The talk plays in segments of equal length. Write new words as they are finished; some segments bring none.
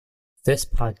This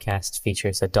podcast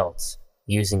features adults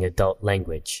using adult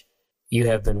language. You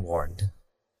have been warned.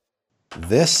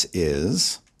 This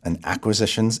is an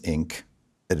Acquisitions Inc.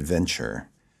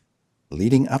 adventure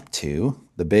leading up to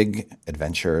the big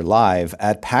adventure live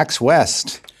at PAX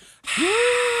West.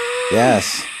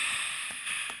 Yes.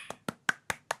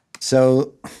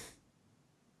 So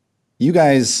you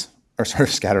guys are sort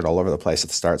of scattered all over the place at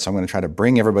the start, so I'm going to try to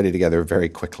bring everybody together very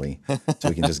quickly so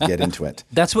we can just get into it.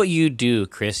 That's what you do,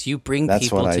 Chris. You bring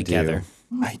people together.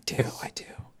 I do.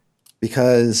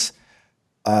 Because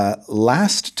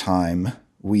last time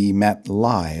we met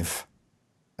live,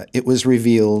 it was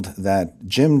revealed that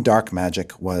Jim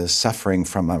Darkmagic was suffering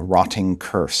from a rotting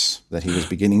curse that he was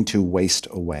beginning to waste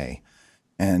away.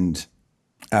 And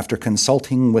after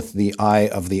consulting with the Eye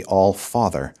of the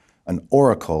All-Father, an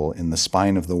oracle in the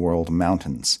Spine of the World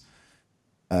Mountains,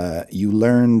 you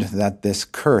learned that this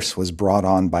curse was brought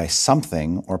on by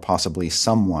something or possibly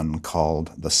someone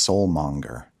called the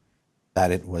Soulmonger,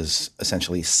 that it was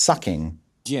essentially sucking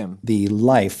Jim the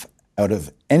life out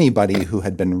of anybody who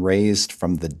had been raised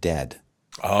from the dead.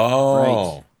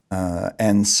 Oh. Right.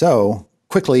 And so,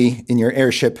 quickly in your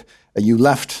airship, you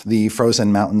left the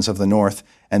frozen mountains of the north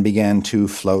and began to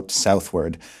float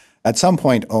southward. At some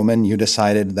point, Omen, you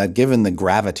decided that given the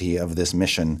gravity of this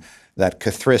mission, that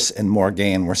Cathris and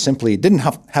Morgaine didn't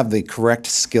have the correct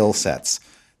skill sets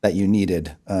that you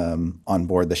needed on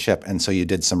board the ship, and so you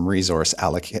did some resource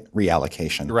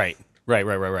reallocation. Right.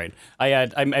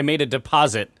 I made a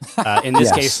deposit, in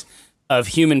this case, of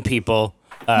human people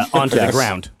onto the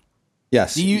ground.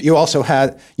 Yes. You've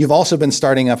also been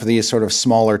starting up these sort of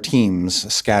smaller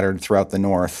teams scattered throughout the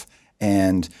north,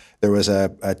 and there was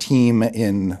a team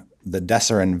in the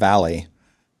Desserin Valley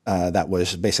that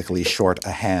was basically short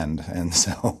a hand, and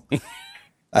so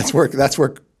that's where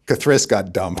Cathris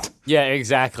got dumped. Yeah,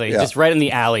 exactly. Yeah. Just right in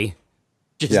the alley.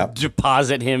 Just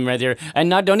deposit him right there, and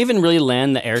don't even really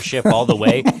land the airship all the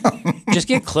way. Just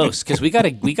get close, because we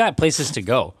got places to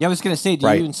go. Yeah, I was gonna say, do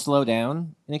you even slow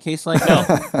down in a case like that?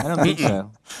 I don't think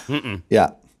so. Mm-mm.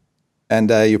 Yeah,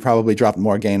 and you probably dropped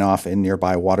Morgaine off in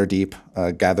nearby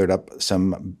Waterdeep, gathered up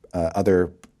some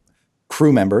other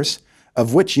crew members,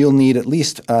 of which you'll need at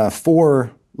least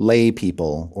 4 lay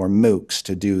people or mooks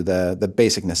to do the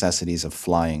basic necessities of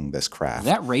flying this craft. Is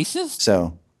that racist?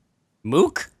 So,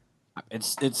 mook. It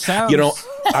sounds. You know,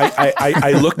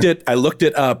 I looked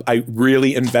it up. I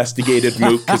really investigated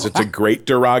mook because it's a great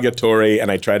derogatory, and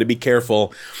I try to be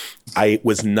careful. I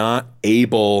was not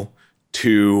able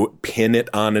to pin it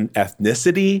on an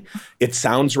ethnicity. It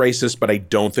sounds racist, but I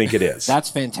don't think it is. That's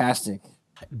fantastic.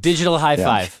 Digital high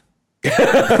five.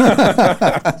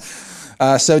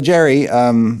 So Jerry,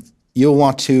 you'll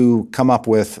want to come up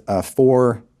with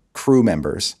 4 crew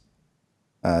members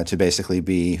to basically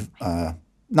be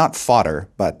not fodder,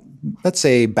 but let's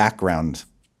say background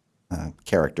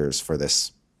characters for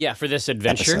this. Yeah, for this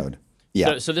adventure. Episode.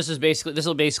 Yeah. So this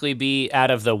will basically be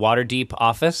out of the Waterdeep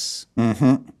office.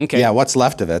 Mm-hmm. Okay. Yeah. What's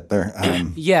left of it? There.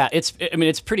 Yeah. It's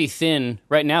pretty thin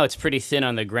right now. It's pretty thin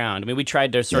on the ground. I mean, we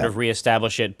tried to sort of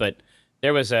reestablish it, but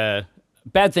there was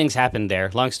bad things happened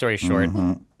there. Long story short,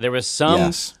 there was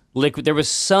some there was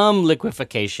some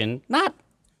liquefaction,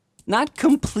 not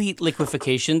complete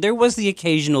liquefaction. There was the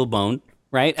occasional bone,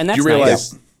 right? And that's you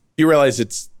realize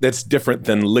nice. that's different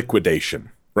than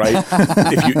liquidation, right?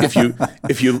 if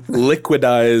you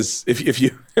liquidize,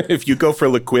 if you go for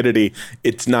liquidity,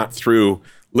 it's not through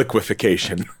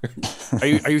liquefaction.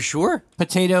 Are you sure?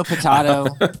 Potato.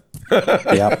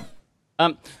 Yep.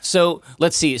 So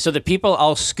let's see. So the people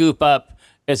I'll scoop up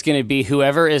is going to be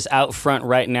whoever is out front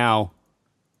right now,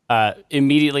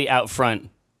 immediately out front.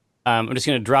 I'm just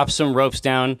going to drop some ropes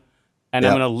down, and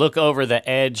I'm going to look over the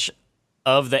edge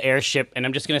of the airship, and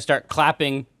I'm just going to start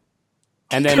clapping,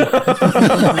 and then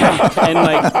and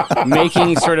like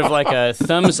making sort of like a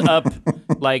thumbs up,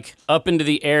 like up into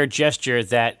the air gesture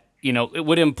that, you know, it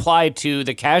would imply to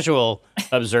the casual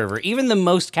observer, even the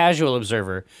most casual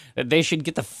observer, that they should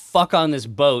get the fuck on this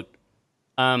boat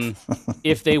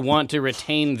if they want to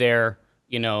retain their,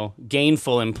 you know,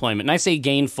 gainful employment. And I say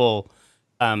gainful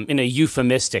in a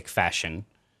euphemistic fashion.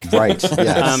 Right.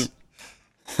 Yes.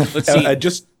 Let's see.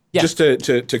 Just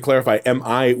to clarify, am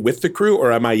I with the crew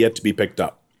or am I yet to be picked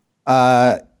up?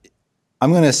 I'm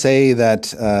going to say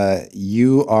that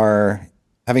you are,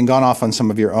 having gone off on some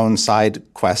of your own side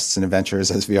quests and adventures,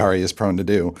 as Viari is prone to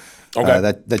do,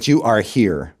 that you are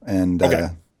here and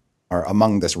are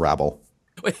among this rabble.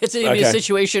 It's a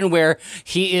situation where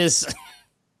he is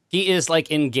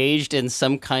like engaged in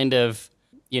some kind of,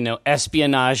 you know,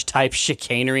 espionage type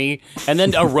chicanery, and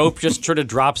then a rope just sort of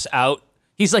drops out.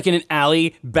 He's like in an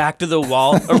alley, back to the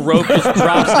wall. A rope just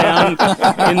drops down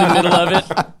in the middle of it.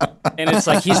 And it's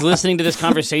like he's listening to this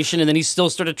conversation, and then he's still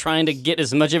sort of trying to get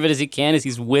as much of it as he can as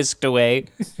he's whisked away.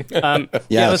 Yeah,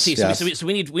 let's see. Yes. So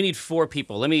we need 4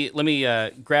 people. Let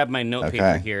me grab my note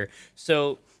paper here.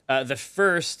 So the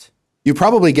first... You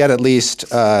probably get at least,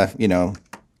 a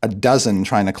dozen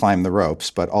trying to climb the ropes,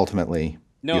 but ultimately...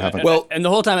 No, you haven't. and the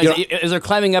whole time as they're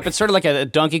climbing up, it's sort of like a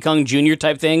Donkey Kong Jr.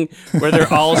 type thing, where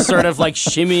they're all sort of like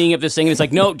shimmying up this thing, and it's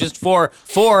like, no, just four,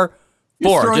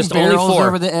 just only 4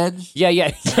 over the edge.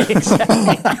 Yeah,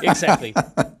 exactly.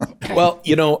 Well,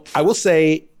 I will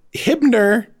say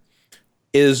Hibner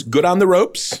is good on the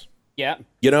ropes. Yeah.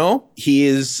 He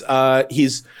is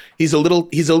he's a little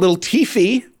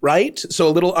teethy, right? So a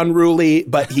little unruly,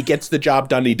 but he gets the job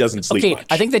done. He doesn't sleep much.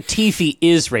 I think that Teefy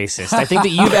is racist. I think that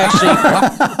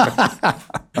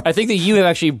you have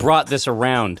actually brought this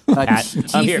around.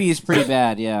 Teefy is pretty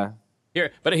bad, yeah.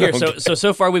 Here.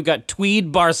 So far we've got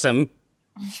Tweed Barsom,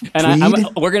 and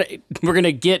we're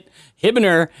gonna get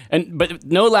Hibner, but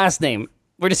no last name.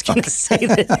 We're just gonna say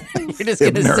that. We're just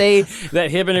gonna say that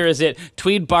Hibner is it.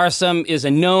 Tweed Barsom is a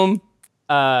gnome.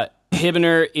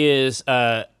 Hibner is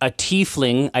a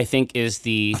tiefling. I think is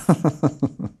the.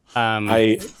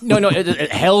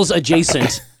 Hell's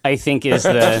adjacent. I think is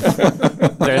the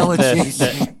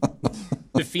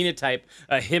phenotype.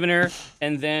 Hibner,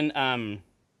 and then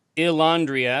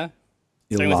Elandria.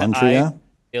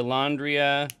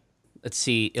 Elandria. Let's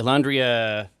see.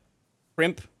 Elandria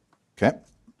Primp. Okay.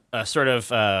 Sort of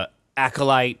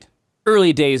acolyte,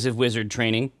 early days of wizard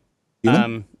training.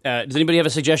 Does anybody have a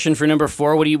suggestion for number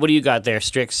 4? What do you got there,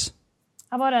 Strix?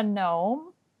 How about a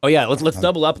gnome? Oh yeah, let's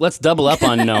double up. Let's double up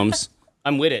on gnomes.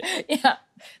 I'm with it. Yeah,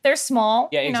 they're small.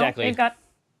 Yeah, exactly. They've got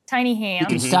tiny hands. You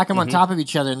can stack them on top of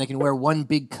each other, and they can wear one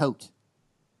big coat.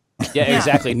 Yeah,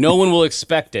 exactly. No one will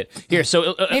expect it. Here,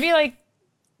 so maybe like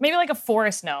a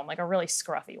forest gnome, like a really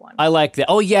scruffy one. I like that.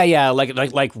 Oh yeah,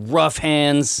 like rough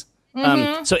hands.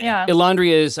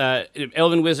 Elandria is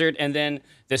elven wizard, and then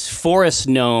this forest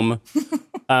gnome,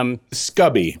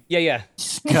 Scubby. Yeah.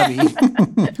 Scubby.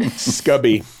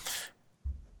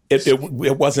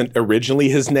 It wasn't originally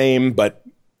his name, but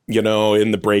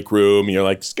in the break room, you're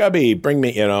like, Scubby, bring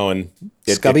me, and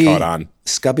it caught on.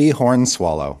 Scubby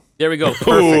Hornswallow. There we go.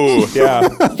 Perfect. Ooh, yeah.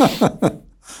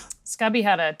 Scubby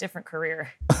had a different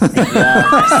career.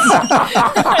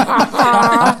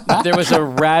 There was a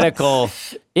radical.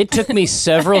 It took me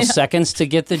several seconds to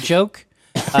get the joke.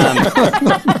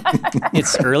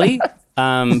 It's early,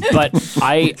 but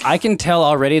I can tell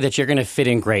already that you're going to fit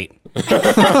in great.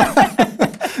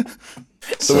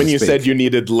 So when you said you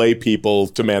needed lay people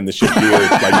to man the ship, you were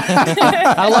like,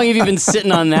 how long have you been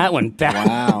sitting on that one?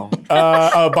 Wow.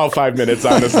 About 5 minutes,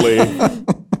 honestly.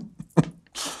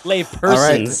 Lay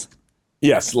persons. Right.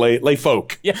 Yes, lay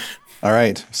folk. Yeah. All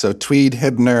right. So Tweed,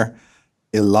 Hibner,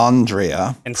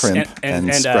 Elandria, Primp,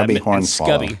 and Scrubby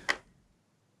Hornswallow. Scubby.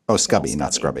 Oh, Scubby,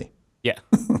 not Scrubby. Yeah.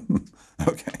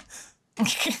 Okay.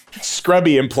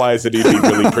 Scrubby implies that he'd be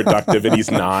really productive, and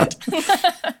he's not.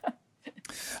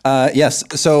 Yes.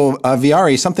 So,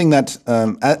 Viari, something that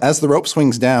as the rope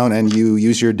swings down and you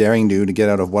use your daring do to get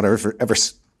out of whatever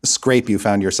scrape you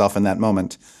found yourself in that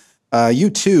moment, you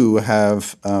too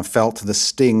have felt the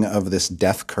sting of this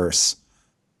death curse.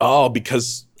 Oh,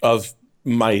 because of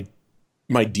my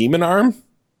demon arm?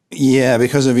 Yeah,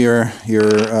 because of your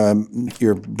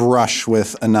brush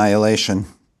with annihilation.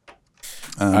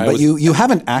 But you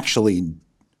haven't actually,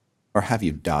 or have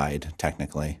you died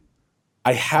technically?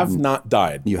 I have not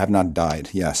died. You have not died,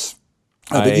 yes.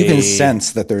 But you can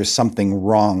sense that there's something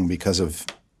wrong because of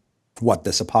what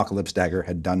this apocalypse dagger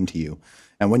had done to you.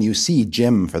 And when you see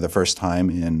Jim for the first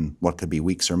time in what could be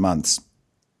weeks or months,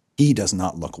 he does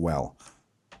not look well.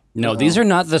 No, these are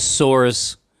not the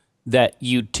sores that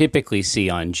you typically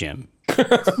see on Jim.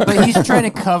 But he's trying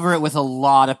to cover it with a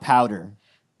lot of powder.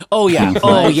 Oh, yeah.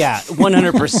 Oh, yeah.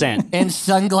 100%. And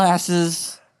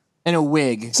sunglasses and a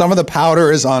wig. Some of the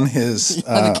powder is on his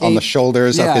on the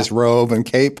shoulders of his robe and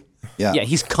cape. Yeah. Yeah,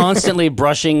 he's constantly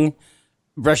brushing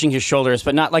his shoulders,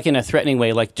 but not like in a threatening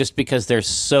way, like just because they're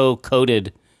so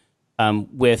coated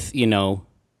with,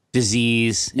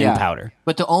 disease and powder.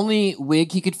 But the only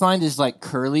wig he could find is like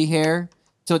curly hair.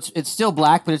 So it's still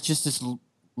black, but it's just this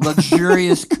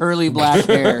luxurious curly black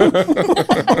hair.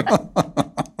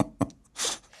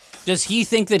 Does he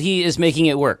think that he is making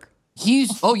it work? He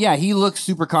looks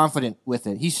super confident with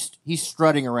it. He's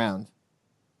strutting around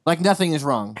like nothing is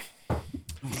wrong.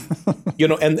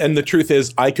 And the truth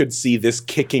is, I could see this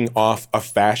kicking off a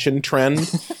fashion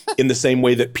trend in the same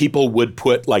way that people would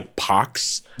put like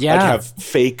pox, Yeah. like have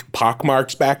fake pock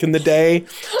marks back in the day.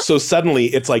 So suddenly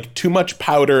it's like too much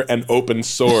powder and open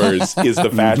sores is the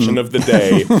fashion of the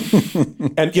day.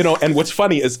 And, you know, and what's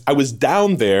funny is I was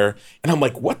down there and I'm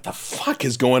like, what the fuck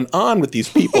is going on with these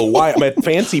people? Why? I'm at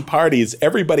fancy parties.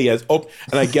 Everybody has, and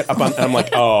I get up on, and I'm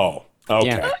like, oh, okay.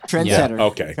 Yeah. Trendsetter.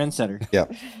 Okay. Trendsetter.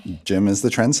 Yep. Jim is the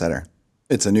trendsetter.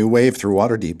 It's a new wave through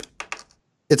Waterdeep.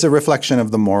 It's a reflection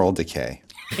of the moral decay.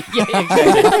 Yeah,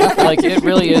 exactly. Like it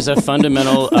really is a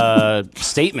fundamental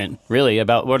statement, really,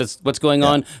 about what's going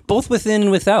on, both within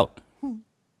and without.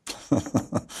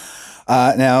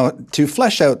 Now, to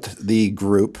flesh out the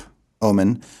group,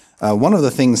 Omen, one of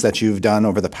the things that you've done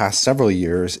over the past several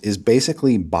years is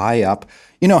basically buy up.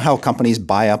 You know how companies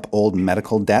buy up old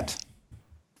medical debt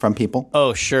from people?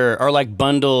 Oh, sure. Or like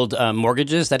bundled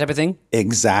mortgages, that type of thing.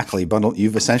 Exactly. Bundle.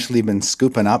 You've essentially been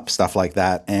scooping up stuff like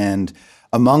that. And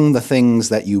among the things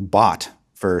that you bought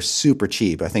for super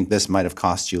cheap, I think this might have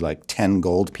cost you like 10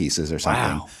 gold pieces or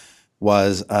something,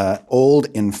 was an old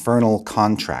infernal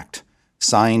contract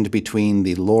signed between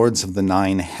the Lords of the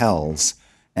Nine Hells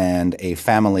and a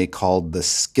family called the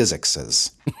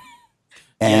Skizixes.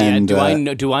 And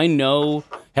Do I know?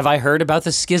 Have I heard about the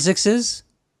Skizixes?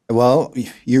 well,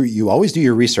 you always do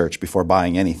your research before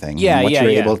buying anything. Yeah, And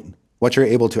yeah. What you're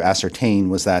able to ascertain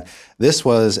was that this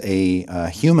was a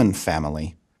human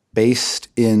family based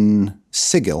in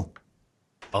Sigil,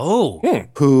 Oh,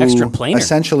 who Extraplanar.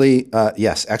 essentially,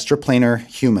 yes, extraplanar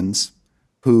humans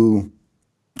who,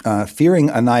 fearing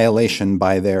annihilation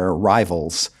by their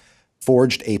rivals,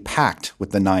 forged a pact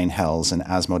with the Nine Hells and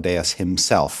Asmodeus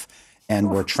himself, and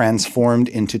were transformed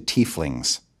into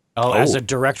tieflings. as a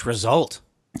direct result.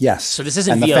 Yes. So this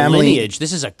isn't And the via family- lineage.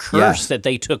 This is a curse Yeah. that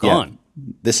they took Yeah. on.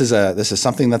 This is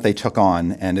something that they took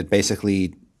on, and it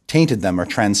basically tainted them or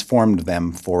transformed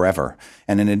them forever.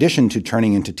 And in addition to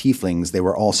turning into tieflings, they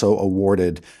were also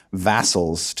awarded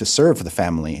vassals to serve the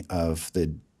family of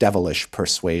the devilish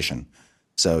persuasion.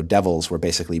 So devils were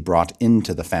basically brought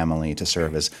into the family to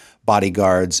serve as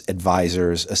bodyguards,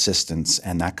 advisors, assistants,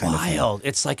 and that kind of thing. Wild.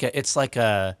 It's like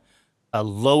a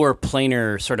lower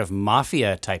planar sort of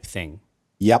mafia type thing.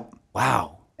 Yep.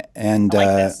 Wow. And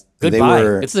this. they Goodbye.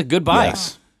 were It's a goodbye.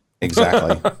 Yes,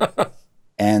 exactly.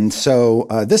 And so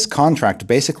this contract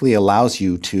basically allows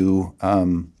you to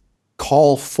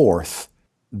call forth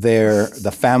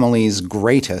the family's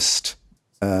greatest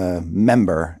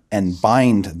member and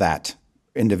bind that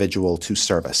individual to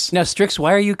service. Now, Strix,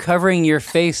 why are you covering your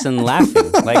face and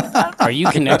laughing? Like, are you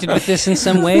connected with this in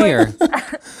some way, or?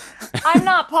 I'm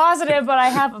not positive, but I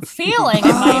have a feeling it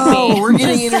might be. Oh, we're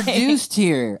getting Just saying. introduced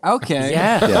here. Okay.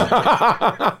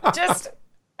 Yeah.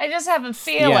 I just have a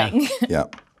feeling. Yeah.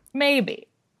 Maybe.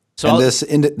 So And I'll-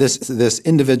 this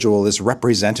individual, this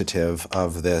representative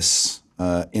of this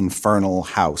infernal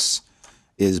house,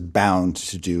 is bound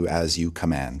to do as you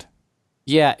command.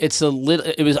 yeah, it's a little.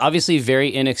 It was obviously very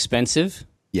inexpensive,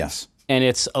 Yes. and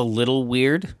it's a little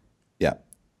weird. Yeah.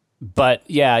 But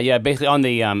yeah, basically on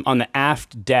the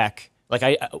aft deck, like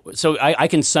I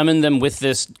can summon them with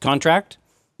this contract.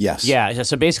 Yes. Yeah,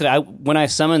 so basically, when I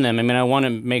summon them, I mean, I want to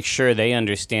make sure they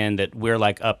understand that we're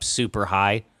like up super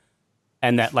high,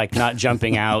 and that like not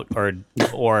jumping out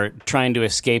or trying to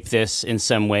escape this in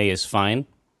some way is fine.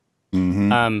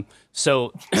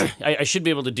 So I should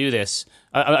be able to do this.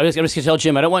 I'm just gonna tell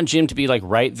Jim. I don't want Jim to be like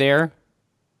right there,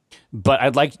 but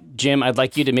I'd like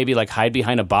you to maybe like hide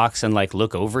behind a box and like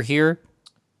look over here,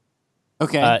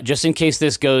 Okay. just in case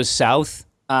this goes south.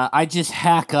 I just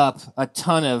hack up a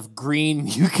ton of green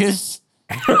mucus.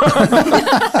 I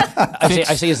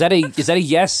say, is that a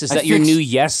yes? Is that your fix- new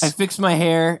yes? I fix my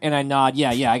hair and I nod.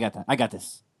 Yeah, I got that. I got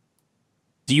this.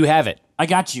 Do you have it? I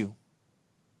got you.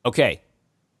 Okay.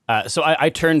 So I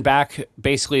turn back,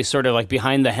 basically, sort of like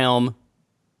behind the helm,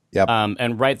 Yep.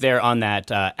 and right there on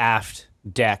that aft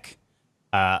deck,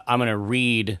 I'm gonna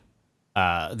read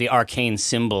the arcane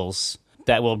symbols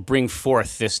that will bring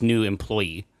forth this new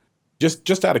employee.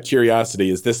 Just out of curiosity,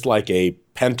 is this like a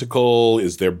pentacle?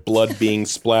 Is there blood being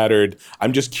splattered?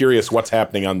 I'm just curious what's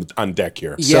happening on deck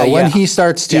here. So when he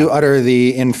starts to utter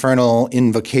the infernal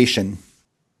invocation,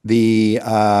 the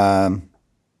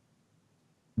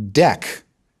deck,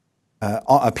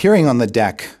 appearing on the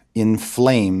deck in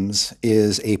flames,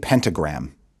 is a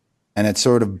pentagram. And it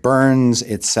sort of burns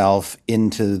itself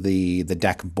into the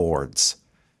deck boards,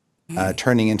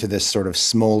 turning into this sort of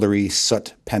smoldery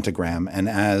soot pentagram. And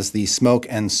as the smoke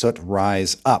and soot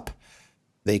rise up,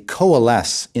 they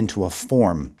coalesce into a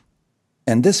form.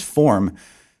 And this form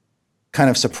kind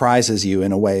of surprises you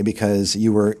in a way because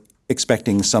you were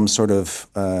expecting some sort of,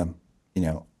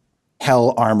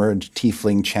 hell-armored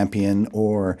tiefling champion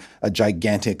or a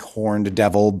gigantic horned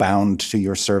devil bound to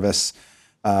your service.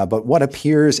 But what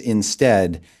appears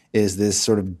instead is this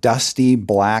sort of dusty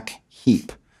black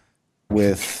heap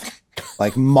with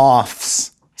like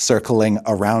moths circling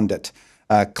around it,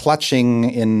 clutching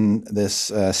in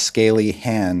this scaly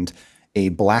hand a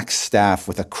black staff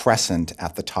with a crescent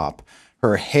at the top.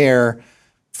 Her hair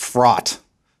fraught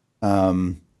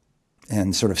and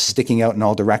sort of sticking out in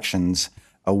all directions.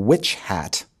 A witch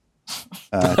hat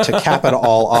to cap it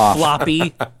all off.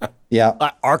 Floppy, Yeah.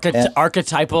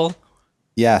 archetypal.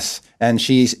 Yes. And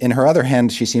she's in her other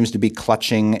hand, she seems to be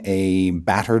clutching a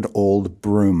battered old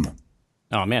broom.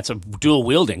 Oh man, it's a dual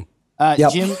wielding.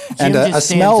 Yep. Jim And just a stands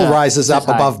smell up, rises says up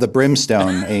hi. above the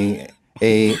brimstone,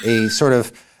 a sort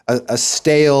of a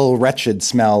stale, wretched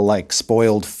smell like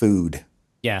spoiled food.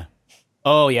 Yeah.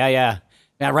 Oh yeah, yeah.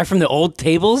 Now, right from the old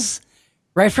tables,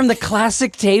 right from the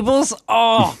classic tables.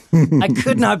 Oh, I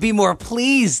could not be more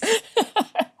pleased.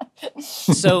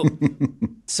 So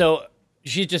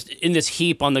she's just in this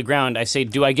heap on the ground. I say,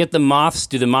 "Do I get the moths?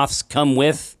 Do the moths come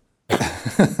with?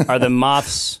 Are the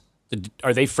moths?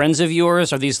 Are they friends of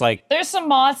yours? Are these like?" There's some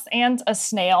moths and a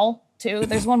snail too.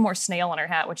 There's one more snail in her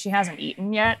hat, which she hasn't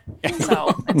eaten yet,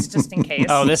 so it's just in case.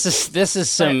 Oh, this is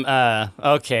some.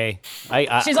 Okay.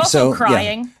 She's also So, yeah.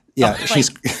 crying. Yeah, Like- she's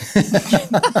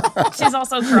She's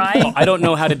also crying. I don't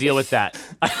know how to deal with that.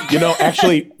 You know,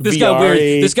 actually, This got weird.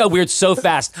 Viari, This got weird so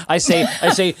fast. I say,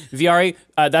 Viari,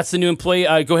 that's the new employee.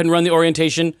 Go ahead and run the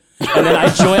orientation. And then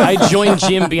I join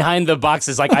Jim behind the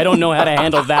boxes. Like, I don't know how to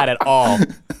handle that at all.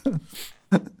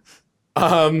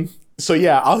 So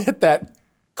yeah, I'll hit that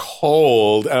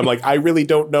cold, and I'm like, I really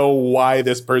don't know why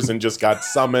this person just got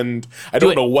summoned. I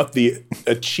don't it. know what the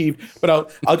achieved, but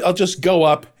I'll just go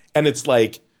up, and it's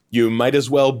like, you might as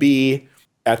well be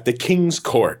at the king's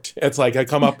court. It's like I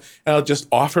come up and I'll just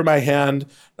offer my hand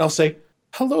and I'll say,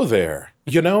 hello there.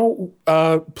 You know,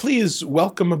 please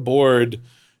welcome aboard.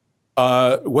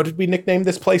 What did we nickname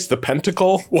this place? The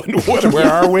Pentacle? Where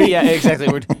are we? Yeah, exactly.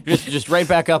 We're just right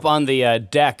back up on the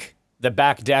deck, the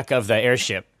back deck of the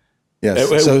airship.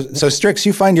 Yes. So Strix,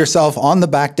 you find yourself on the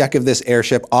back deck of this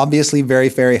airship, obviously very,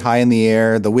 very high in the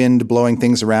air, the wind blowing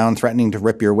things around, threatening to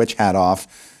rip your witch hat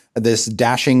off. This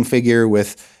dashing figure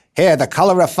with hair the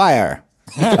color of fire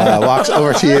walks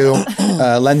over to you,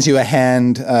 lends you a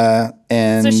hand,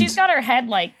 and So she's got her head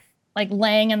like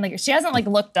laying in the. She hasn't like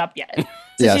looked up yet. So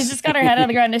Yes. she's just got her head on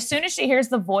the ground. As soon as she hears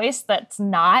the voice that's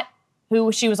not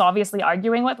who she was obviously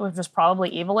arguing with, which was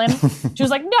probably Evelyn, she was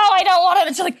like, "No, I don't want it."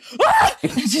 And she's like, "Ah!"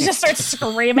 And she just starts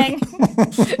screaming,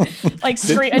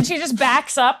 and she just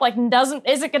backs up, like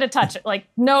isn't gonna touch it, like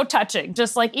no touching,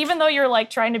 just like even though you're like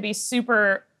trying to be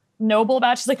super noble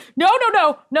about it, she's like,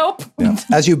 nope.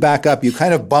 as you back up, you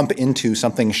kind of bump into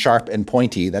something sharp and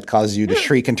pointy that causes you to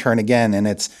shriek and turn again, and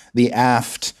it's the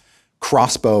aft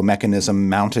crossbow mechanism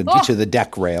mounted to the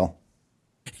deck rail.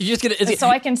 You're just gonna. So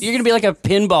I can- You're gonna be like a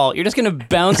pinball. You're just gonna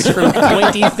bounce from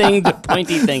pointy thing to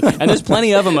pointy thing, and there's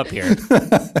plenty of them up here.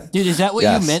 Dude, is that what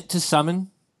Yes. you meant to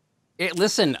summon?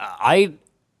 Listen, I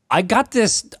got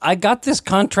this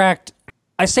contract.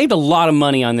 I saved a lot of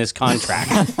money on this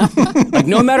contract. Like,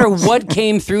 no matter what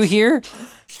came through here,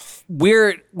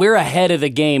 we're ahead of the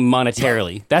game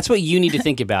monetarily. That's what you need to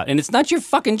think about, and it's not your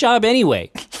fucking job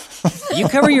anyway. You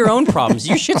cover your own problems.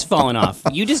 Your shit's falling off.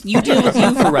 You deal with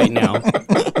you for right now.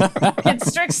 Can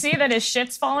Strix see that his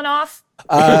shit's falling off?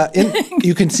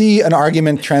 You can see an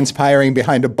argument transpiring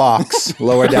behind a box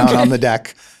lower down on the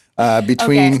deck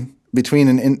between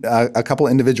a couple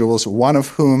individuals, one of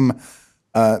whom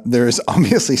there's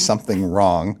obviously something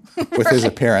wrong with his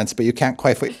appearance, but you can't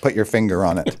quite put your finger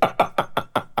on it.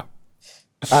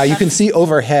 You can see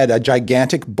overhead a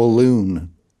gigantic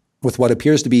balloon with what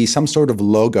appears to be some sort of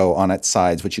logo on its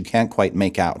sides, which you can't quite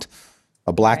make out.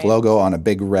 A black logo on a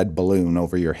big red balloon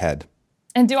over your head.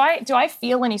 And do I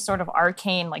feel any sort of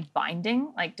arcane like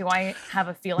binding? Like, do I have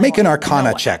a feeling? Make an like, I know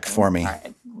Arcana what check happened? for me. All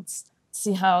right, let's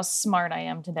see how smart I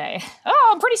am today. Oh,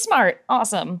 I'm pretty smart.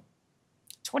 Awesome.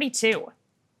 22.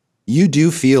 You do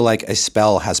feel like a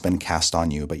spell has been cast on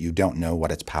you, but you don't know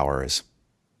what its power is.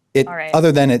 All right.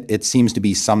 Other than it seems to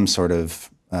be some sort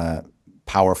of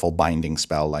powerful binding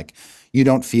spell. Like, you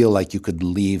don't feel like you could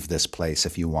leave this place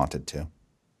if you wanted to.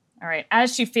 All right.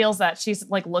 As she feels that, she's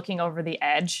like looking over the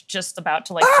edge, just about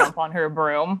to like jump on her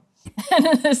broom.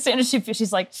 And as soon as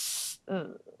she's like,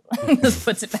 ugh, just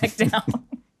puts it back down.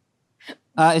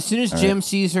 As soon as Jim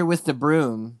sees her with the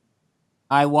broom,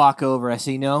 I walk over. I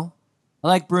say, "No, I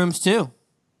like brooms too."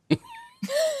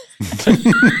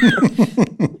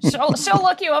 She'll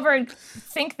look you over and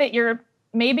think that you're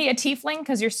maybe a tiefling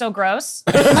because you're so gross.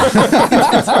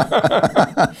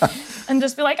 And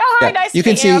just be like, oh, hi, nice You to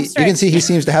can meet you. I'm see. You can straight. see he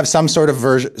seems to have some sort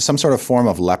of form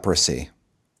of leprosy.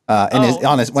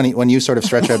 When you sort of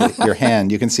stretch out your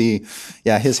hand, you can see,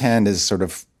 his hand is sort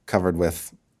of covered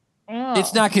with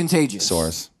It's not contagious.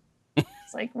 sores.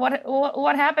 It's like,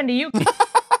 what happened to you?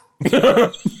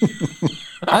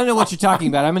 I don't know what you're talking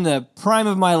about. I'm in the prime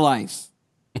of my life.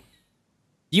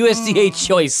 USDA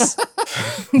choice.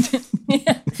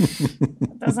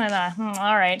 Doesn't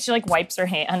all right. She like wipes her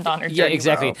hand on her. Yeah, dirty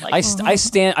exactly. robe, like,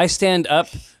 I stand up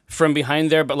from behind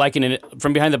there, but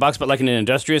from behind the box, but like in an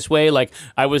industrious way. Like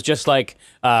I was just like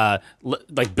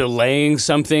belaying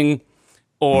something,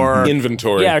 or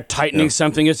Inventory. Yeah, or tightening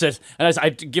something. It's just, and I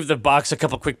give the box a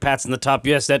couple quick pats on the top.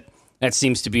 Yes, that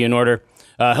seems to be in order.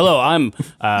 Hello, I'm.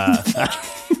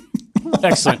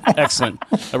 Excellent.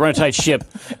 I run a tight ship.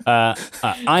 I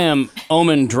am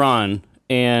Omen Drawn,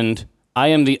 and I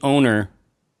am the owner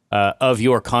of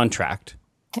your contract.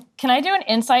 Can I do an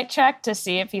insight check to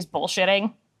see if he's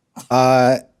bullshitting?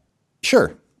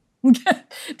 Sure.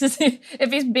 To see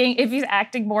if he's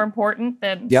acting more important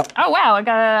than. Yep. Oh wow, I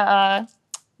got a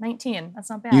 19. That's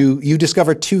not bad. You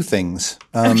discover two things.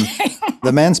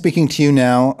 The man speaking to you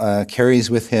now carries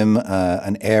with him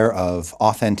an air of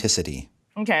authenticity.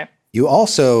 Okay. You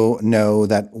also know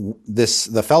that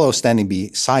the fellow standing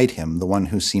beside him, the one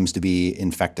who seems to be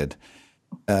infected,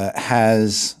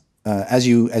 has, as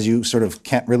you sort of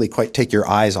can't really quite take your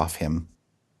eyes off him,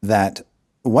 that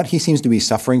what he seems to be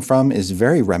suffering from is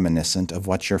very reminiscent of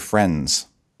what your friends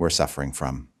were suffering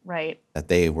from. Right. That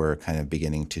they were kind of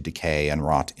beginning to decay and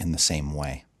rot in the same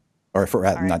way, or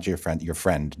not your friend,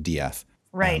 DF,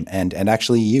 Right. and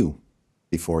actually you,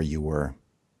 before you were,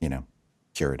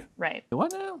 cured. Right.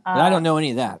 What now? But I don't know any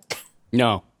of that.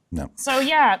 No. So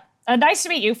yeah, nice to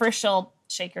meet you. First, she'll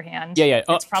shake your hand. Yeah.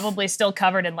 It's probably still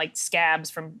covered in like scabs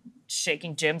from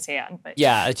shaking Jim's hand. But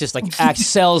Yeah, it's just like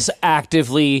cells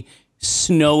actively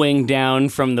snowing down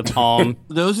from the palm.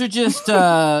 Those are just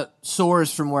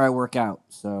sores from where I work out,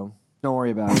 so don't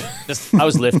worry about it. I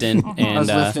was lifting, and I was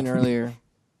lifting earlier.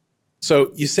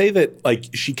 So you say that like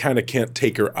she kind of can't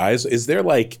take her eyes. Is there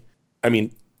like, I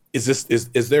mean,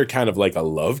 is there kind of like a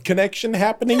love connection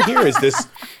happening here? Is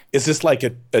this like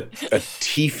a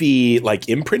Tiffy like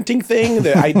imprinting thing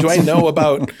that do I know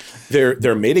about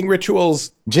their mating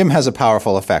rituals? Jim has a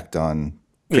powerful effect on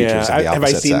creatures of the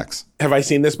opposite sex. Have I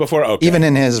seen this before? Okay. Even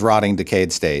in his rotting,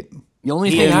 decayed state. The only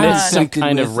he thing I'm emits some infected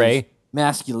kind with of ray. is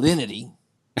masculinity.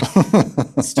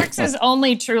 Strix's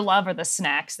only true love are the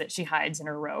snacks that she hides in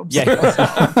her robes. Yeah. Do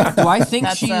I think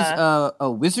That's, she's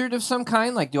a wizard of some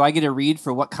kind? Like, do I get a read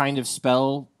for what kind of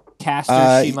spell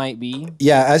caster she might be?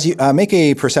 Yeah, as you make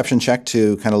a perception check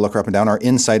to kind of look her up and down, or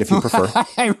insight if you prefer.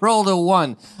 I rolled a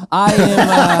 1. I am.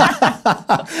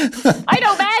 I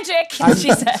know magic,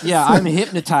 she says. Yeah, I'm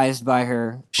hypnotized by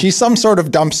her. She's some sort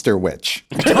of dumpster witch.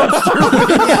 Who's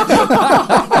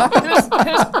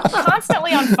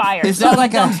constantly on fire. Is that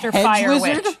like a dumpster hedge fire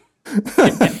wizard? witch?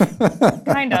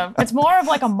 Kind of. It's more of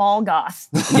like a mall goth.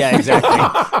 Yeah, exactly.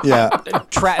 Yeah.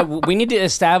 We need to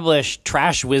establish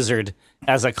Trash Wizard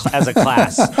as a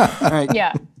class. All right.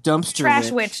 Yeah. Dumpster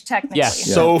Trash witch. witch, technically. Yeah.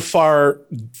 So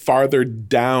farther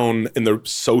down in the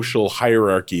social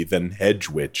hierarchy than hedge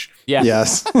witch. Yeah,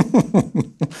 Yes.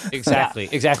 exactly.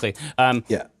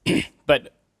 Yeah.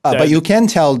 But But you can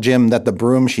tell Jim that the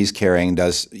broom she's carrying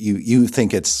does. You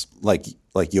think it's like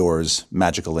yours,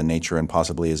 magical in nature, and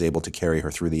possibly is able to carry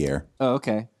her through the air. Oh,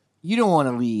 okay. You don't want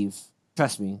to leave.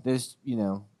 Trust me. There's,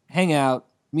 hang out,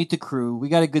 meet the crew. We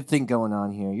got a good thing going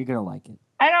on here. You're gonna like it.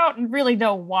 I don't really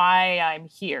know why I'm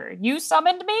here. You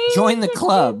summoned me? Join the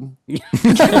club.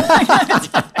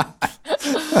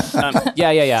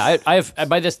 Yeah. I've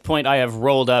by this point I have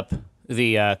rolled up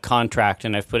the contract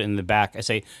and I've put it in the back. I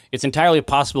say it's entirely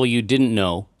possible you didn't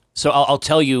know, so I'll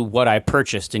tell you what I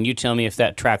purchased, and you tell me if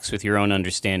that tracks with your own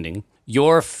understanding.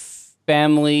 Your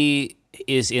family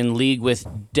is in league with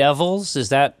devils. Does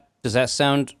that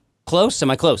sound close?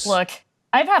 Am I close? Look,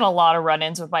 I've had a lot of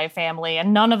run-ins with my family,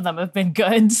 and none of them have been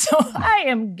good. So I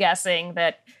am guessing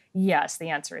that yes, the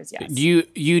answer is yes. You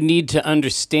need to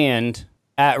understand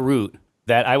at root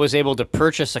that I was able to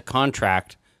purchase a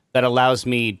contract that allows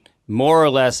me more or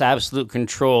less absolute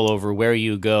control over where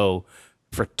you go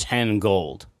for 10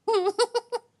 gold. 10?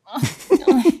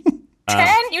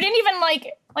 You didn't even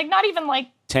not even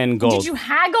 10 gold. Did you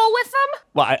haggle with them?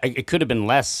 Well, it could have been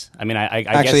less. I mean, I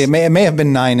Actually, guess. it may have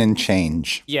been 9 and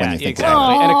change. Yeah, when you think exactly.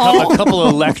 about it. And a couple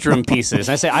of electrum pieces.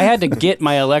 I say I had to get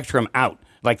my electrum out.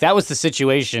 Like that was the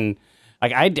situation.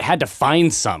 Like I had to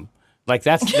find some. Like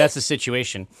that's the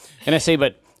situation. And I say,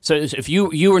 but So if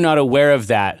you were not aware of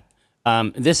that,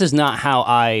 this is not how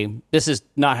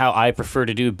I prefer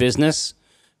to do business.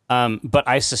 But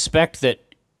I suspect that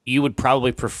you would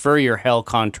probably prefer your hell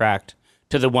contract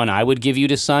to the one I would give you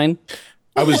to sign.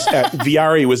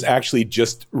 Viari was actually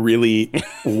just really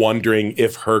wondering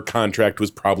if her contract was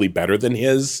probably better than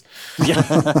his.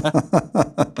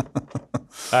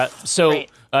 So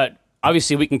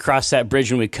obviously we can cross that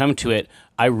bridge when we come to it.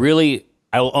 I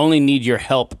will only need your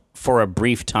help for a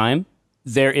brief time.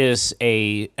 There is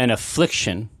an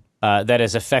affliction that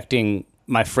is affecting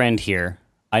my friend here.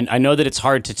 I know that it's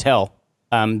hard to tell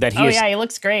that he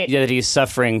looks great. Yeah, that he's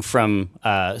suffering from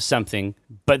something,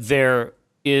 but there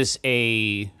is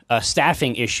a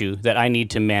staffing issue that I need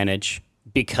to manage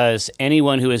because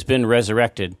anyone who has been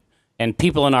resurrected, and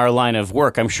people in our line of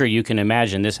work, I'm sure you can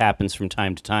imagine this happens from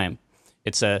time to time.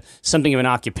 It's something of an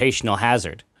occupational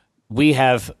hazard. We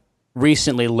have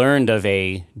recently learned of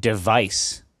a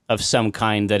device of some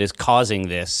kind that is causing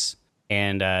this,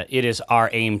 and it is our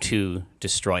aim to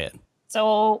destroy it.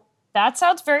 So that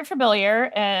sounds very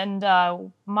familiar,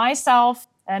 and myself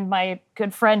and my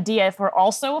good friend Dieth were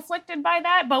also afflicted by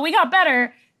that, but we got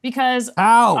better because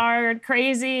our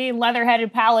crazy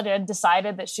leather-headed paladin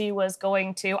decided that she was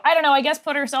going to, I don't know, I guess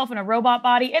put herself in a robot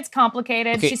body. It's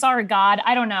complicated. Okay. She saw her god.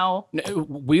 I don't know.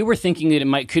 We were thinking that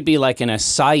it could be like an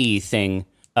acai thing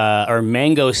or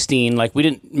mangosteen. Like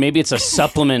maybe it's a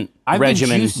supplement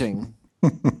regimen. Been juicing.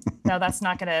 No, that's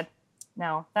not gonna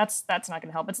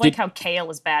help. It's like how kale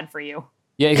is bad for you.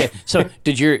 Yeah, okay. So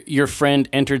did your friend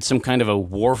entered some kind of a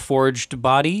warforged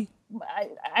body?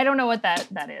 I don't know what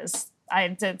that is.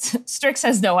 Strix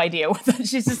has no idea what that.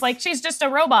 She's just a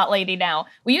robot lady now.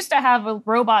 We used to have a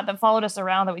robot that followed us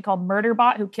around that we called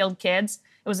Murderbot, who killed kids.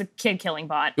 It was a kid killing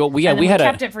bot. Well, we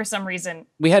kept it for some reason.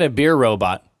 We had a beer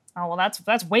robot. Oh well,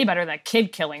 that's way better than a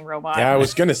kid killing robot. Yeah, I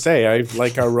was gonna say I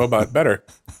like our robot better.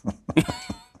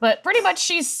 But pretty much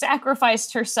she's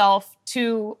sacrificed herself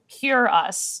to cure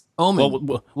us. Omen.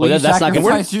 Well, that's not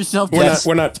going to yourself.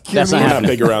 We're not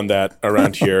big around that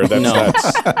around here.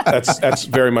 That's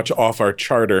very much off our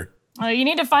charter. You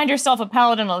need to find yourself a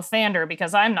paladin Lathander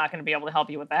because I'm not going to be able to help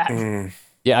you with that.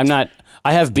 Yeah, I'm not.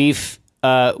 I have beef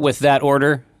with that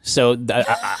order, so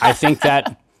I think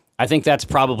that's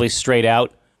probably straight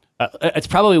out. It's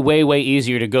probably way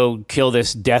easier to go kill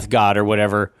this death god or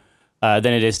whatever than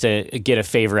it is to get a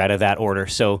favor out of that order.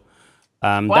 So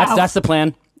that's the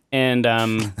plan. And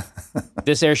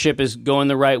this airship is going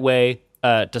the right way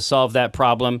to solve that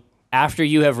problem. After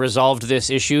you have resolved this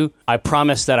issue, I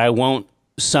promise that I won't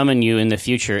summon you in the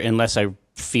future unless I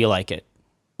feel like it.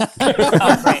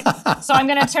 Oh, great. So I'm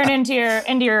going to turn into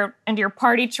your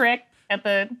party trick at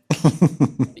the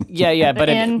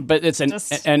but it's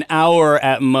an hour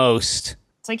at most.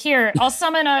 It's like, here, I'll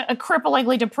summon a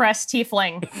cripplingly depressed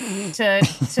tiefling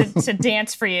to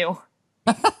dance for you.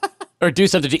 Or do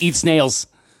something to eat snails.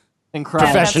 And cry.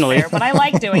 Professionally. That's fair, but I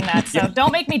like doing that, so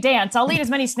don't make me dance. I'll eat as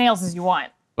many snails as you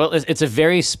want. Well, it's a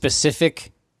very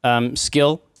specific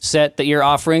skill set that you're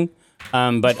offering,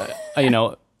 but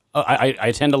I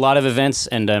attend a lot of events,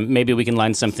 and maybe we can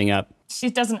line something up. She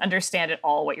doesn't understand at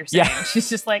all what you're saying. Yeah. She's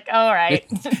just like, oh, all right.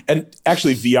 And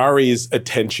actually, Viari's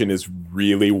attention is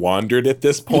really wandered at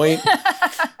this point.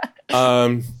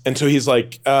 And so he's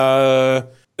like, I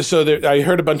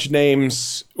heard a bunch of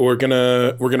names. We're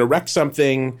gonna wreck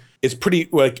something. It's pretty,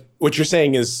 like, what you're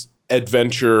saying is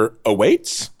adventure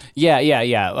awaits? Yeah.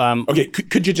 Okay,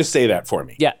 could you just say that for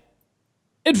me? Yeah.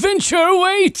 Adventure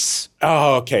awaits!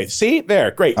 Oh, okay. See? There.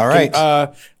 Great. All right.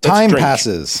 Time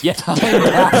passes. Yeah.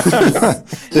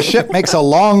 The ship makes a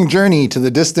long journey to the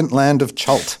distant land of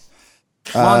Chult.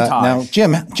 Now,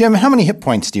 Jim, how many hit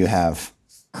points do you have?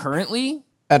 Currently?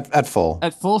 At full?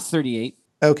 At full, 38.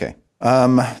 Okay.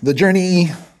 The journey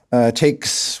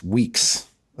takes weeks.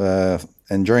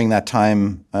 And during that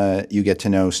time, you get to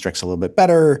know Strix a little bit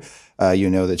better.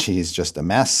 You know that she's just a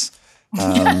mess.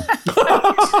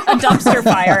 A dumpster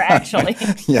fire, actually.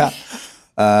 Yeah.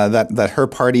 That her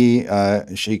party,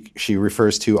 she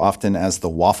refers to often as the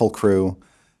Waffle Crew,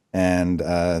 and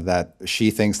that she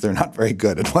thinks they're not very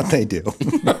good at what they do.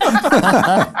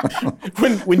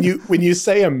 When you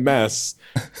say a mess,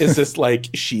 is this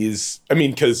like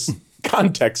because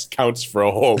context counts for a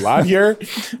whole lot here.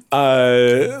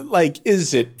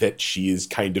 Is it that she's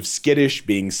kind of skittish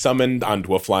being summoned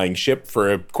onto a flying ship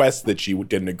for a quest that she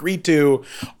didn't agree to?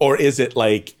 Or is it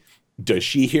like, does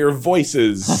she hear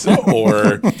voices?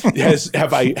 Or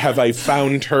have I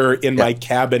found her in my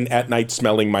cabin at night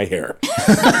smelling my hair?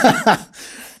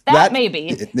 that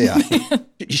maybe. Yeah.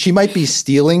 She might be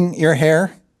stealing your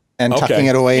hair and tucking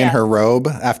it away in her robe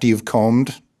after you've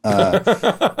combed.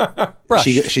 Brush.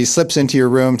 she slips into your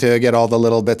room to get all the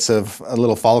little bits of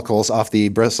little follicles off the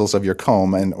bristles of your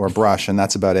comb or brush, and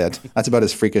that's about it. That's about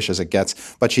as freakish as it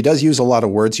gets. But she does use a lot of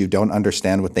words you don't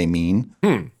understand what they mean,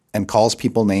 and calls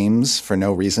people names for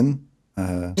no reason.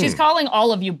 She's calling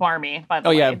all of you Barmy, by the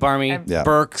way. Oh yeah, Barmy, Yeah.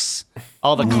 Burks,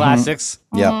 all the classics.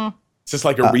 Yeah. It's just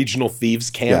like a regional thieves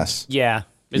camp. Yes. Yeah.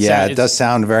 It does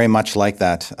sound very much like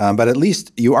that. But at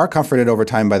least you are comforted over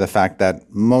time by the fact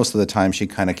that most of the time she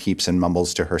kind of keeps and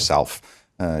mumbles to herself.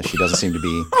 She doesn't seem to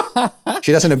be.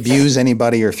 She doesn't abuse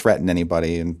anybody or threaten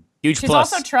anybody. And Huge She's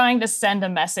plus. also trying to send a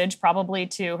message probably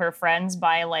to her friends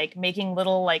by like making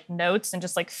little like notes and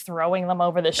just like throwing them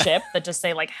over the ship that just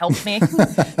say like help me.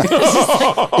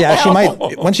 yeah, she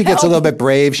might. When she gets a little bit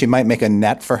brave, she might make a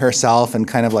net for herself and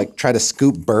kind of like try to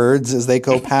scoop birds as they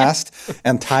go past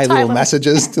and tie little them.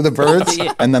 messages to the birds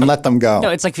and then let them go. No,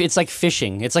 it's like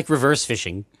fishing. It's like reverse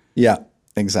fishing. Yeah,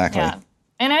 exactly. Yeah.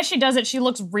 And as she does it, she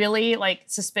looks really like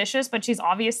suspicious, but she's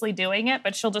obviously doing it.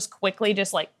 But she'll just quickly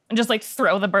just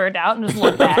throw the bird out and just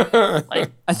look back.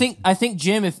 Like, I think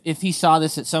Jim, if he saw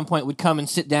this at some point, would come and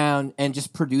sit down and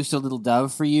just produce a little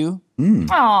dove for you.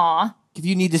 aw, If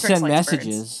you need to Trix send likes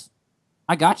messages,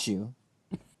 I got you.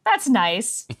 that's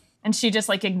nice. And she just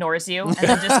like ignores you and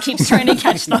then just keeps trying to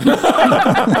catch them.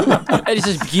 And it's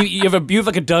just you have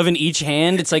like a dove in each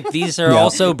hand. It's like these are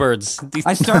also birds.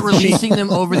 I start releasing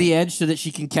them over the edge so that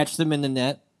she can catch them in the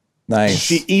net. Nice.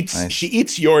 She eats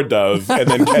Nice. your dove and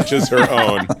then catches her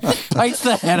own. Bites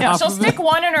the head No, off she'll of stick it.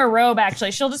 one in her robe, actually.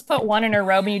 She'll just put one in her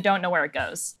robe and you don't know where it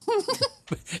goes.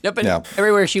 Yeah, but Yeah.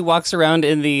 everywhere she walks around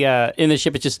in the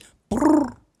ship, it's just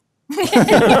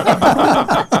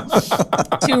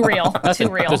Too real. Too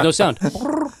real. there's no sound.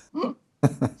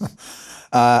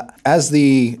 As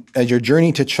your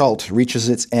journey to Chult reaches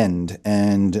its end,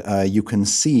 and you can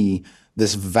see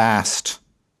this vast,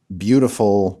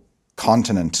 beautiful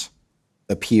continent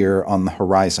appear on the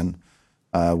horizon,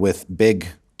 with big,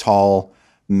 tall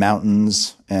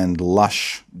mountains and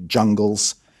lush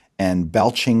jungles and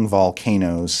belching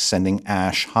volcanoes sending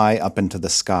ash high up into the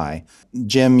sky.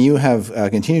 Jim, you have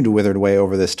continued to wither away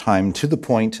over this time to the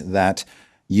point that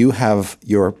you have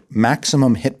your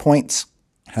maximum hit points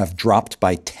have dropped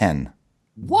by 10.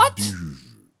 What?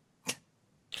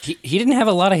 He didn't have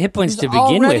a lot of hit points to He's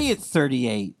begin already with. at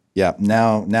 38. Yeah,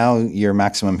 now your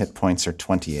maximum hit points are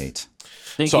 28.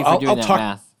 Thank So you for I'll doing that talk-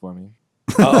 math for me.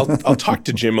 I'll talk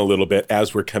to Jim a little bit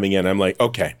as we're coming in. I'm like,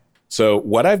 okay, so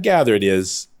what I've gathered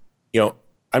is,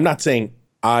 I'm not saying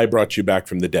I brought you back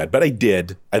from the dead, but I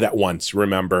did that once,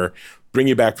 remember, bring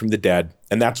you back from the dead.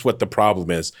 And that's what the problem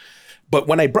is. But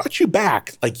when I brought you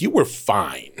back, like, you were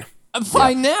fine. I'm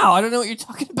fine now. I don't know what you're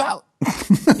talking about.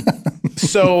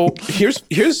 So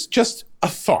here's just a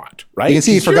thought, right? You can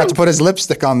see he 'Cause forgot you're- to put his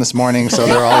lipstick on this morning, so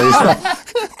there are all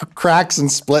these cracks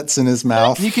and splits in his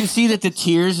mouth. You can see that the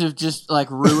tears have just like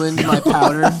ruined my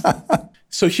powder.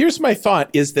 So here's my thought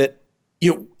is that,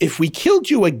 if we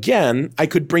killed you again, I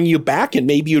could bring you back and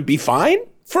maybe you'd be fine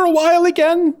for a while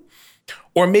again.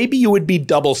 Or maybe you would be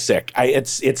double sick.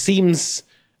 It seems,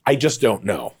 I just don't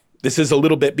know. This is a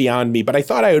little bit beyond me, but I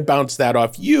thought I would bounce that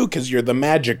off you because you're the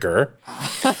magicer.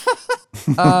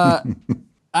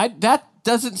 That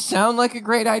doesn't sound like a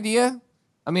great idea.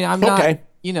 I mean, I'm not, Okay.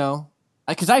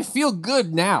 because I feel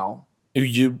good now.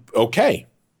 You okay?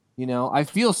 I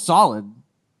feel solid.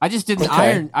 I just did an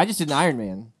Okay. Iron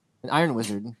Man, an Iron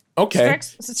Wizard. Okay.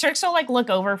 Strix will like look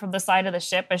over from the side of the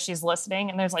ship as she's listening,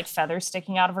 and there's like feathers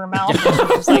sticking out of her mouth. And she's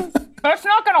just like, that's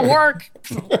not gonna work.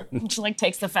 And she like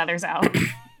takes the feathers out.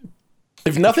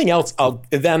 If nothing else,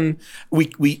 then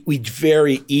we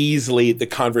very easily the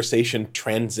conversation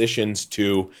transitions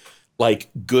to like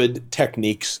good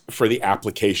techniques for the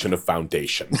application of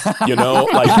foundation.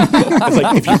 It's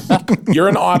like if you're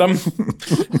an autumn,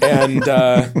 and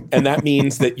that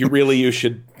means that you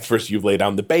should first you lay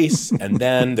down the base, and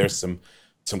then there's some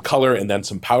color, and then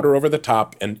some powder over the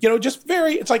top, and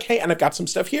it's like, hey, and I've got some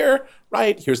stuff here,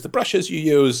 right? Here's the brushes you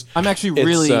use. I'm actually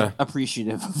really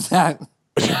appreciative of that.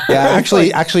 Yeah,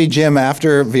 actually, Jim,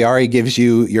 after Viari gives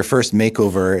you your first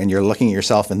makeover and you're looking at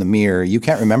yourself in the mirror, you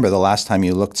can't remember the last time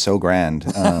you looked so grand.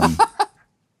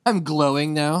 I'm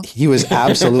glowing now. He was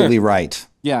absolutely right.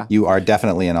 Yeah. You are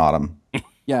definitely an autumn.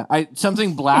 Yeah,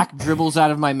 something black dribbles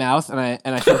out of my mouth, and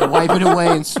I sort of wipe it away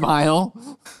and smile.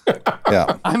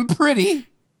 Yeah. I'm pretty.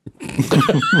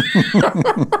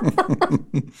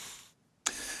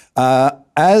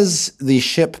 As the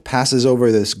ship passes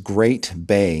over this great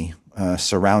bay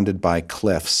surrounded by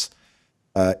cliffs,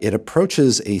 it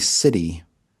approaches a city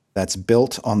that's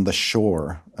built on the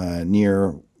shore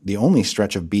near the only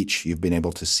stretch of beach you've been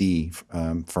able to see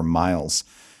for miles.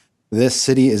 This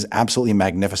city is absolutely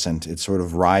magnificent. It sort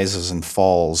of rises and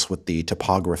falls with the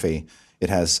topography. It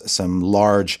has some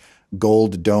large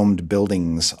gold-domed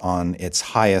buildings on its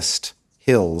highest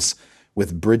hills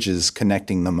with bridges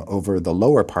connecting them over the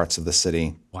lower parts of the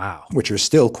city. Wow. Which are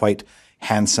still quite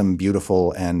handsome,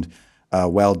 beautiful, and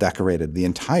well decorated. The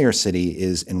entire city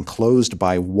is enclosed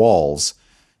by walls,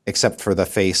 except for the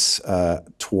face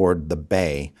toward the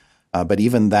bay. But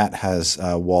even that has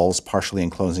walls partially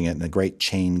enclosing it and a great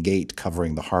chain gate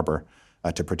covering the harbor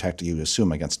to protect, you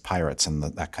assume, against pirates and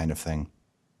that kind of thing.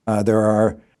 There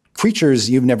are creatures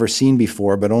you've never seen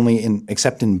before, but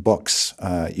except in books.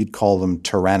 You'd call them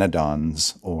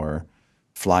pteranodons or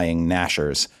flying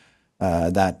gnashers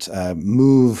that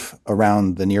move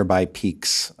around the nearby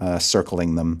peaks,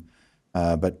 circling them.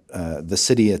 But the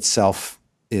city itself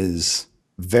is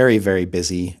very, very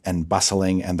busy and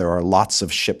bustling, and there are lots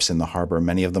of ships in the harbor,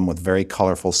 many of them with very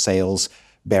colorful sails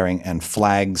bearing and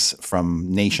flags from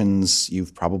nations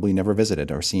you've probably never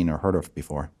visited or seen or heard of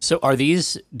before. So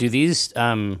do these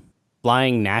flying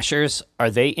gnashers, are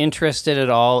they interested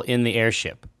at all in the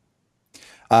airship?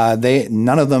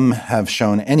 None of them have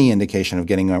shown any indication of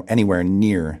getting anywhere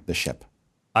near the ship.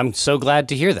 I'm so glad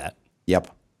to hear that. Yep.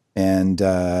 And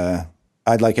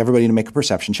I'd like everybody to make a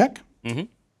perception check. Mm-hmm.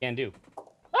 Can do.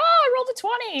 Oh, I rolled a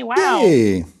 20. Wow.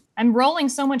 Hey. I'm rolling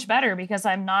so much better because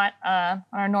I'm not on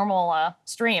our normal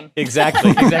stream.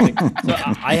 Exactly. So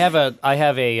I have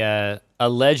a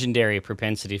legendary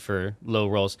propensity for low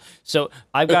rolls. So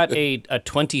I've got a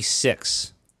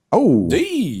 26. Oh.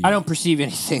 Hey. I don't perceive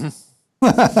anything.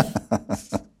 Well,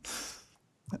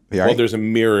 there's a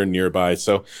mirror nearby,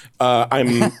 so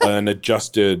I'm an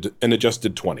adjusted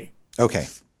 20. Okay.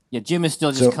 Yeah, Jim is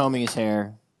still just combing his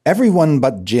hair. Everyone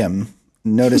but Jim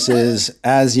notices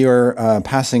as you're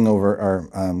passing over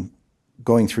or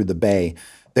going through the bay,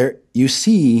 there you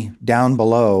see down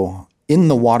below in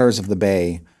the waters of the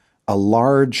bay a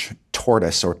large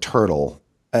tortoise or turtle.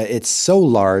 It's so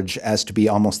large as to be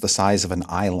almost the size of an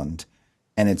island,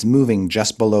 and it's moving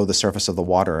just below the surface of the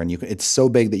water, and it's so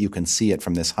big that you can see it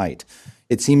from this height.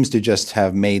 It seems to just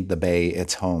have made the bay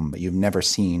its home, but you've never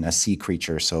seen a sea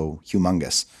creature so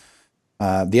humongous.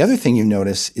 The other thing you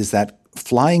notice is that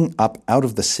flying up out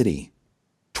of the city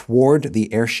toward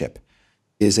the airship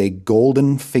is a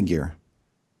golden figure.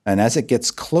 And as it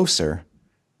gets closer,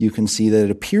 you can see that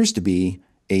it appears to be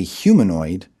a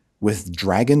humanoid with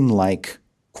dragon-like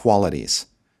qualities.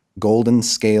 Golden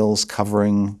scales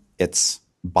covering its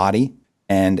body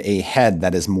and a head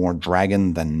that is more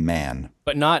dragon than man.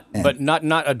 But not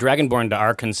a dragonborn to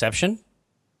our conception?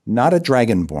 Not a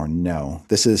dragonborn, no.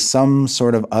 This is some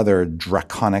sort of other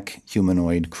draconic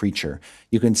humanoid creature.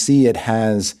 You can see it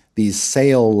has these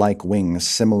sail-like wings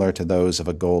similar to those of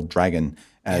a gold dragon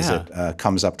as it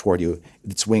comes up toward you.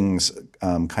 Its wings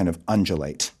kind of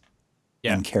undulate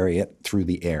and carry it through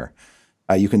the air.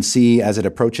 You can see as it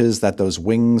approaches that those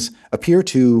wings appear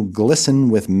to glisten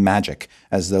with magic,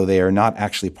 as though they are not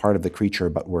actually part of the creature,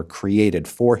 but were created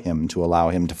for him to allow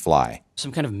him to fly.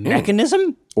 Some kind of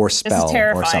mechanism? Or spell or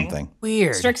terrifying. something.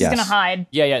 Weird. Strix is going to hide.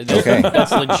 Yeah. Okay.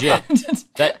 That's legit.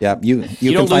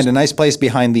 You can find a nice place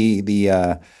behind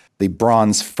the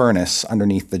bronze furnace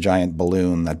underneath the giant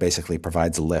balloon that basically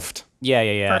provides a lift.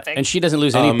 Yeah. Perfect. And she doesn't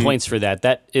lose any points for that.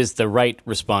 That is the right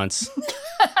response.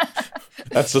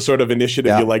 That's the sort of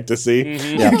initiative you like to see.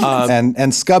 Mm-hmm. Yeah.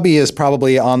 and Scubby is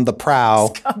probably on the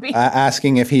prow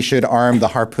asking if he should arm the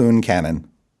harpoon cannon.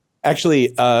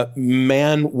 Actually,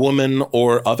 man, woman,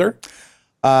 or other?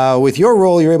 With your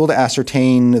roll, you're able to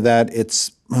ascertain that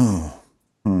it's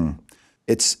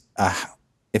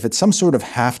if it's some sort of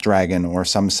half dragon or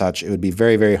some such, it would be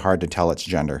very, very hard to tell its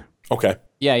gender. Okay.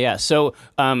 Yeah. So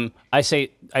I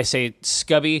say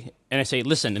Scubby, and I say,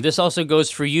 listen, this also goes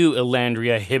for you,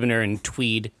 Elandria, Hibner, and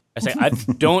Tweed. I say,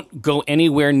 don't go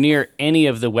anywhere near any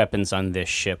of the weapons on this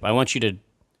ship. I want you to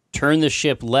turn the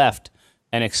ship left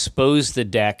and expose the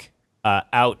deck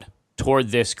out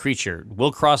toward this creature.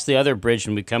 We'll cross the other bridge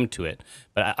when we come to it.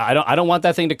 But I don't want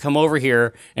that thing to come over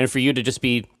here and for you to just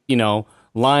be,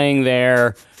 lying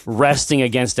there resting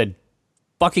against a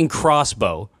fucking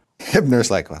crossbow. Hibner's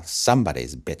like, well,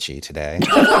 somebody's bitchy today.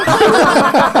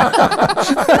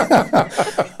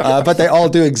 But they all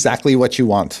do exactly what you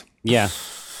want. Yeah.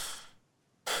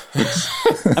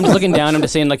 I'm just looking down. I'm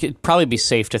just saying, it'd probably be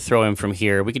safe to throw him from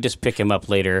here. We could just pick him up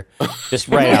later, just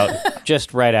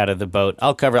right out of the boat.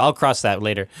 I'll cross that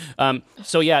later.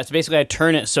 So it's basically I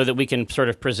turn it so that we can sort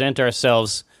of present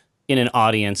ourselves in an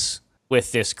audience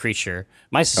with this creature.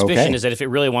 My suspicion is that if it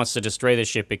really wants to destroy the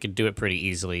ship, it could do it pretty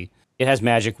easily. It has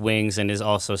magic wings and is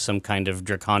also some kind of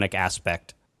draconic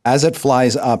aspect. As it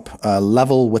flies up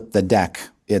level with the deck,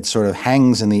 It sort of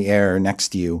hangs in the air next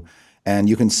to you, and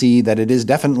you can see that it is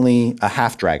definitely a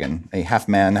half dragon, a half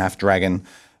man, half dragon.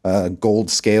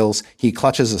 Gold scales. He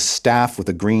clutches a staff with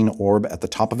a green orb at the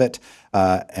top of it,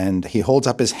 and he holds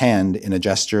up his hand in a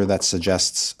gesture that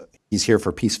suggests he's here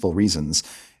for peaceful reasons,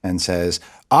 and says,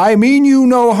 "I mean you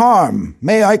no harm.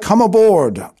 May I come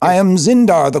aboard? I am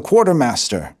Zindar, the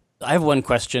quartermaster." I have one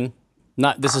question.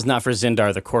 This is not for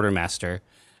Zindar, the quartermaster.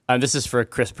 This is for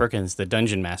Chris Perkins, the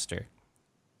dungeon master.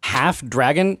 Half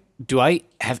dragon? Do I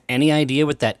have any idea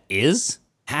what that is?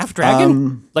 Half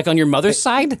dragon? Like on your mother's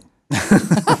side?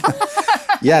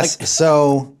 Yes,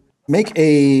 so make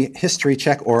a history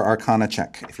check or arcana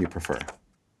check if you prefer.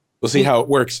 We'll see how it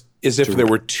works. Is if there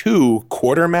were two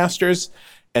quartermasters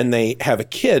and they have a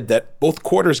kid that both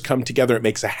quarters come together, it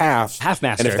makes a half. Half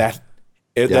master. And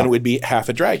if then it would be half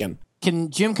a dragon. Can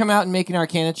Jim come out and make an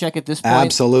arcana check at this point?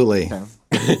 Absolutely.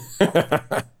 Okay.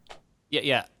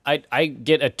 Yeah. I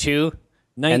get a 2.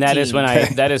 19. And that is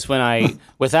when I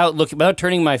without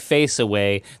turning my face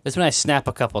away, that's when I snap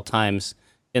a couple times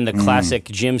in the classic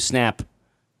Jim snap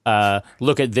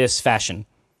look at this fashion.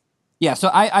 Yeah, so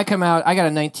I come out, I got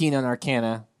a 19 on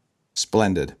arcana.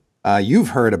 Splendid. You've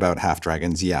heard about half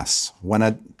dragons, yes. When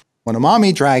a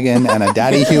mommy dragon and a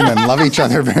daddy human love each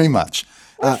other very much.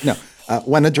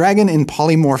 When a dragon in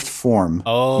polymorphed form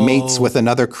mates with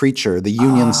another creature, the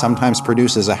union sometimes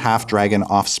produces a half dragon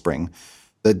offspring.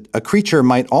 A creature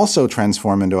might also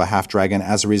transform into a half dragon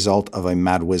as a result of a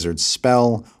mad wizard's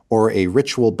spell or a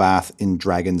ritual bath in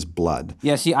dragon's blood.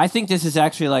 Yeah, see, I think this is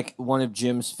actually like one of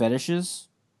Jim's fetishes.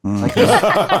 Like this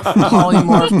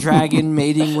polymorph dragon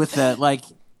mating with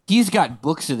he's got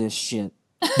books of this shit.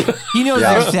 He knows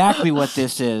exactly what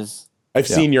this is. I've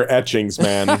seen your etchings,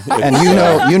 man. And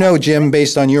you know, Jim,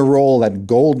 based on your role, that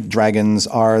gold dragons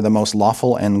are the most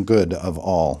lawful and good of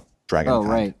all dragon Oh,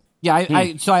 kind. right.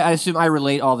 Yeah, so I assume I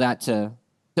relate all that to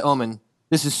Omen.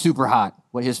 This is super hot,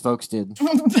 what his folks did.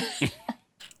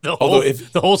 The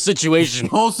whole situation. The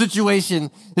whole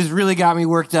situation has really got me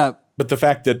worked up. But the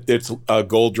fact that it's a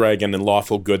gold dragon and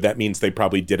lawful good, that means they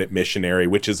probably did it missionary,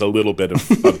 which is a little bit of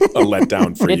a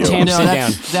letdown for you. Tamps it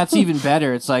down. That's even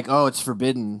better. It's like, oh, it's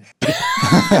forbidden.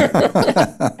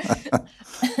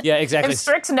 Yeah, exactly. If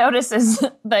Strix notices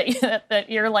that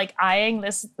you're like eyeing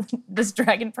this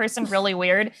dragon person really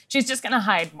weird, she's just gonna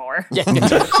hide more. Yeah. She's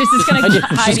just gonna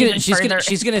hide even further.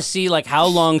 She's gonna see like how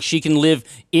long she can live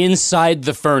inside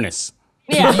the furnace.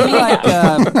 Yeah. Do you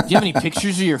have any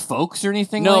pictures of your folks or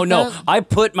anything? No. That? I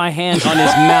put my hand on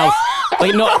his mouth.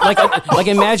 Like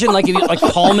imagine like if you, like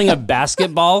palming a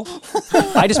basketball.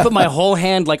 I just put my whole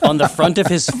hand like on the front of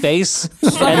his face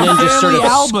and then just sort of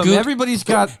album. scoop, Everybody's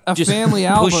got a just family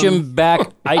album. push him back.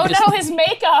 His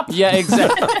makeup. Yeah,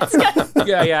 exactly.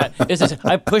 Yeah.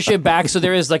 I push it back so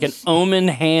there is like an Omen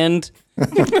hand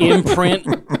imprint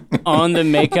on the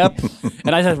makeup,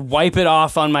 and I just wipe it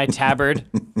off on my tabard,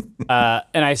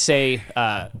 and I say,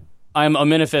 "I'm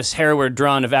Ominifus Hereward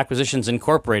Drawn of Acquisitions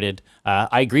Incorporated.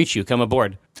 I greet you. Come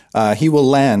aboard." He will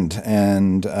land,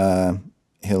 and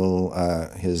he'll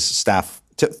his staff,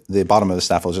 the bottom of the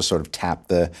staff will just sort of tap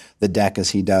the deck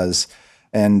as he does,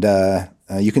 and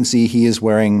you can see he is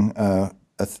wearing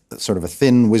sort of a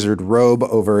thin wizard robe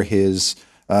over his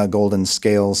golden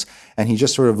scales, and he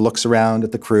just sort of looks around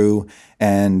at the crew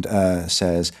and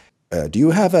says, "Do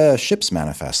you have a ship's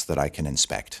manifest that I can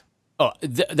inspect?" Oh,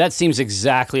 that seems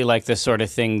exactly like the sort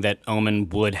of thing that Omen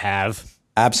would have.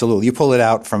 Absolutely. You pull it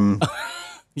out from...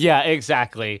 Yeah,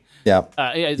 exactly. Yeah.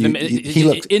 He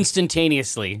looks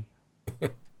instantaneously.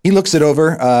 He looks it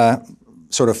over,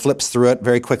 sort of flips through it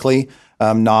very quickly,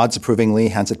 nods approvingly,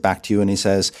 hands it back to you, and he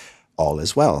says, "All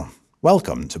is well.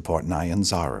 Welcome to Port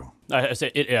Nyanzaru."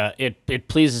 It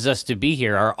pleases us to be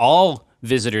here. Are all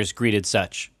visitors greeted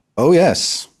such? Oh,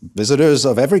 yes. Visitors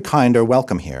of every kind are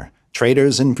welcome here.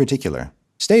 Traders in particular.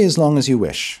 Stay as long as you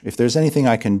wish. If there's anything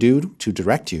I can do to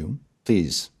direct you,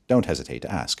 please don't hesitate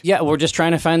to ask. Yeah, we're just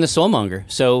trying to find the soulmonger.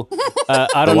 So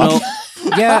I don't know.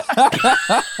 Yeah.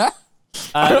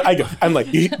 I'm like,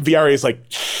 Viari is like...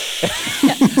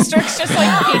 Strix just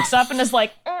like peeks up and is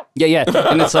like... Yeah.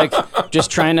 And it's like, just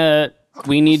trying to...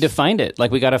 We need to find it.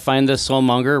 Like, we got to find the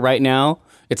soulmonger right now.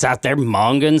 It's out there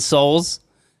monging souls.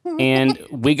 And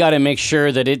we got to make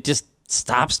sure that it just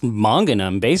stops monging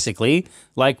them, basically.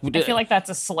 Like, I feel like that's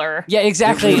a slur. Yeah,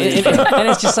 exactly. And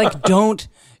it's just like, don't...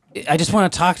 I just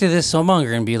want to talk to this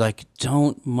soulmonger and be like,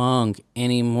 don't mong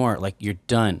anymore. Like, you're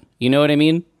done. You know what I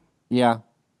mean? Yeah.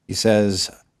 He says,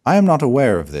 "I am not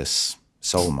aware of this,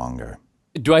 soulmonger."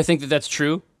 Do I think that that's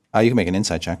true? You can make an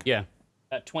insight check. Yeah.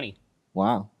 20.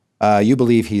 Wow. You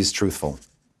believe he's truthful.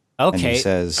 Okay. And he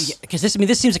says... Because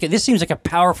this seems like a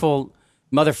powerful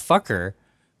motherfucker,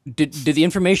 did the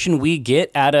information we get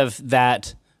out of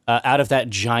that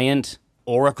giant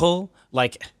oracle,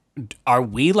 like, are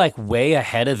we like way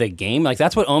ahead of the game? Like,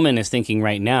 that's what Omen is thinking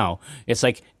right now. It's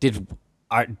like,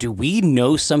 do we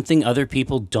know something other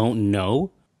people don't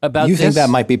know about You this? think that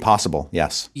might be possible?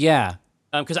 Yes. Yeah.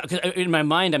 Because in my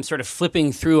mind, I'm sort of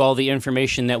flipping through all the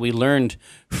information that we learned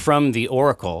from the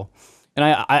Oracle. And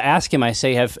I ask him, I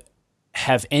say,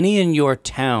 have any in your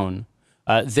town,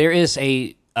 there is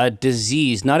a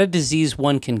disease, not a disease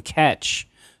one can catch,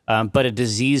 but a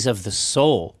disease of the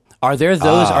soul. Are there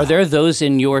those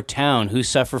in your town who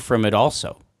suffer from it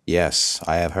also? Yes,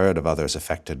 I have heard of others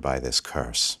affected by this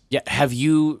curse. Yeah. Have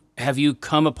you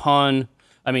come upon,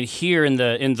 I mean, here in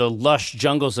the lush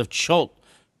jungles of Chult,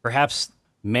 perhaps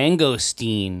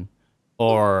mangosteen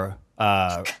or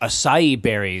acai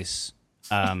berries,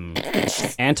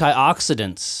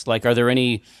 antioxidants? Like, are there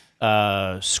any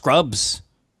scrubs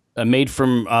made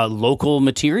from local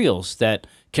materials that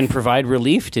can provide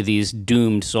relief to these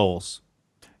doomed souls?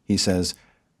 He says,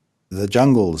 the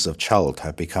jungles of Chult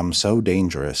have become so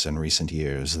dangerous in recent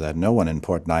years that no one in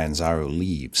Port Nyanzaru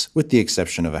leaves, with the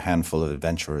exception of a handful of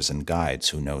adventurers and guides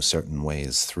who know certain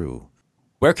ways through.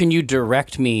 Where can you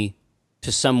direct me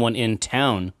to someone in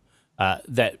town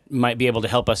that might be able to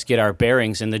help us get our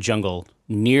bearings in the jungle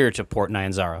near to Port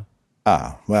Nyanzaru?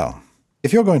 Well,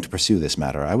 if you're going to pursue this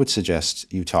matter, I would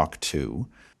suggest you talk to,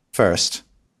 first,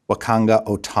 Wakanga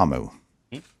Otamu.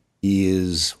 He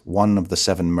is one of the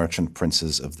 7 merchant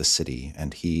princes of the city,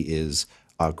 and he is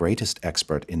our greatest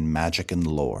expert in magic and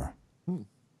lore.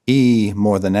 He,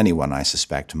 more than anyone, I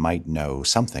suspect, might know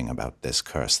something about this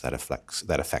curse that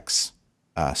affects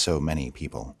so many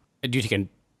people. Do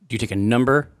you take a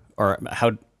number, or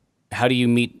how do you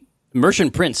meet?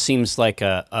 Merchant Prince seems like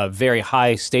a very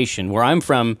high station. Where I'm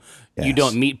from, you Yes.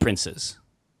 don't meet princes.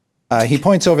 He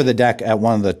points over the deck at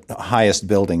one of the highest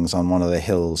buildings on one of the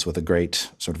hills with a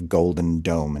great sort of golden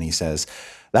dome, and he says,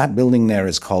 that building there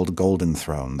is called Golden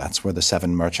Throne. That's where the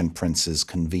 7 merchant princes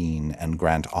convene and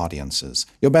grant audiences.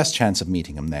 Your best chance of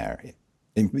meeting him there.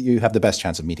 You have the best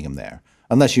chance of meeting him there,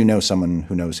 unless you know someone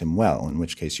who knows him well, in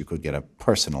which case you could get a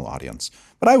personal audience.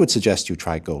 But I would suggest you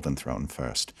try Golden Throne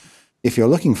first. If you're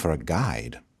looking for a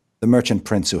guide, the merchant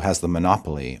prince who has the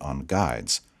monopoly on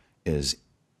guides is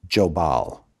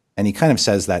Jobal. And he kind of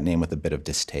says that name with a bit of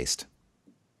distaste.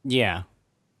 Yeah.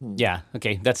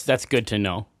 Okay, that's good to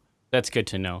know. That's good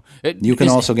to know. You can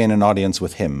also gain an audience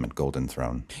with him at Golden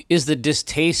Throne. Is the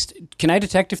distaste? Can I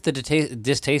detect if the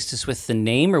distaste is with the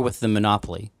name or with the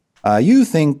monopoly? You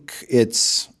think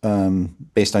it's,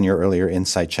 based on your earlier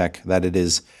insight check, that it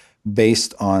is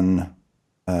based on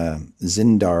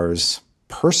Zindar's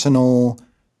personal...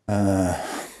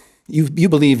 You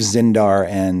believe Zindar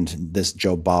and this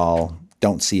Jobal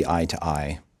don't see eye to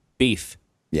eye. Beef.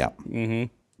 Yeah.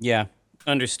 Yeah.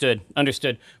 Understood.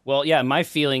 Well, yeah, my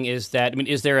feeling is that, I mean,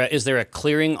 is there a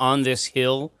clearing on this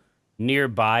hill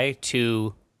nearby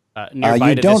to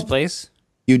this place?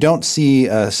 You don't see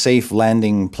a safe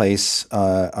landing place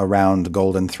around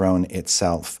Golden Throne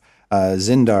itself.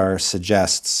 Zindar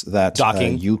suggests that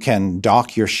you can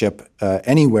dock your ship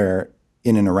anywhere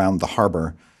in and around the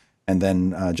harbor and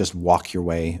then just walk your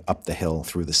way up the hill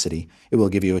through the city. It will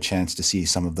give you a chance to see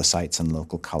some of the sights and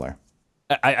local color.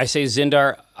 I say,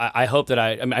 Zindar, I hope that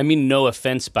I mean no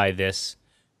offense by this,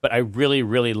 but I really,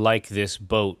 really like this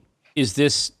boat.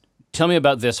 Tell me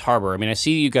about this harbor. I mean, I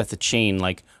see you got the chain.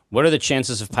 Like, what are the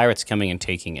chances of pirates coming and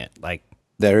taking it? Like,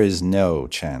 there is no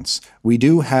chance. We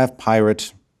do have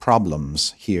pirate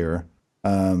problems here,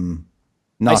 not in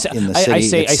the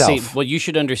city itself. I say, well, you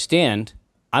should understand,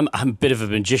 I'm a bit of a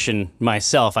magician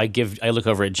myself. I look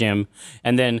over at Jim,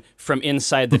 and then from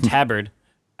inside the tabard,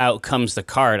 out comes the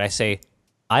card. I say,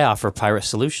 I offer pirate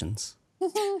solutions.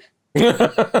 He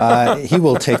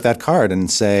will take that card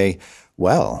and say,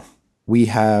 well, we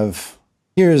have,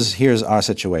 here's our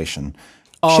situation.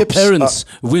 Our parents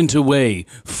went away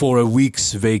for a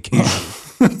week's vacation.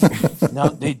 Now,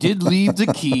 they did leave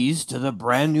the keys to the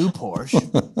brand new Porsche.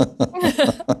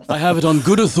 I have it on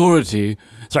good authority.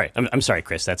 Sorry, I'm sorry,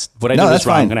 Chris. That's what I did was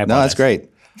wrong. And I No, that's apologize.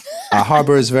 great. Our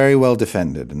harbor is very well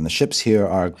defended, and the ships here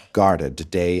are guarded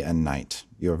day and night.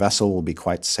 Your vessel will be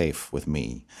quite safe with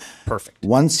me. Perfect.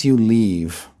 Once you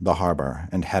leave the harbor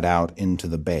and head out into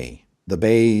the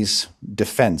bay's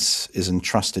defense is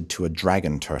entrusted to a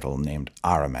dragon turtle named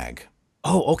Aramag.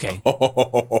 Oh, okay.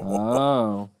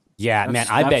 Oh. Yeah, man,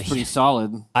 I That's bet pretty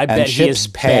solid. I And bet he ships is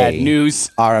bad pay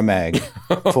news. Aramag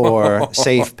for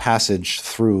safe passage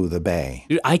through the bay.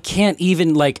 Dude, I can't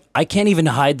even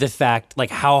hide the fact like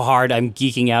how hard I'm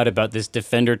geeking out about this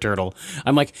defender turtle.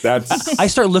 I'm like, That's- I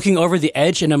start looking over the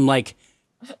edge and I'm like,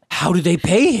 How do they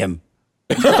pay him?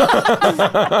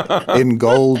 in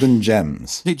gold and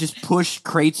gems. They just push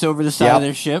crates over the side Yep. of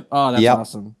their ship. Oh, that's Yep.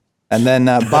 awesome. And then,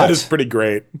 That is but pretty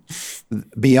great.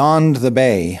 beyond the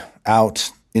bay,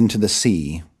 out into the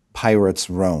sea, pirates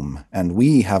roam, and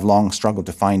we have long struggled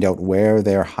to find out where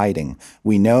they're hiding.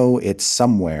 We know it's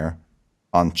somewhere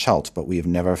on Chult, but we have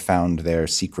never found their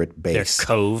secret Their base.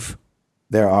 cove.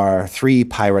 There are 3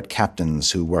 pirate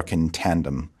captains who work in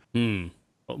tandem.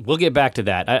 We'll get back to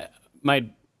that.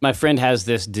 My friend has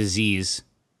this disease.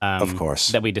 Of course.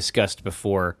 That we discussed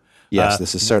before. Yes,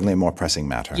 this is certainly a more pressing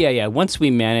matter. Yeah. Once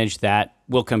we manage that,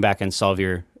 we'll come back and solve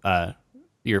your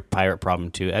pirate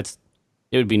problem too. It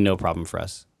would be no problem for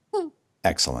us.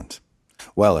 Excellent.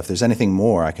 Well, if there's anything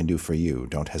more I can do for you,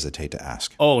 don't hesitate to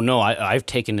ask. Oh no, I've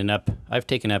taken up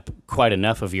quite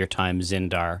enough of your time,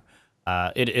 Zindar.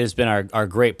 It has been our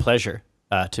great pleasure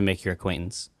to make your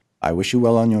acquaintance. I wish you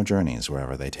well on your journeys,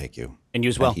 wherever they take you. And you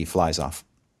as well. And he flies off.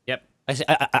 Yep.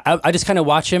 I just kind of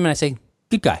watch him and I say,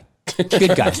 good guy.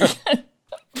 Good guy.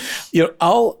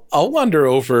 I'll wander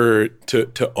over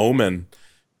to Omen,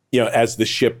 as the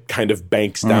ship kind of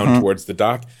banks down towards the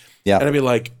dock. Yeah. And I'd be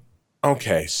like,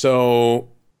 okay, so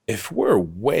if we're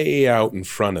way out in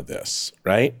front of this,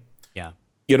 right? Yeah.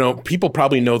 People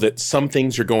probably know that some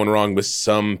things are going wrong with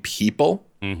some people.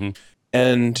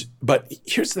 But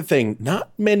here's the thing,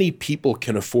 not many people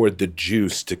can afford the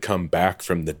juice to come back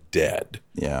from the dead.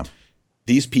 Yeah.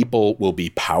 These people will be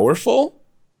powerful,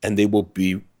 and they will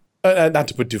be, not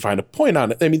to put too fine a point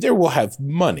on it, I mean, they will have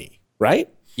money, right?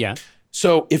 Yeah.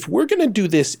 So if we're going to do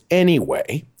this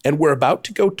anyway, and we're about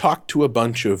to go talk to a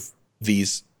bunch of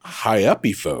these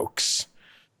high-uppy folks,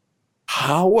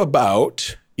 how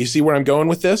about, you see where I'm going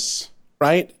with this,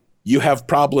 right? You have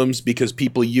problems because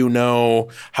people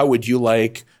how would you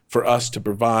like for us to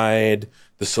provide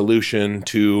the solution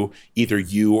to either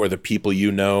you or the people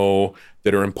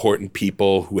that are important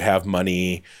people who have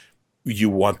money? You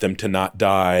want them to not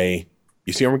die.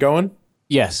 You see where I'm going?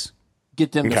 Yes.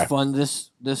 Get them Okay. to fund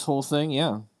this whole thing.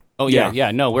 Yeah. Oh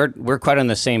yeah. No, we're quite on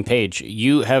the same page.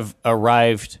 You have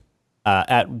arrived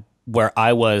at where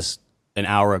I was an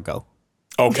hour ago.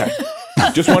 Okay.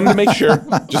 Just wanted to make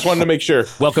sure.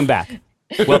 Welcome back.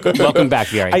 Welcome back,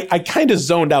 Gary. I kind of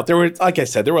zoned out. There were, like I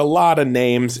said, there were a lot of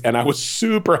names, and I was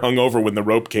super hungover when the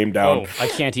rope came down. I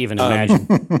can't even imagine.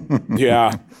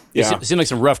 Yeah. It seemed like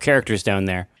some rough characters down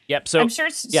there. Yep. So I'm sure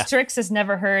Strix has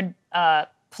never heard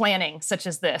planning such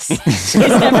as this. She's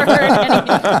never heard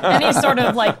any sort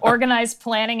of like organized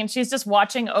planning, and she's just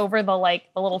watching over the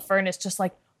little furnace, just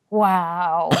like,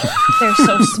 wow, they're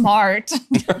so smart.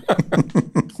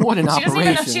 What an She doesn't operation.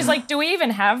 even know. She's like, do we even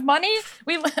have money?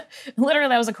 Literally,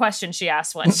 that was a question she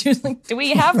asked once. She was like, do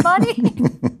we have money?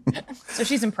 So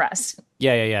she's impressed.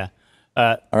 Yeah.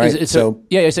 All right.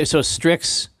 So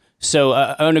Strix. So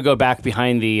I'm going to go back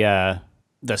behind the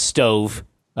stove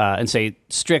and say,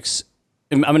 Strix,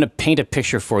 I'm going to paint a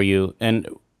picture for you, and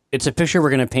it's a picture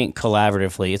we're going to paint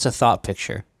collaboratively. It's a thought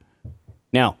picture.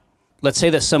 Now, let's say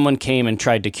that someone came and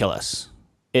tried to kill us.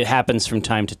 It happens from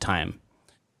time to time.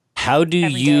 How do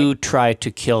Every you day. try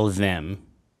to kill them?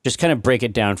 Just kind of break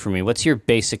it down for me. What's your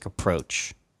basic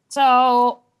approach?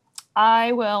 So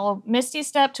I will Misty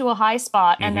Step to a high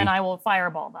spot, and then I will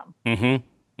fireball them.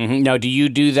 Now, do you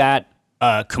do that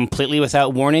completely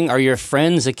without warning? Are your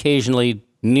friends occasionally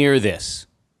near this?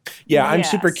 Yeah, I'm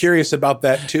Yes. super curious about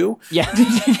that too. Yeah.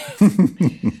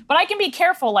 But I can be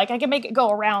careful. Like, I can make it go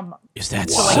around them. Is that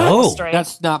Like, so? straight.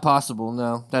 That's not possible.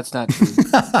 No, that's not true.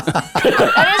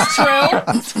 That is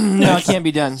true. No, it can't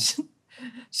be done.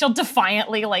 She'll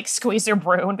defiantly, squeeze her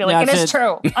brew and be like, Yeah, it is it's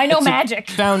true. I know it's a magic.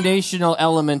 Foundational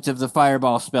element of the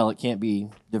fireball spell. It can't be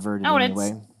diverted No, in and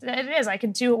any way. it is. I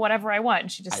can do whatever I want.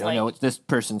 And she I just don't know. This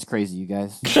person's crazy, you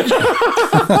guys.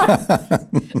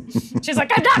 she's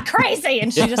like, I'm not crazy.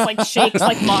 And she just shakes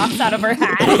moths out of her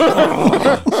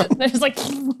hat. There's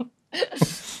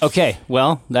Okay,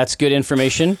 well, that's good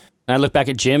information. And I look back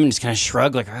at Jim and just kind of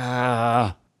shrug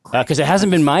because it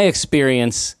hasn't been my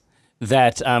experience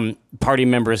that party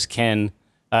members can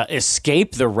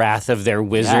escape the wrath of their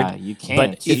wizard. Yeah, you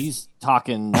can't. But She's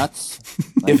talking nuts.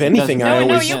 If anything, doesn't I make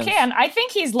no, always- you sense. can. I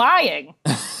think he's lying.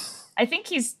 I think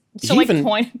he's so He even-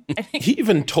 point. I think He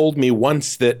even told me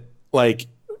once that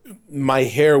my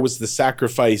hair was the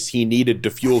sacrifice he needed to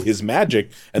fuel his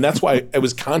magic, and that's why I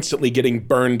was constantly getting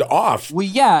burned off. Well,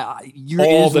 yeah, you're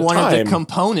All is the one of time. the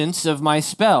components of my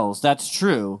spells. That's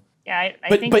true. yeah, I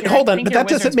But think but you're- hold I on, think but your that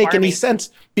doesn't wizard's make any Barbie. sense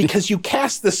because you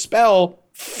cast the spell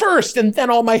first, and then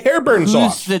all my hair burns Who's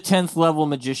off. the 10th level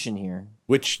magician here?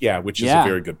 Which is Yeah. a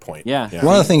very good point. Yeah.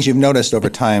 One of the things you've noticed over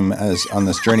time as on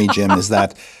this journey, Jim, is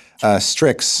that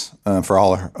Strix, for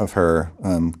all of her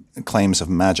claims of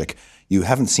magic, you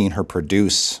haven't seen her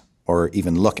produce or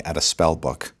even look at a spell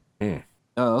book.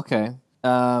 Oh, okay.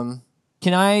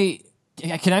 Can I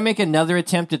make another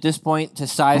attempt at this point to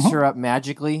size her up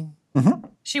magically?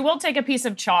 She will take a piece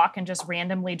of chalk and just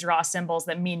randomly draw symbols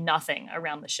that mean nothing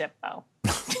around the ship, though.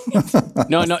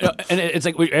 No. And it's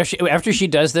like after she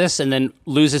does this and then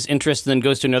loses interest and then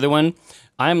goes to another one,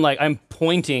 I'm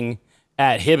pointing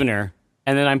at Hibner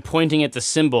and then I'm pointing at the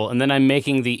symbol and then I'm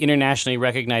making the internationally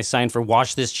recognized sign for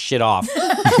wash this shit off.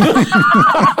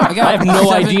 I have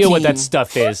no idea what that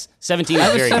stuff is. 17 I is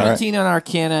have a very good. 17 on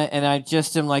Arcana, and I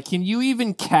just am like, can you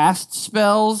even cast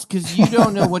spells? Because you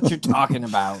don't know what you're talking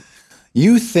about.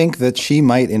 You think that she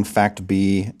might, in fact,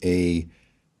 be a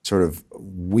sort of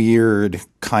weird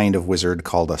kind of wizard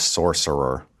called a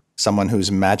sorcerer. Someone whose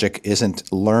magic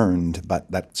isn't learned, but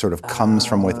that sort of comes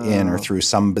from within or through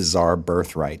some bizarre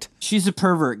birthright. She's a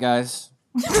pervert, guys.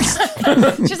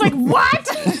 She's like, what?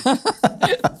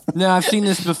 No, I've seen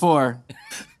this before.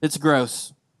 It's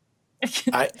gross.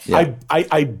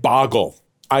 I boggle.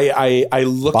 I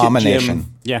look at Abomination.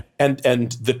 Jim, Yeah.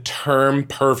 and the term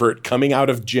pervert coming out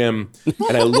of Jim,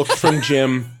 and I look from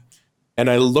Jim, and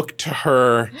I look to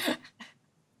her,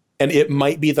 and it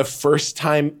might be the first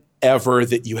time ever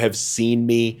that you have seen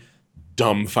me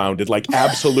dumbfounded, like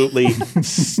absolutely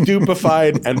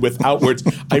stupefied and without words.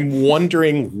 I'm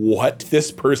wondering what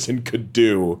this person could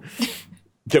do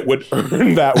that would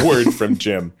earn that word from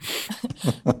Jim.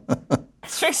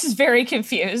 Strix is very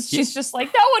confused. She's just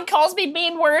like, no one calls me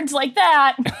mean words like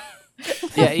that.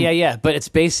 Yeah. But it's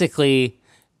basically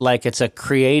like it's a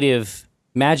creative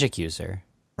magic user,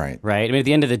 Right. right? I mean, at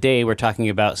the end of the day, we're talking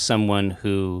about someone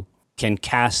who can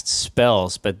cast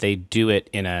spells, but they do it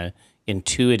in a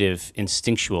intuitive,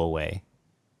 instinctual way.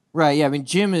 Right, yeah. I mean,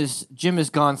 Jim has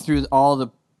gone through all the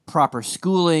proper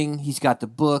schooling. He's got the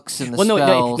books and the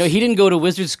spells. No, he didn't go to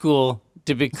wizard school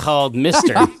to be called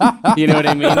Mister. You know what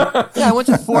I mean? Yeah, I went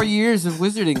to 4 years of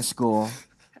wizarding school.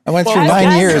 I went through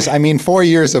 9 years. 4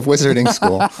 years of wizarding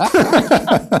school.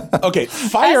 Okay,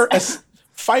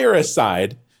 fire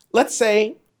aside, let's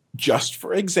say, just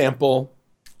for example,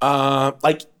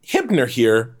 like Hibner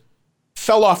here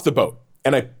fell off the boat,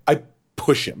 and I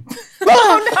push him.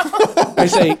 I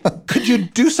say, could you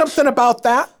do something about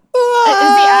that? Did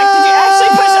you actually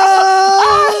push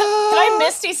off? Can I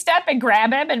Misty Step and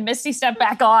grab him and Misty Step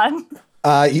back on?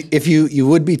 If you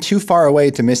would be too far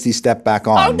away to Misty Step back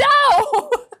on. Oh, no!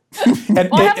 And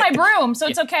Well, I have my broom, so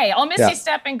it's okay. I'll Misty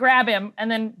Step and grab him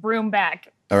and then broom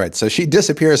back. All right, so she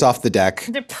disappears off the deck,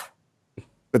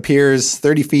 appears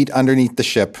 30 feet underneath the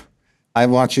ship. I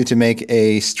want you to make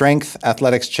a strength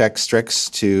athletics check, Strix,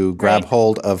 to grab Right.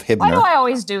 hold of Why do Hibner. I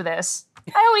always do this?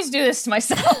 I always do this to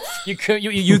myself. You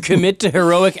commit to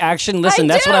heroic action. Listen,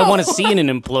 that's what I do. want to see in an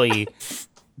employee.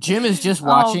 Jim is just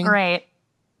watching. Oh, great.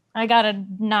 I got a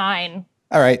 9.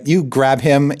 All right, you grab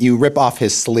him, you rip off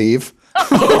his sleeve,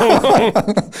 and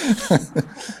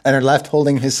are left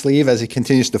holding his sleeve as he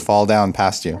continues to fall down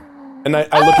past you. And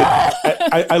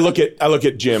I look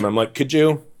at Jim. I'm like, could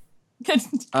you?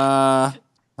 I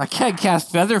can't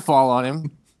cast Featherfall on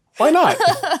him. Why not?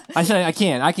 I said I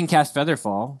can. I can cast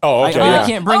Featherfall. Oh, okay, I yeah.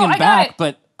 can't bring him I got back, it.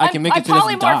 but I can make it so he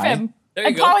doesn't polymorph die. him. There you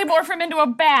I go. polymorph him into a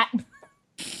bat.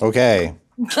 Okay.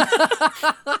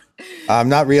 I'm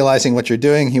not realizing what you're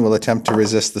doing. He will attempt to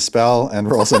resist the spell and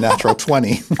rolls a natural 20.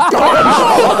 These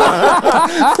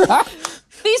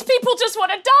people just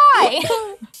want to die.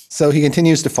 So he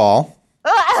continues to fall.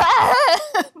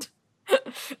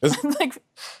 Like,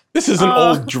 This is an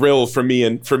old drill for me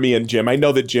and Jim. I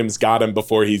know that Jim's got him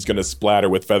before he's going to splatter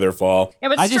with Featherfall. yeah,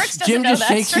 but Strix doesn't Jim know just that.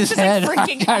 shakes Strix his is like head.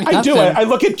 freaking out. I do it. I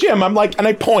look at Jim. I'm like, and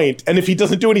I point. And if he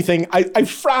doesn't do anything, I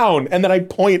frown. And then I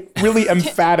point really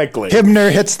emphatically. Hibner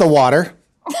hits the water.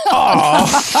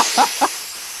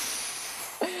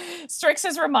 Strix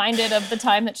is reminded of the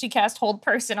time that she cast Hold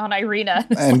Person on Irina.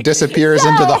 And disappears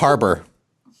into the harbor.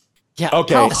 Yeah.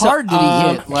 Okay. How hard did he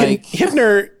hit? Like,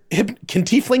 Can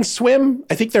tieflings swim?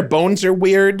 I think their bones are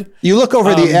weird. You look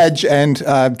over the edge, and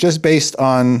just based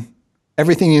on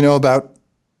everything you know about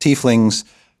tieflings,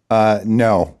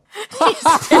 no.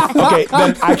 Okay,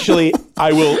 then actually,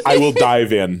 I will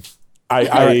dive in.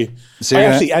 So you're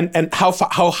actually, and how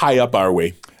high up are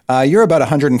we? You're about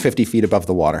 150 feet above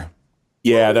the water.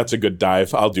 Yeah, that's a good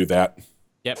dive. I'll do that.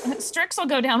 Strix will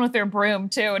go down with their broom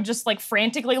too and just like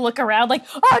frantically look around like,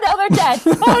 oh no, they're dead.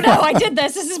 Oh no, I did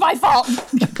this. This is my fault.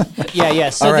 Yeah.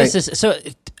 So All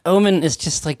right. Omen is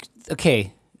just like,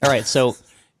 okay, all right. So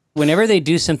whenever they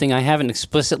do something I haven't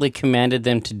explicitly commanded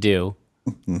them to do,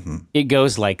 it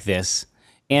goes like this.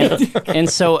 And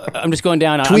so I'm just going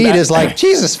down. Tweed is like,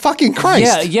 Jesus fucking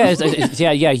Christ. Yeah.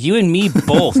 You and me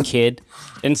both, kid.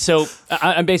 And so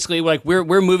I'm basically like,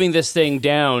 we're moving this thing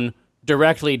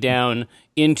directly down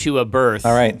into a berth.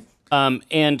 All right.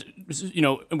 And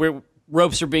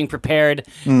ropes are being prepared.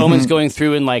 Omen's going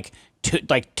through and like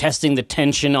testing the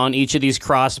tension on each of these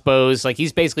crossbows. Like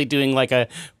he's basically doing like a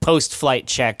post-flight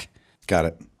check. Got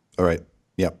it. All right.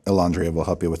 Yep. Elandria will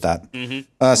help you with that. Mm-hmm.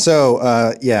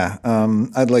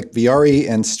 I'd like Viari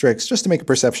and Strix just to make a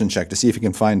perception check to see if you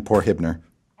can find poor Hibner.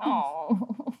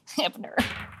 Oh, Hibner.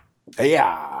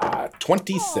 Yeah,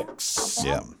 26.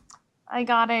 Yeah. I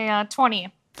got a 20.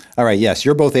 All right. Yes,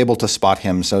 you're both able to spot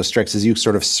him. So Strix, as you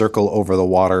sort of circle over the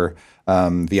water,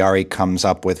 Viari comes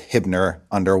up with Hibner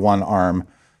under one arm.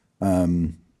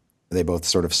 They both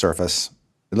sort of surface.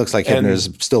 It looks like Hibner's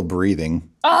still breathing.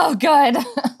 Oh, good.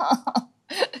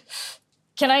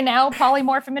 Can I now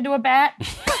polymorph him into a bat?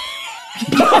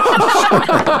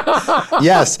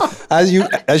 Yes. As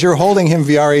you're holding him,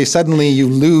 Viari, suddenly you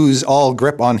lose all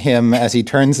grip on him as he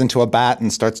turns into a bat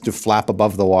and starts to flap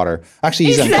above the water. Actually,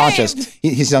 he's unconscious.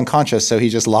 He's unconscious, so he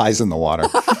just lies in the water.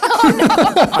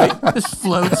 Just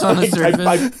floats on the surface.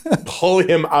 I pull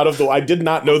him out of the. I did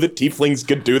not know that tieflings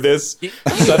could do this.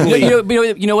 Suddenly,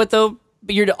 You know what though?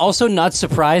 But you're also not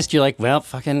surprised. You're like, well,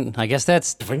 fucking. I guess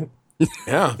that's.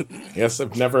 yeah. Yes,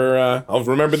 I've never. I'll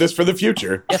remember this for the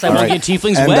future. Yes, I won't get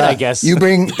tieflings And, wet. I guess. you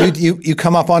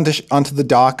come up onto the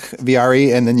dock,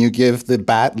 Viari, and then you give the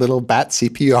little bat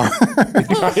CPR.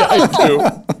 I do.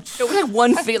 Like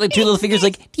one like two little fingers,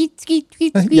 like.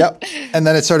 Yep. And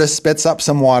then it sort of spits up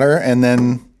some water, and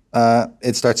then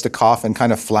it starts to cough and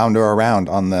kind of flounder around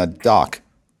on the dock.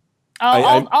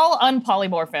 I'll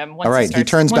unpolymorph him. Once All right. He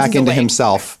turns back into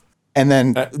himself. And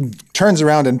then turns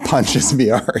around and punches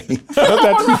Viari.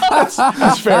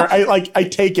 That's fair. I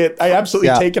take it. I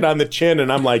absolutely take it on the chin, and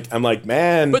I'm like,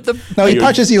 man. He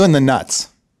punches you in the nuts.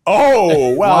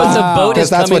 Oh, wow. But the boat is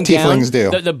that's coming what tieflings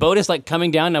down. do. The boat is like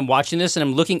coming down, and I'm watching this, and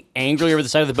I'm looking angrily over the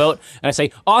side of the boat, and I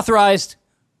say, authorized,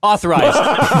 authorize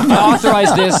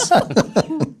this.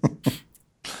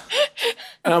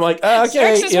 And I'm like,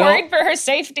 okay. Strix is worried for her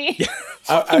safety.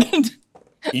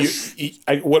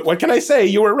 What can I say?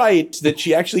 You were right that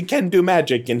she actually can do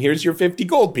magic, and here's your 50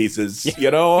 gold pieces.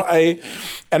 You know,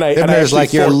 Hibner's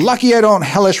like, you're lucky I don't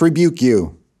hellish rebuke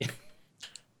you.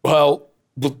 Well,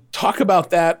 we'll talk about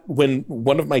that when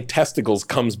one of my testicles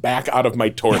comes back out of my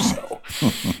torso.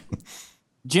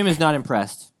 Jim is not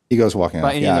impressed He goes walking by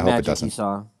off. any Yeah, I of the hope it magic he doesn't.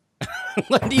 saw.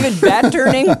 Even bat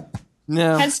turning.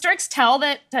 No. Can Strix tell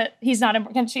that he's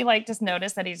not? Can she like just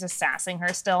notice that he's just sassing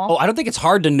her still? Oh, I don't think it's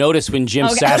hard to notice when Jim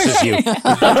sasses you.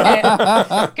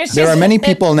 There are many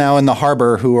people now in the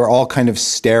harbor who are all kind of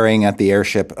staring at the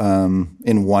airship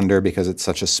in wonder because it's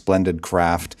such a splendid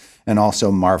craft, and also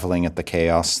marveling at the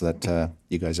chaos that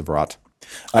you guys have wrought.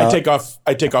 I take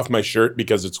off my shirt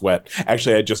because it's wet.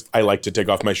 Actually, I like to take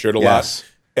off my shirt a lot.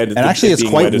 And actually, it's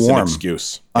being quite wet is an warm.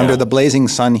 excuse. Under the blazing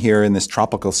sun here in this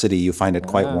tropical city, you find it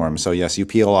quite warm. So yes, you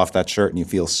peel off that shirt and you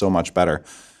feel so much better.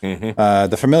 Mm-hmm.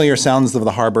 The familiar sounds of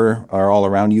the harbor are all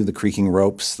around you: the creaking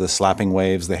ropes, the slapping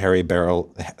waves, the heavy barrels.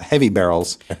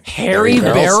 Hairy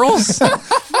barrels?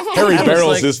 Harry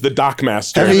Barrels is the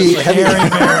dockmaster.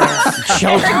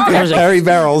 Harry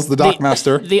Barrels, the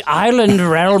dockmaster. The island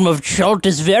realm of Chult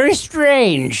is very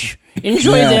strange.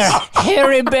 Enjoy their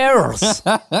hairy barrels.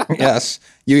 Yes.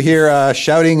 You hear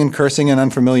shouting and cursing in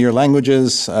unfamiliar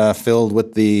languages, filled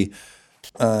with the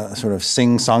sort of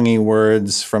sing-songy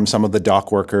words from some of the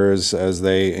dock workers as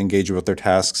they engage with their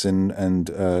tasks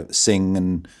and sing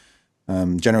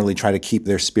and generally try to keep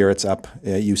their spirits up.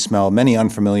 You smell many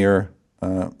unfamiliar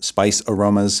spice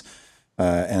aromas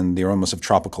and the aromas of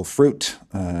tropical fruit,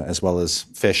 as well as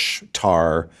fish,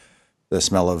 tar, the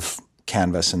smell of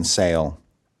canvas and sail.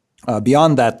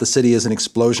 Beyond that, the city is an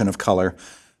explosion of color.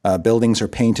 Buildings are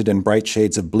painted in bright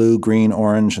shades of blue, green,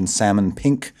 orange, and salmon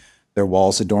pink, their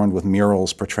walls adorned with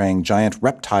murals portraying giant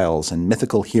reptiles and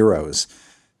mythical heroes.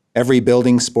 Every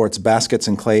building sports baskets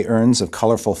and clay urns of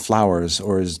colorful flowers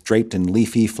or is draped in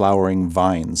leafy, flowering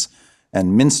vines,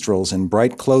 and minstrels in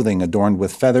bright clothing adorned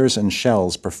with feathers and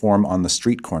shells perform on the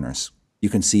street corners. You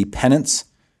can see pennants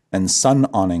and sun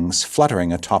awnings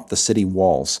fluttering atop the city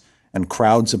walls, and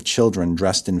crowds of children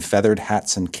dressed in feathered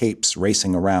hats and capes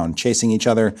racing around, chasing each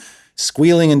other,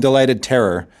 squealing in delighted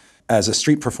terror as a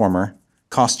street performer,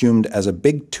 costumed as a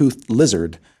big-toothed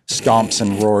lizard, stomps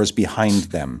and roars behind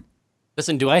them.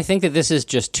 Listen, do I think that this is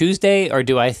just Tuesday, or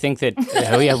do I think that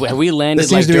have we landed This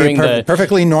seems like to be during a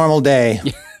perfectly normal day.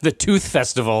 the Tooth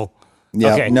Festival?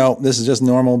 Yeah, Okay. no, this is just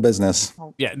normal business.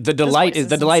 Yeah, the delight voice is is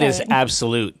the delight is insane.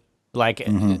 absolute. Like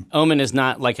Omen is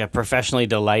not like a professionally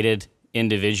delighted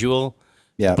individual,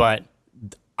 Yeah. but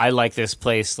I like this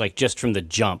place like just from the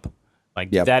jump. Like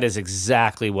Yep. that is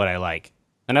exactly what I like.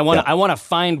 And I want to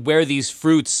find where these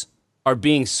fruits are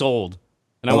being sold.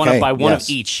 And I want to Okay, buy one yes. of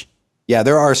each. Yeah,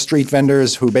 there are street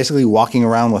vendors who basically walking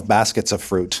around with baskets of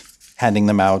fruit, handing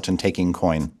them out and taking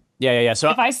coin. Yeah. So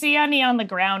If I see any on the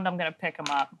ground, I'm gonna pick them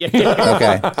up.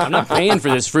 Okay. I'm not paying for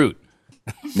this fruit.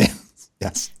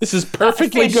 Yes. This is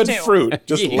perfectly Fish, good too. fruit,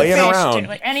 just Yeah. laying Fish, around. too.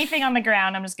 Like anything on the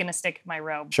ground, I'm just gonna stick in my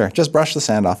robe. Sure. Just brush the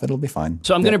sand off. It'll be fine.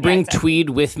 So I'm going to bring exactly. Tweed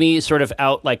with me sort of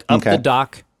out like up Okay. the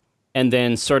dock and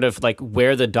then sort of like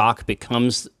where the dock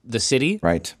becomes the city.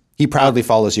 Right. He proudly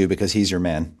follows you because he's your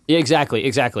man. Yeah, exactly.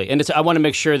 And I want to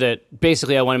make sure that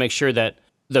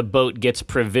the boat gets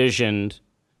provisioned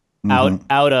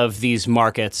out of these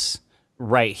markets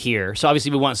right here. So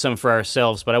obviously we want some for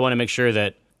ourselves, but I want to make sure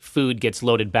that food gets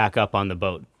loaded back up on the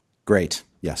boat. Great.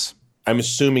 Yes. I'm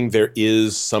assuming there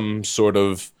is some sort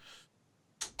of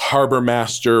harbor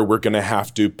master. We're going to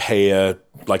have to pay a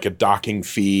docking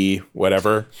fee,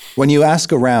 whatever. When you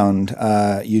ask around,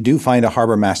 you do find a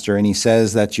harbor master, and he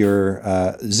says that your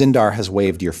Zindar has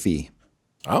waived your fee.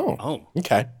 Oh,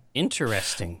 okay.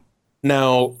 Interesting.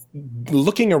 Now,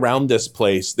 looking around this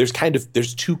place,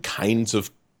 there's two kinds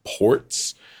of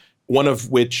ports. One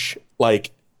of which,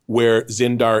 like, where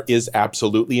Zindar is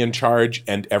absolutely in charge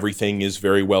and everything is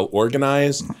very well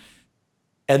organized.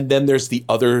 And then there's the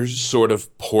other sort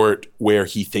of port where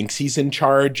he thinks he's in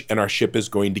charge and our ship is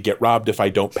going to get robbed if I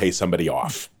don't pay somebody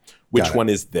off. Which one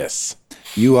is this?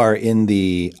 You are in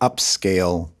the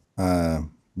upscale,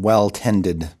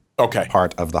 well-tended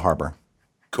part of the harbor.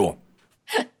 Cool.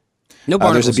 No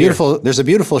barnacles There's a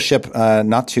beautiful ship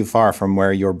not too far from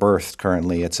where you're berthed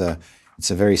currently. It's a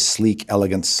very sleek,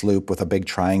 elegant sloop with a big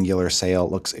triangular sail.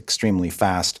 It looks extremely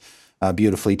fast,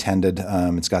 beautifully tended.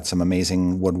 It's got some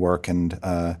amazing woodwork, and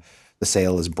the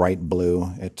sail is bright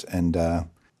blue.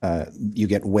 You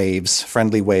get waves,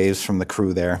 friendly waves from the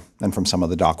crew there, and from some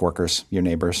of the dock workers, your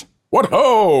neighbors. What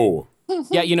ho!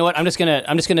 Yeah, you know what? I'm just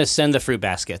gonna send the fruit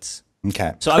baskets.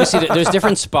 Okay. So obviously there's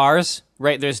different spars,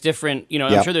 right? There's different,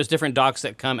 I'm Yep. sure there's different docks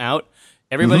that come out.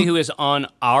 Everybody who is on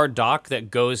our dock that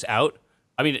goes out,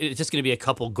 I mean, it's just going to be a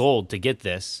couple gold to get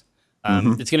this.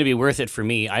 It's going to be worth it for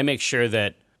me. I make sure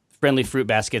that friendly fruit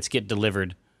baskets get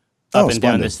delivered up and down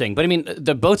splendid. this thing. But I mean,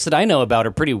 the boats that I know about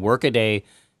are pretty workaday.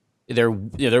 They're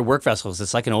work vessels.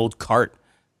 It's like an old cart.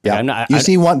 Like, Yeah, you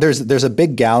see one. There's a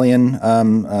big galleon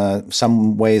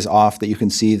some ways off that you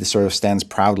can see that sort of stands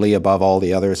proudly above all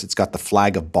the others. It's got the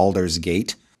flag of Baldur's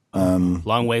Gate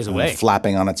long ways away.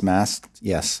 flapping on its mast.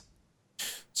 Yes.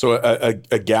 So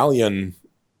a galleon,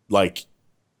 like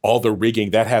all the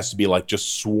rigging, that has to be like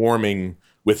just swarming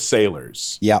with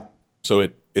sailors. Yeah. So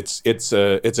it's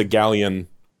a galleon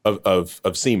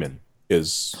of seamen.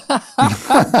 Is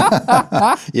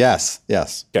Yes.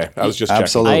 Yes. okay. I was just checking.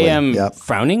 Absolutely. I am Yep.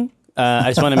 frowning. I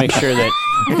just want to make sure that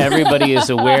everybody is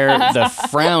aware the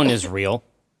frown is real.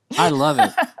 I love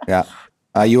it. Yeah.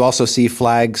 You also see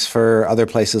flags for other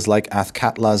places like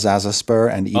Athkatla, Zazaspur,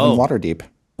 and even Waterdeep.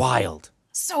 Wild.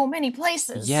 So many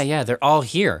places. Yeah, they're all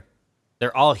here.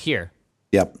 They're all here.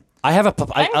 Yep. I have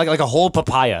I like a whole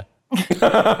papaya.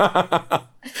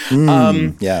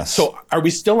 Yes. So are we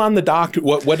still on the dock?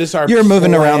 What is our You're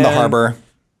moving around the plan? harbor.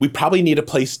 We probably need a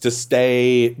place to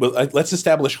stay. Well, let's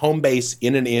establish home base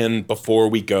in an inn before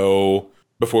we go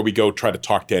try to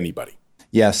talk to anybody.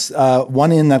 Yes.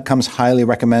 One inn that comes highly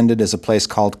recommended is a place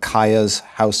called Kaya's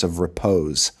House of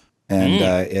Repose. And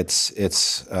it's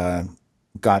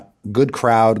got good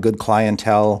crowd, good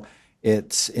clientele.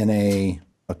 It's in a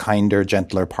kinder,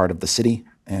 gentler part of the city,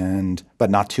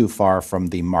 but not too far from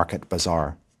the market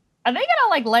bazaar. Are they gonna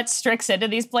like let Strix into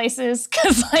these places?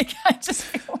 Because like I just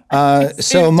feel like it's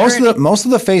So too most dirty.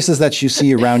 of the faces that you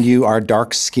see around you are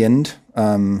dark skinned.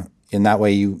 In that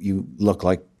way, you look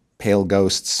like pale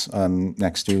ghosts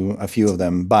next to a few of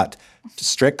them. But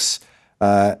Strix,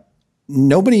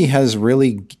 nobody has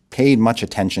really paid much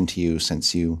attention to you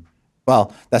since you.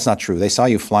 Well, that's not true. They saw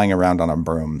you flying around on a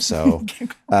broom. So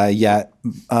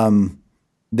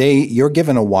you're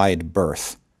given a wide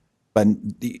berth, but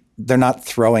they're not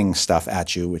throwing stuff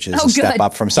at you, which is a step good.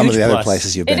 up from some of Huge the other plus.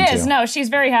 places you've It been is. to. No, she's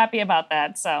very happy about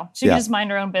that. So she Yeah. can just mind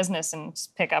her own business and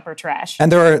just pick up her trash.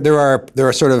 And there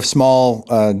are sort of small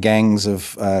gangs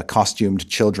of costumed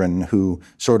children who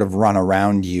sort of run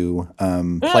around you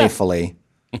playfully.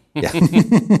 Yeah.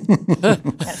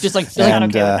 Just like Not And,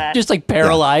 okay with that. just like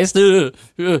paralyzed.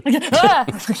 Ah!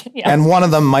 Yeah. And one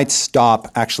of them might stop,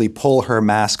 actually pull her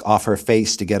mask off her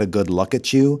face to get a good look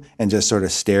at you and just sort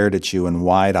of stared at you in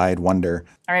wide-eyed wonder.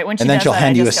 All right, when she And then does she'll that,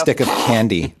 hand I you a just go, stick of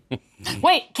candy.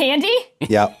 Wait, candy?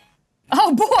 Yeah.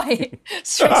 Oh boy.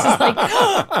 Strix is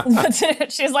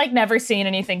like, she's like never seen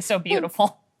anything so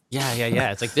beautiful. Yeah.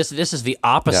 It's like this is the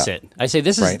opposite. I say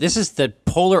this Right. is the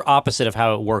polar opposite of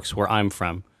how it works where I'm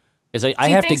from. Is I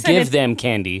She have to thinks that give if- them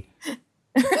candy.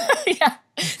 Yeah.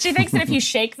 She thinks that if you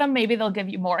shake them, maybe they'll give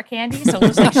you more candy. So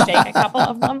just like shake a couple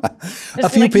of them. A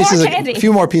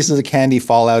few more pieces of candy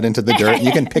fall out into the dirt.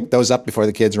 You can pick those up before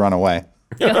the kids run away.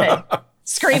 Good.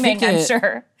 Screaming, I think I'm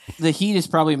sure. The heat is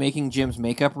probably making Jim's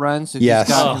makeup run, so Yes.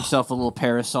 he's got himself a little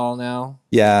parasol now.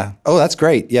 Yeah. Oh, that's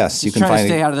great. Yes, you He's can trying to find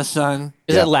stay it. out of the sun.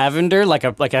 Is it lavender like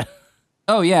a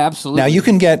Oh yeah, absolutely. Now you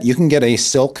can get a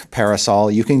silk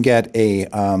parasol, you can get a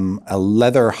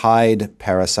leather hide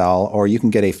parasol, or you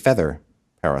can get a feather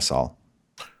parasol.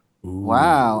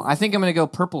 Wow, I think I'm gonna go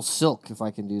purple silk if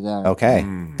I can do that. Okay,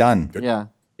 done. Yeah.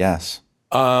 Yes.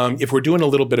 If we're doing a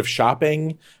little bit of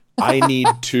shopping, I need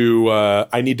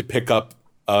to pick up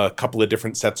a couple of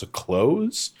different sets of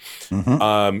clothes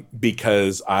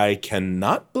because I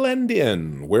cannot blend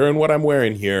in wearing what I'm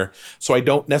wearing here. So I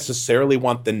don't necessarily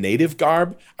want the native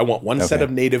garb. I want one set Okay.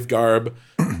 of native garb,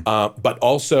 but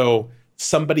also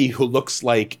somebody who looks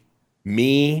like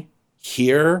me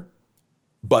here,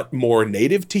 but more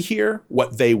native to here,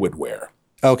 what they would wear.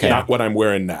 Okay. Not what I'm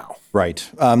wearing now. Right.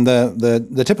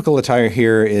 The typical attire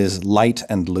here is light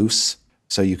and loose.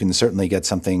 So you can certainly get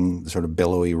something sort of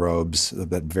billowy robes,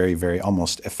 but very, very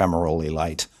almost ephemerally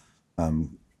light,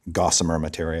 gossamer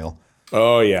material.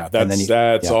 Oh yeah, that's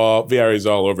yeah. all varies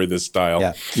all over this style.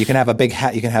 Yeah. You can have a big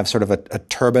hat. You can have sort of a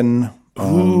turban.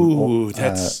 Ooh,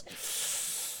 that's.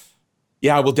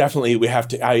 Yeah, well, definitely we have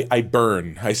to.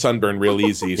 I sunburn real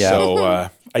easy, Yeah. so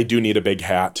I do need a big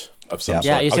hat of some Yeah. sort.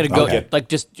 Yeah, you just gotta I'll go get- like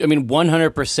just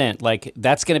 100%. Like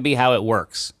that's gonna be how it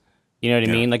works. You know what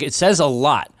I mean? Like it says a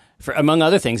lot. For among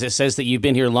other things, it says that you've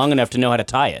been here long enough to know how to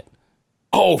tie it.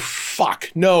 Oh fuck!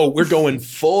 No, we're going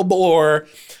full bore,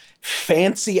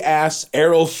 fancy ass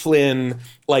Errol Flynn,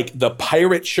 like the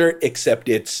pirate shirt, except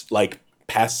it's like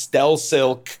pastel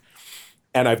silk,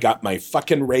 and I've got my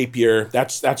fucking rapier.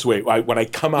 That's when I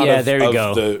come out of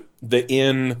the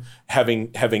inn,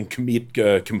 having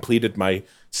completed my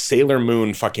Sailor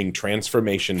Moon fucking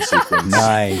transformation sequence.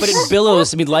 Nice. But it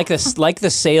billows. I mean, like the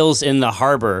sails in the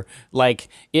harbor. Like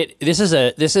it. This is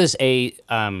a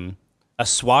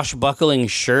swashbuckling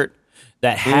shirt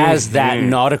that has that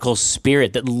nautical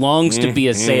spirit that longs to be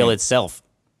a sail itself.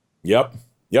 Yep.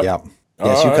 Yeah.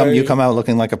 Yes, you come out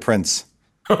looking like a prince.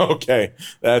 Okay,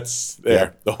 that's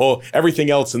there. Everything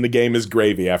else in the game is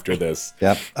gravy after this.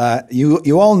 Yep.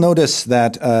 You all notice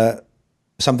that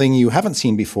something you haven't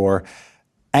seen before.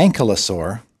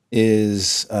 Ankylosaur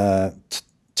is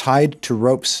tied to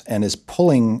ropes and is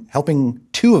helping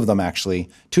two of them actually.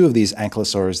 Two of these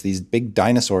ankylosaurs, these big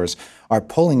dinosaurs, are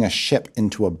pulling a ship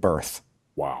into a berth.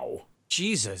 Wow.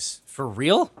 Jesus, for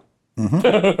real?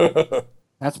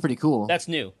 That's pretty cool. That's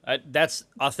new. That's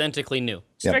authentically new.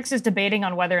 Strix is debating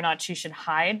on whether or not she should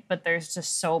hide, but there's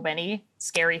just so many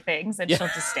scary things that she'll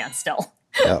just stand still.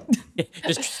 Yep.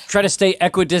 Just try to stay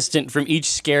equidistant from each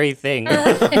scary thing.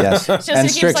 Yes. Just And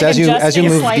keeps, Strix, like, as you adjusting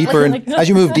move slightly, deeper like- as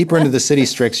you move deeper into the city,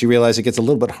 Strix, you realize it gets a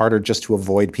little bit harder just to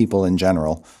avoid people in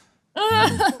general.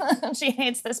 She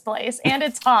hates this place, and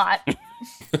it's hot.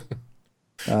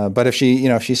 But if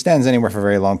she stands anywhere for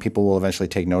very long, people will eventually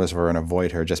take notice of her and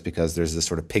avoid her just because there's this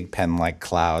sort of pig pen like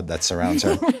cloud that surrounds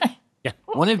her.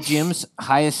 One of Jim's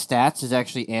highest stats is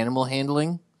actually animal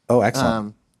handling. Oh,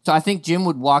 excellent. So I think Jim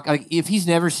would walk, like, if he's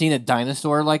never seen a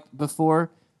dinosaur like before,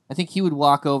 I think he would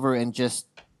walk over and just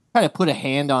try to put a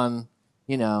hand on,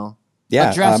 Yeah,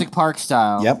 like Jurassic Park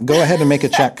style. Yep. Go ahead and make a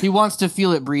check. He wants to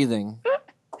feel it breathing.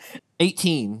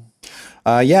 18.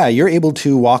 Yeah, you're able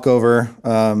to walk over,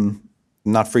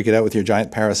 not freak it out with your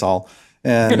giant parasol,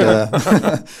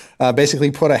 and basically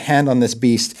put a hand on this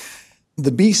beast.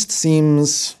 The beast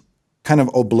seems kind of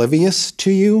oblivious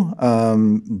to you,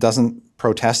 doesn't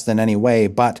protest in any way,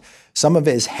 but some of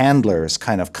his handlers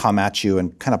kind of come at you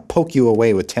and kind of poke you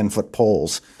away with 10-foot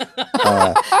poles.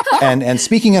 And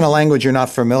speaking in a language you're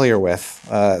not familiar with,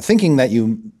 thinking that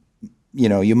you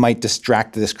might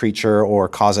distract this creature or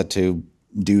cause it to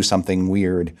do something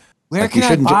weird. Where Like, can you I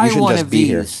shouldn't buy one just of be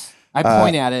here. these? I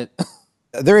point at it.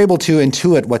 They're able to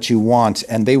intuit what you want,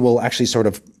 and they will actually sort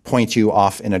of point you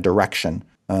off in a direction.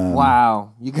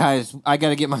 Wow. You guys, I got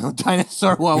to get my own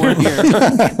dinosaur while we're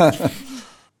here.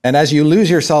 And as you lose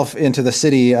yourself into the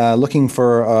city, looking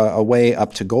for a way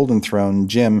up to Golden Throne,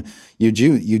 Jim, you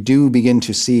do begin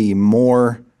to see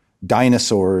more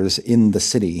dinosaurs in the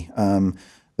city.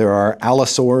 There are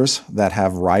allosaurs that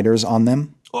have riders on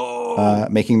them,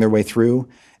 making their way through.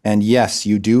 And yes,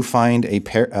 you do find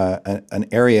an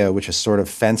area which is sort of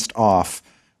fenced off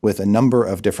with a number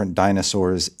of different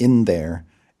dinosaurs in there,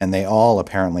 and they all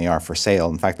apparently are for sale.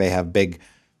 In fact, they have big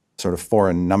sort of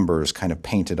foreign numbers kind of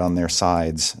painted on their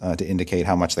sides to indicate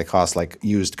how much they cost, like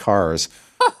used cars.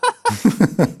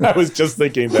 I was just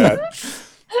thinking that.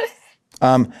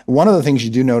 One of the things you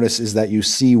do notice is that you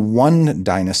see one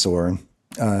dinosaur.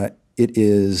 It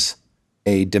is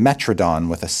a Dimetrodon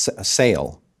with a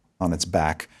sail on its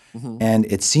back, and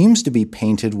it seems to be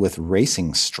painted with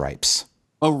racing stripes.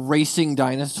 A racing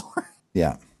dinosaur?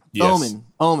 Yeah. Yes.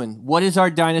 Omen, what is our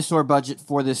dinosaur budget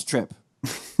for this trip?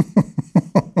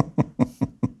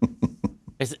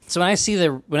 So when I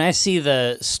see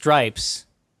the stripes,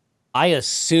 I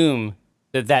assume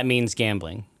that means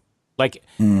gambling. Like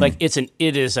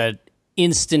it is an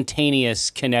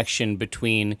instantaneous connection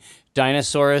between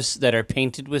dinosaurs that are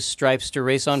painted with stripes to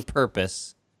race on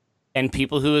purpose and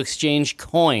people who exchange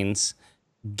coins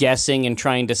guessing and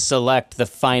trying to select the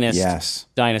finest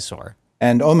dinosaur.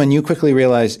 And Omen, you quickly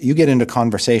realize, you get into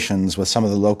conversations with some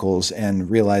of the locals and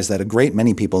realize that a great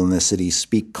many people in this city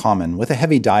speak common with a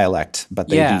heavy dialect, but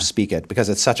they do speak it because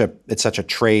it's such a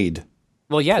trade.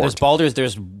 Well, yeah, there's Baldur's,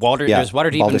 there's Waterdeep,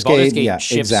 Baldur's and Baldur's Gate, Gate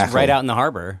ships exactly. right out in the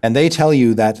harbor. And they tell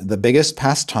you that the biggest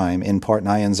pastime in Port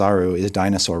Nyanzaru is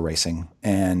dinosaur racing.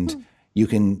 And you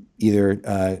can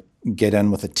either get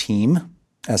in with a team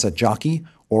as a jockey,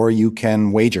 or you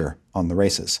can wager on the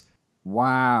races.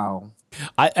 Wow.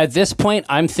 At this point,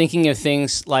 I'm thinking of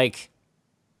things like,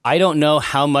 I don't know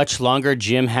how much longer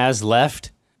Jim has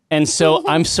left. And so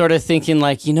I'm sort of thinking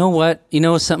like, you know what?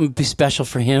 Something would be special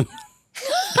for him.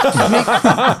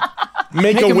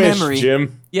 Make a wish, memory.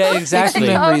 Jim. Yeah, exactly.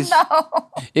 Memories.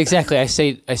 Exactly. I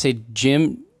say,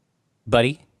 Jim,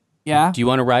 buddy, Yeah, do you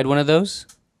want to ride one of those?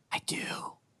 I do.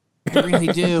 I really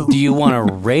do. Do you want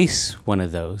to race one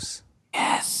of those?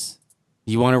 Yes,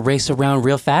 You want to race around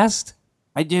real fast?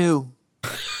 I do.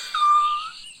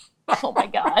 Oh my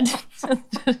god.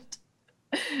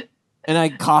 And I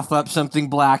cough up something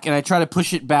black, and I try to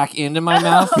push it back into my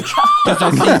mouth because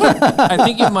I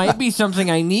think it might be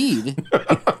something I need.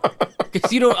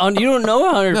 Because you don't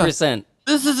know 100%.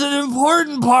 This is an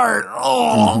important part.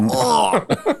 Oh.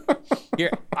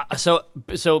 Here, so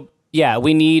yeah,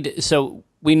 we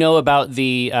know about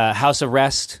the House of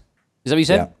Rest. Is that what you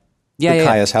said? Yeah. The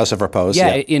Kaya's House of Repose.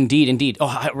 Yeah, indeed.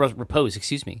 Oh, repose.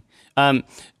 Excuse me.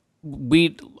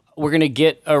 We're gonna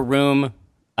get a room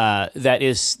we'll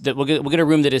get a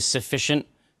room that is sufficient,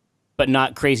 but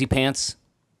not crazy pants.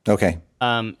 Okay.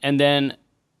 And then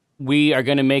we are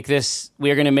gonna make this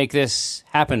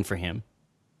happen for him.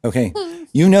 Okay.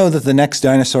 You know that the next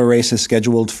dinosaur race is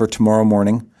scheduled for tomorrow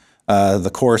morning. The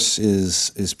course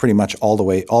is pretty much all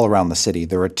around the city.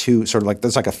 There are two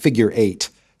there's like a figure 8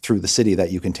 through the city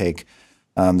that you can take,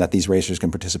 that these racers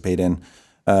can participate in.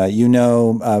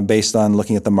 Based on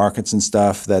looking at the markets and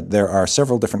stuff, that there are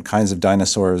several different kinds of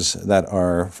dinosaurs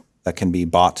that can be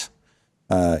bought.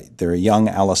 There are young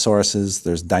Allosauruses,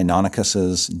 there's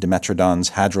Deinonychuses, Dimetrodons,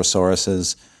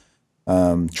 Hadrosauruses,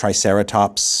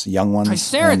 Triceratops, young ones.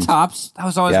 Triceratops? That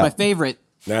was always my favorite.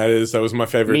 That was my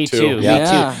favorite Me too. too. Yeah. Me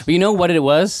too. But you know what it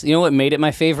was? You know what made it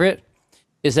my favorite?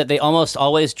 Is that they almost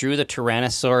always drew the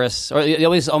Tyrannosaurus, or they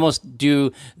always almost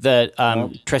do the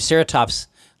Triceratops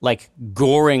like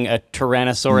goring a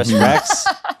Tyrannosaurus Rex.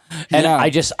 And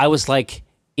I was like,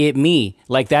 me.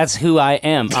 Like, that's who I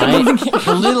am.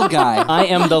 The little guy. I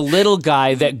am the little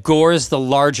guy that gores the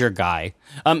larger guy.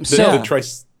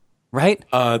 Right?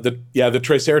 The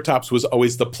Triceratops was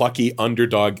always the plucky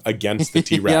underdog against the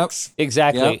T-Rex.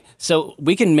 Exactly. Yep. So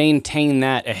we can maintain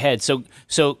that ahead.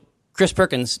 So Chris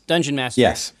Perkins, Dungeon Master.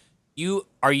 Yes.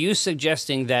 Are you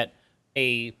suggesting that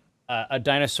a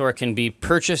dinosaur can be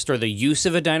purchased, or the use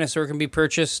of a dinosaur can be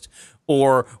purchased,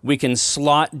 or we can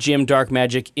slot Jim Dark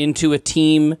Magic into a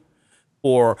team?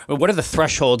 Or what are the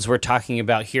thresholds we're talking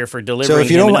about here for delivering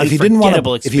if you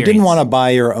didn't want to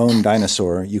buy your own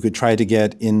dinosaur, you could try to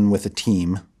get in with a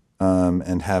team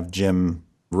and have Jim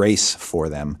race for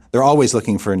them. They're always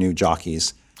looking for new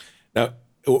jockeys.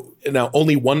 Now,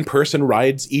 only one person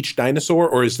rides each dinosaur,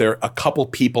 or is there a couple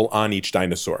people on each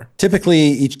dinosaur? Typically,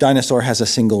 each dinosaur has a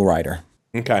single rider.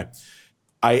 Okay.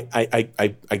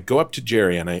 I go up to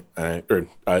Jerry and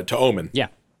to Omen. Yeah.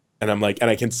 And I'm like, and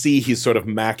I can see he's sort of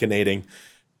machinating.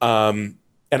 And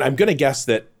I'm going to guess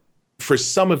that for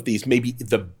some of these, maybe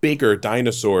the bigger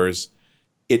dinosaurs,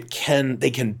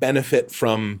 they can benefit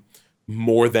from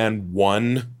more than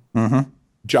one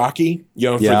jockey,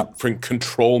 for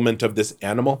controlment of this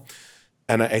animal.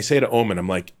 And I say to Omen, I'm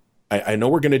like, I know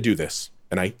we're going to do this,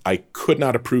 and I could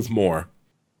not approve more.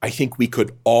 I think we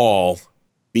could all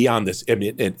be on this. I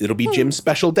mean, it'll be Jim's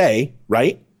special day,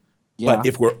 right? Yeah. But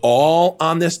if we're all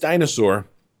on this dinosaur,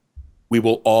 we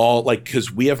will all, like,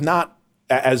 because we have not,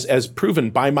 as proven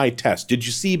by my test. Did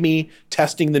you see me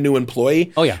testing the new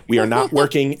employee? Oh, yeah. We are not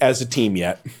working as a team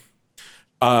yet.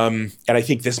 And I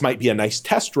think this might be a nice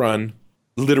test run,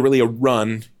 literally a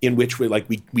run in which we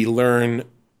learn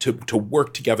to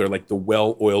work together like the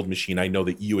well-oiled machine I know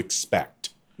that you expect.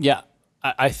 Yeah,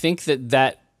 I think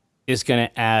that is going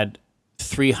to add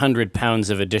 300 pounds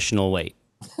of additional weight.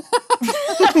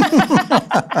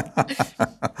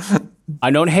 I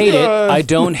don't hate it. I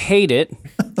don't hate it.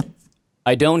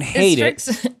 I don't hate it.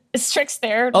 Is Strix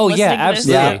there? Oh yeah,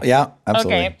 absolutely. Yeah,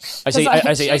 absolutely. Okay.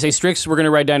 I say, Strix, we're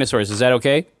gonna ride dinosaurs. Is that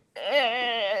okay?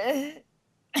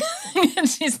 And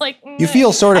she's like, you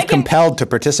feel sort of compelled to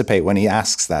participate when he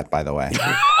asks that, by the way.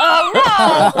 Oh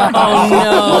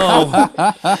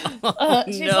no!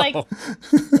 She's like,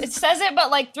 it says it, but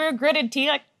like through gritted teeth,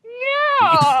 like,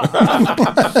 yeah.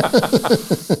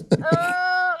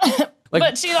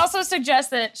 But she also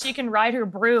suggests that she can ride her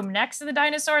broom next to the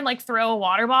dinosaur and like throw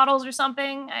water bottles or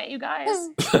something at you guys.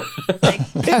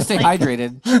 Gotta stay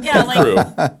hydrated. Yeah,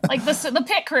 like the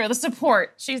pit crew, the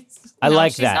support. I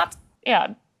like that. Not,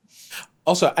 yeah.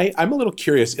 Also, I'm a little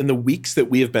curious. In the weeks that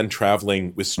we have been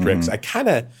traveling with Strix, I kind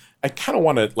of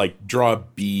want to like draw a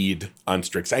bead on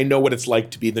Strix. I know what it's like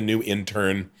to be the new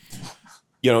intern,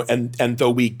 and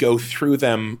though we go through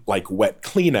them like wet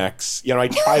Kleenex, I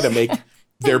try to make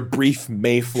their brief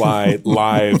mayfly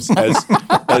lives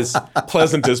as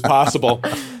pleasant as possible.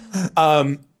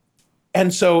 And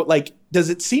so, like,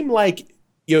 does it seem like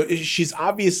she's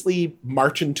obviously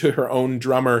marching to her own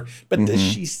drummer, but does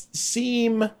she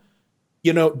seem?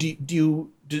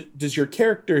 Does your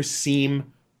character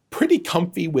seem pretty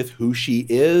comfy with who she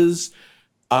is?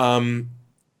 Or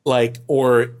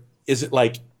is it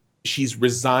like she's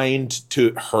resigned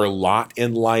to her lot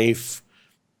in life?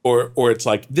 Or it's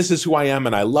like, this is who I am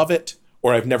and I love it,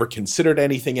 or I've never considered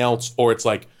anything else, or it's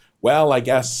like, well, I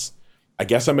guess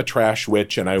I'm a trash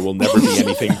witch and I will never be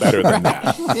anything better than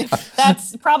that.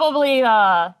 That's probably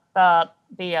the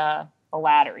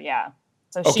latter, yeah.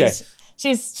 So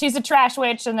she's a trash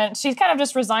witch, and then she's kind of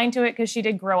just resigned to it because she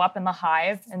did grow up in the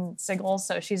hive and Siggles,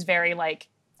 so she's very like,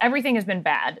 everything has been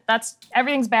bad.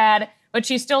 Everything's bad, but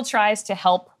she still tries to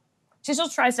help. She still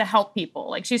tries to help people.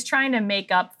 Like, she's trying to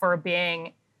make up for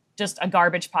being just a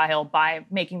garbage pile by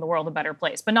making the world a better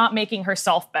place, but not making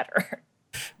herself better.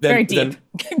 Very deep. Then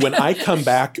when I come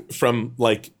back from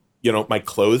like, my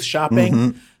clothes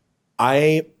shopping,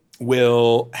 I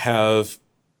will have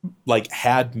like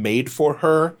had made for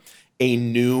her a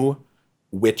new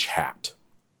witch hat.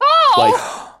 Oh! Like,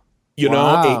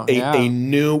 a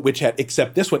new witch hat,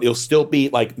 except this one, it'll still be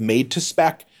like made to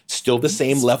spec, still the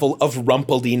same level of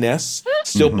rumplediness,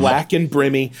 still black and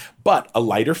brimmy, but a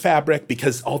lighter fabric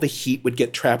because all the heat would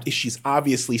get trapped. She's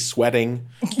obviously sweating,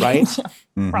 right?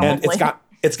 And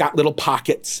it's got little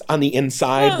pockets on the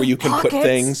inside where you can put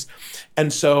things.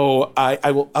 And so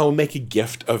I will make a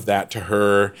gift of that to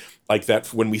her, like that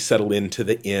when we settle into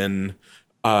the inn.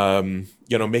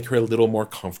 Make her a little more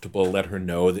comfortable, let her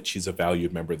know that she's a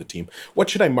valued member of the team. What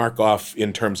should I mark off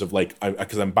in terms of like,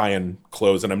 because I'm buying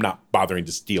clothes and I'm not bothering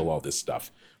to steal all this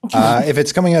stuff? If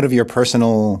it's coming out of your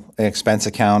personal expense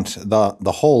account,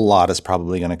 the whole lot is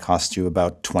probably going to cost you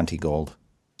about 20 gold.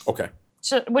 Okay.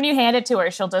 When you hand it to her,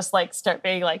 she'll just like start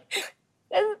being like,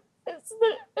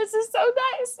 this is so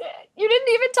nice. You didn't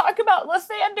even talk about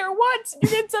Lathander once. You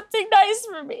did something nice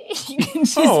for me.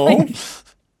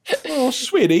 Oh,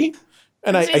 sweetie.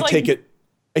 And I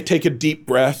take a deep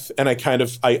breath, and I kind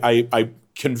of I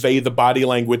convey the body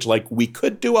language like, we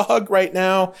could do a hug right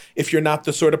now if you're not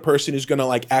the sort of person who's gonna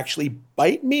like actually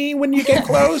bite me when you get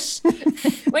close.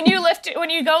 when you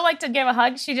go like to give a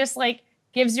hug, she just like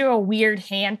gives you a weird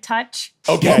hand touch.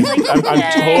 Okay. I'm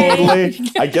totally,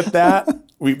 I get that.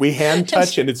 We hand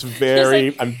touch, and it's very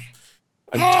like,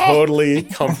 I'm totally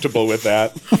comfortable with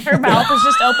that. Her mouth is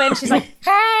just open. She's like,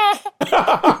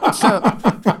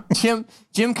 So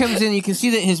Jim comes in. You can see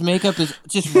that his makeup is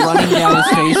just running down his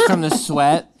face from the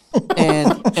sweat and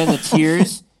the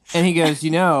tears. And he goes,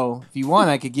 if you want,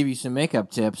 I could give you some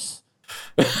makeup tips.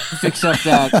 Fix up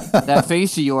that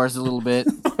face of yours a little bit.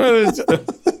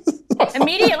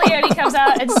 Immediately, Eddie comes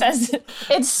out and says,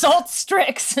 "Insult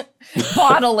Strix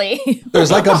bodily."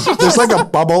 There's like a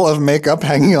bubble of makeup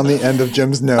hanging on the end of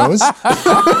Jim's nose.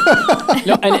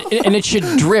 No, and it should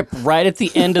drip right at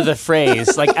the end of the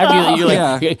phrase. Like after you're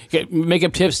like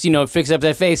makeup tips, fix up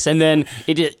that face, and then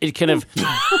it kind of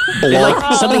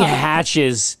like something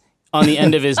hatches on the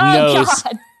end of his nose.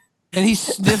 God. And he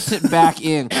sniffs it back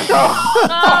in.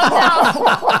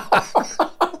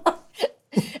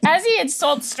 As he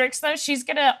insults Strix, though, she's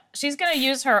gonna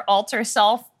use her alter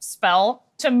self spell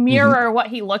to mirror what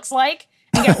he looks like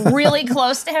and get really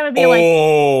close to him and be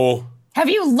like, "Have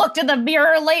you looked in the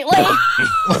mirror lately?"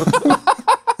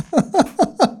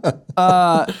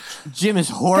 Jim is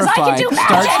horrified. do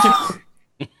magic!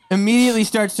 Immediately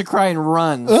starts to cry and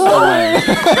runs away.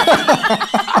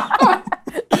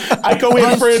 I go in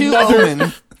Runs for to another.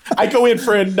 Omen. I go in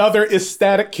for another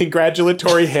ecstatic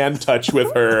congratulatory hand touch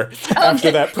with her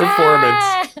after that performance.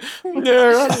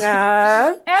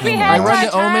 Happy I hand run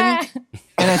touch, to Omen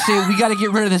and I say, "We got to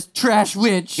get rid of this trash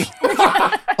witch." She's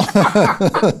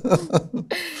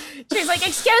like,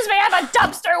 "Excuse me, I'm a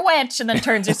dumpster witch," and then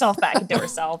turns herself back into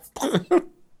herself. All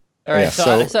right, Yeah,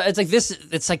 so so- it's like this.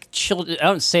 It's like children. I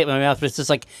don't say it with my mouth, but it's just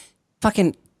like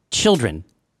fucking children.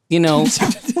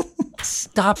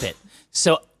 Stop it.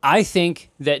 So I think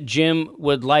that Jim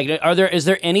would like. Is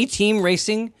there any team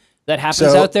racing that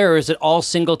happens So- out there, or is it all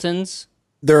singletons?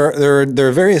 There are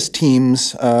various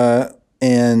teams,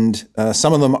 and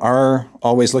some of them are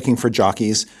always looking for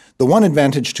jockeys. The one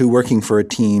advantage to working for a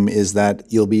team is that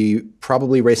you'll be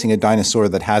probably racing a dinosaur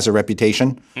that has a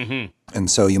reputation, and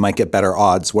so you might get better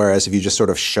odds. Whereas if you just sort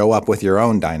of show up with your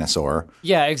own dinosaur,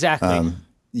 Yeah, exactly.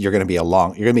 you're going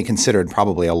to be considered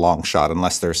probably a long shot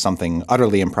unless there's something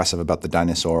utterly impressive about the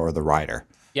dinosaur or the rider.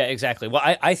 Yeah, exactly. Well,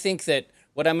 I think that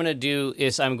what I'm going to do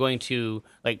is I'm going to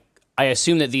I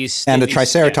assume that these And a these-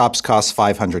 Triceratops costs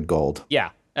 500 gold. Yeah,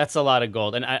 that's a lot of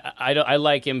gold, and I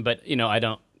like him, but I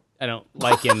don't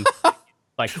like him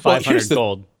like 500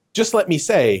 gold. Just let me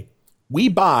say, we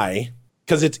buy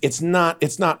because it's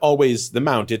not always the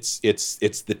mount. It's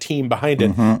the team behind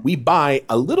it. We buy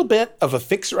a little bit of a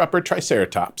fixer upper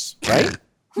Triceratops, right?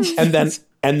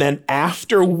 and then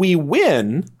after we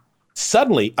win,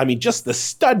 suddenly, just the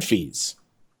stud fees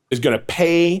is going to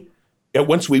pay.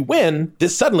 Once we win,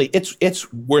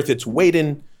 it's worth its weight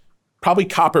in probably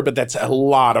copper, but that's a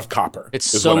lot of copper.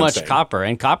 It's is so what I'm much saying. copper,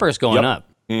 and copper is going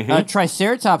Yep. up.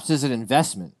 Triceratops is an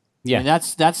investment. Yeah. I mean,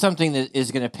 that's something that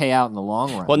is going to pay out in the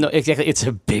long run. Well, no, exactly. It's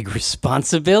a big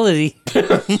responsibility.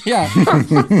 Yeah.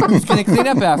 He's going to clean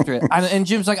up after it. And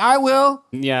Jim's like, "I will."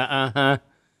 Yeah,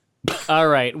 All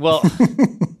right. Well,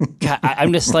 God,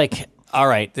 I'm just like, all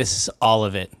right, this is all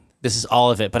of it.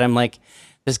 But I'm like,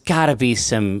 there's got to be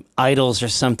some idols or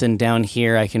something down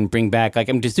here I can bring back. Like,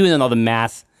 I'm just doing all the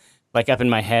math, like, up in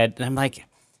my head. And I'm like,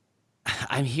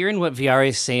 I'm hearing what Viari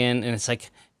is saying, and it's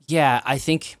like, yeah, I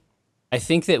think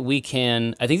that we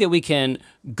can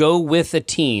go with a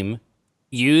team,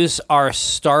 use our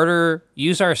starter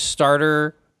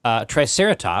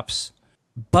Triceratops,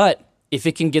 but if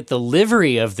it can get the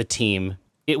livery of the team,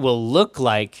 it will look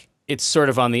like it's sort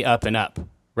of on the up and up,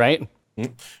 right?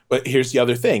 But here's the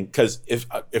other thing, because if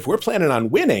we're planning on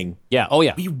winning, Yeah. Oh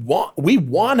yeah. we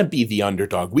want to be the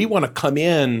underdog. We want to come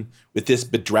in with this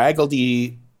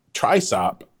bedraggledy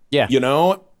Trisop, Yeah.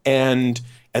 and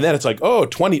then it's like,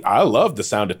 20. I love the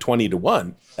sound of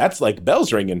 20-1. That's like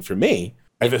bells ringing for me.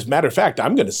 As a matter of fact,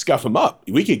 I'm going to scuff him up.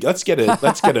 Let's get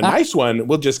a nice one.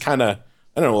 We'll just kind of,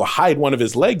 I don't know, we'll hide one of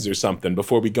his legs or something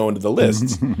before we go into the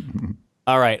lists.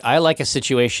 All right, I like a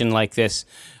situation like this.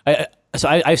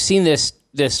 I've seen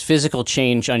this physical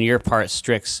change on your part,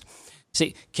 Strix.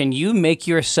 See, can you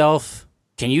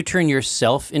turn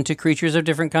yourself into creatures of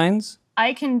different kinds?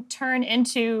 I can turn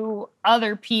into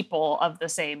other people of the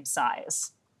same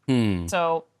size.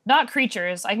 So not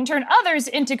creatures. I can turn others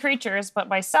into creatures, but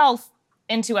myself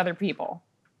into other people.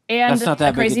 And That's not that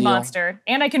a big a crazy deal. monster.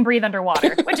 And I can breathe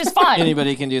underwater, which is fun.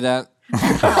 Anybody can do that.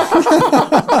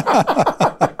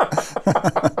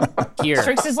 Here.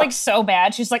 Strix is like so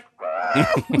bad. She's like,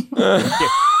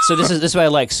 So this is what I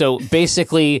like. So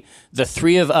basically, the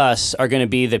three of us are going to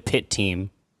be the pit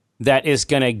team that is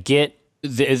going to get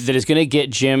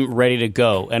Jim ready to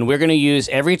go, and we're going to use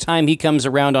every time he comes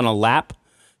around on a lap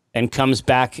and comes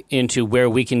back into where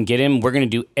we can get him. We're going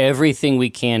to do everything we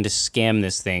can to scam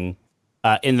this thing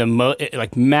in the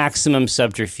maximum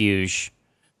subterfuge,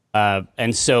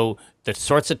 and so the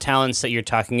sorts of talents that you're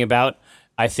talking about,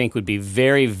 I think, would be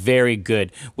very, very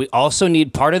good. We also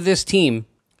need part of this team,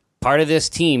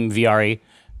 Viari,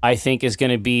 I think, is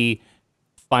going to be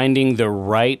finding the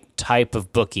right type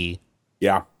of bookie.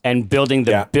 Yeah. and building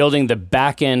the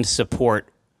back end support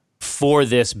for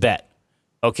this bet.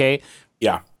 Okay.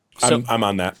 Yeah, I'm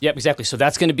on that. Yep, exactly. So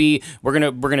that's going to be we're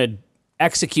gonna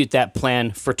execute that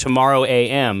plan for tomorrow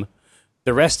a.m.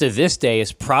 The rest of this day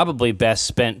is probably best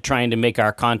spent trying to make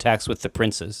our contacts with the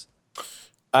princes.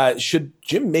 Should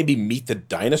Jim maybe meet the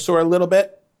dinosaur a little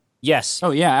bit? Yes.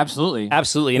 Oh yeah, absolutely.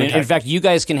 Absolutely. And Okay. in fact, you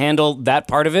guys can handle that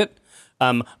part of it.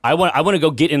 I want to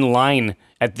go get in line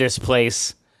at this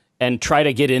place and try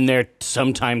to get in there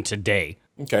sometime today.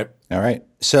 Okay. All right.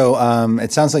 So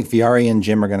it sounds like Viari and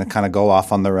Jim are going to kind of go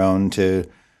off on their own to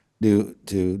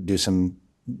do some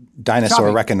dinosaur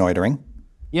Shopping. reconnoitering,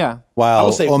 Yeah. while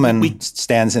will say Omen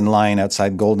stands in line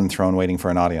outside Golden Throne waiting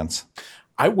for an audience.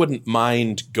 I wouldn't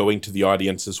mind going to the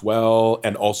audience as well,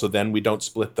 and also then we don't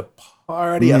split the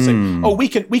party. I say,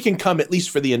 we can come at least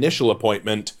for the initial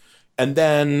appointment, and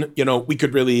then we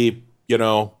could really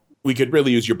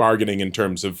use your bargaining in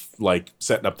terms of like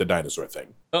setting up the dinosaur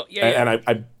thing. Oh, yeah. And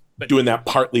I'm doing that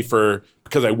partly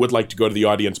because I would like to go to the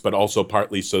audience, but also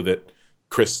partly so that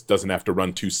Chris doesn't have to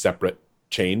run two separate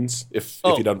chains if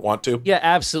he doesn't want to. Yeah,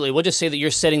 absolutely. We'll just say that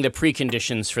you're setting the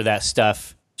preconditions for that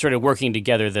stuff, sort of working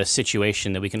together the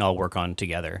situation that we can all work on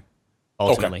together,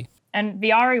 ultimately. And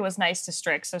Viari was nice to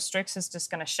Strix, so Strix is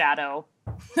just going to shadow.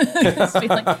 Just be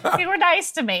like, you were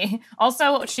nice to me.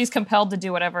 Also, she's compelled to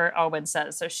do whatever Owen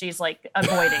says, so she's like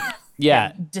avoiding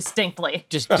Yeah. him distinctly.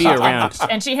 Just be around.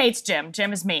 And she hates Jim.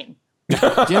 Jim is mean.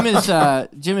 Jim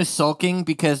is sulking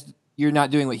because you're not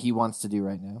doing what he wants to do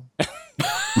right now.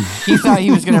 He thought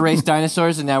he was going to race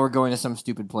dinosaurs, and now we're going to some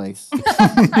stupid place.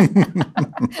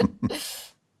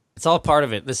 It's all part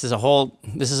of it. This is a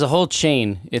whole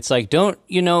chain. It's like, don't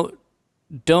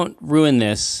ruin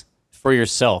this for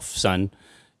yourself, son.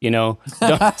 Don't,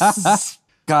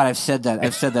 God, I've said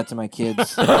that to my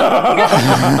kids.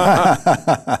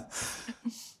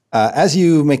 As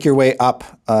you make your way up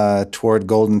toward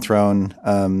Golden Throne,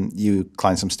 you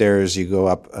climb some stairs, you go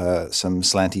up some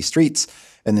slanty streets,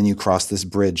 and then you cross this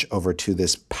bridge over to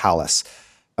this palace.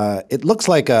 It looks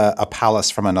like a palace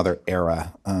from another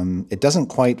era. It doesn't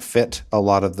quite fit a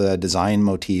lot of the design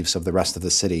motifs of the rest of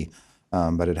the city,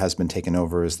 but it has been taken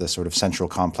over as the sort of central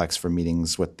complex for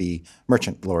meetings with the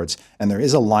merchant lords. And there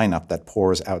is a lineup that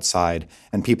pours outside,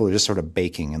 and people are just sort of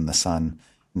baking in the sun.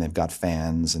 And they've got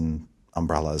fans and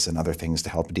umbrellas and other things to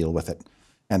help deal with it.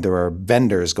 And there are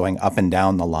vendors going up and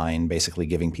down the line, basically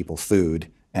giving people food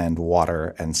and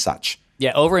water and such.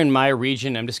 yeah, over in my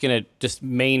region, I'm just going to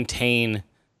maintain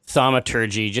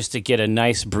thaumaturgy just to get a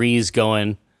nice breeze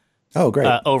going Oh,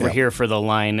 great. over Yeah. here for the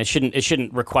line. It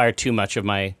shouldn't require too much of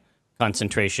my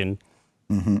concentration.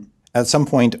 At some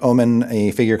point, Omen, a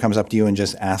figure comes up to you and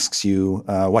just asks you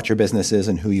what your business is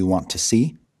and who you want to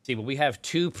see. See, but we have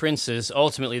two princes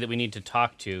ultimately that we need to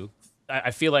talk to. I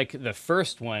feel like the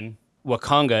first one,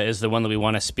 Wakanga, is the one that we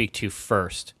want to speak to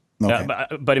first. Okay.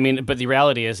 But the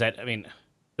reality is that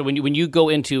so when you go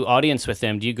into audience with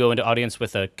them, do you go into audience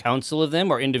with a council of them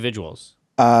or individuals?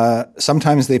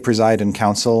 Sometimes they preside in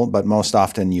council, but most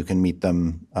often you can meet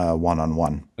them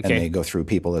one-on-one, Okay. and they go through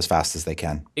people as fast as they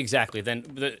can. Exactly. Then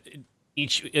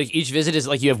each visit is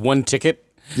like you have one ticket.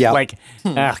 Yeah. Like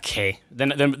okay.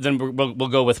 Then we'll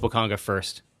go with Wakanga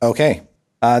first. Okay.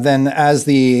 Then as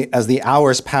the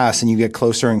hours pass and you get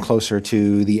closer and closer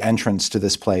to the entrance to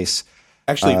this place,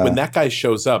 Actually, when that guy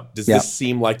shows up, does yeah. this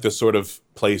seem like the sort of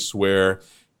place where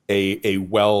a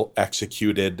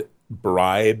well-executed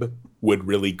bribe would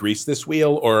really grease this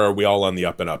wheel, or are we all on the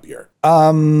up and up here?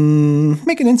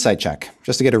 make an insight check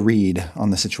just to get a read on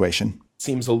the situation.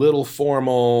 Seems a little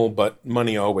formal, but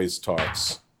money always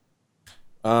talks.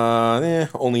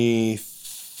 Only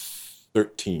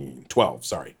 12,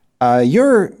 sorry.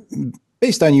 You're,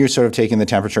 based on you sort of taking the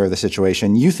temperature of the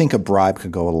situation, you think a bribe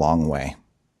could go a long way.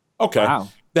 Okay. Wow.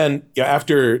 Then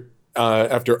after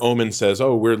Omen says,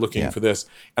 "Oh, we're looking for this,"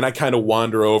 and I kind of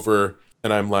wander over,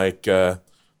 and I'm like,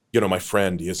 my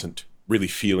friend, he isn't really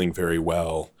feeling very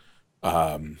well.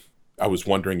 I was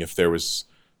wondering if there was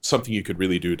something you could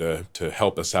really do to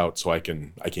help us out, so I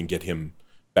can get him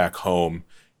back home.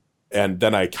 And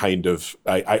then I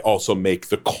also make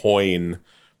the coin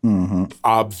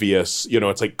obvious.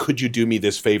 It's like, could you do me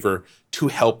this favor to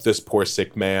help this poor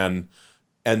sick man?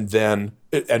 And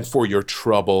for your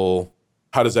trouble,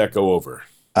 how does that go over?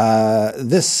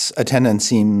 This attendant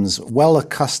seems well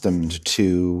accustomed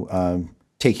to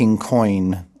taking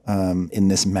coin in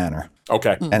this manner.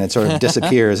 Okay. And it sort of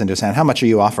disappears into his hand. How much are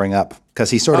you offering up? Because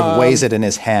he sort of weighs it in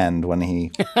his hand when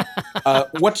he...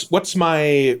 What's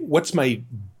my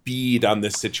bead on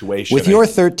this situation? With your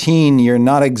 13, you're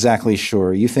not exactly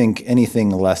sure. You think anything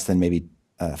less than maybe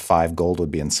 5 gold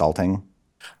would be insulting.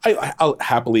 I'll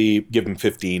happily give him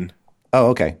 15. Oh,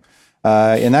 okay.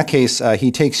 In that case,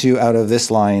 he takes you out of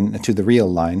this line to the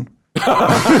real line.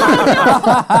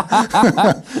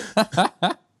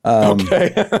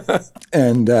 Okay.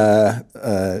 And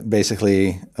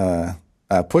basically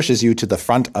pushes you to the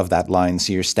front of that line.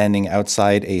 So you're standing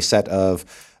outside a set of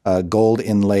gold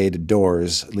inlaid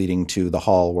doors leading to the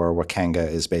hall where Wakanga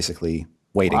is basically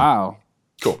waiting. Wow.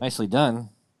 Cool. Nicely done.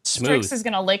 Smooth. Strix is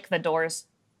gonna lick the doors.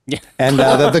 And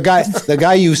the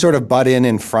guy you sort of butt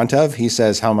in front of, he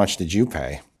says, "How much did you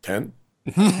pay?" 10.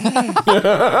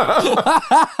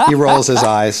 He rolls his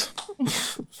eyes.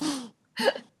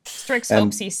 Strix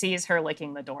hopes he sees her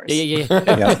licking the doors. Yeah.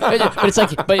 Yeah. But it's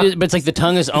like, but it's like the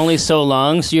tongue is only so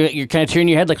long, so you're kind of turning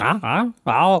your head like,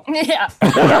 oh. Yeah.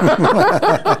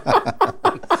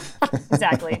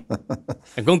 Exactly.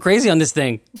 I'm going crazy on this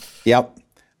thing. Yep.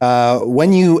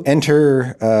 When you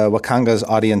enter Wakanga's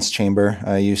audience chamber,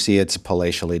 you see it's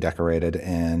palatially decorated,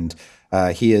 and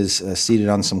he is seated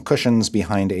on some cushions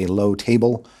behind a low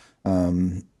table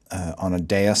on a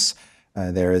dais.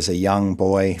 There is a young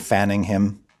boy fanning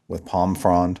him with palm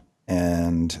frond,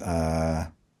 and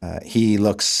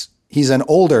he's an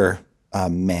older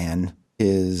man.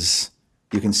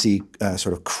 You can see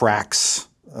sort of cracks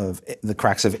of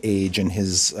age in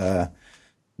his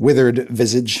withered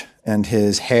visage, and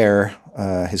his hair,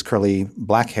 his curly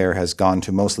black hair, has gone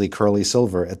to mostly curly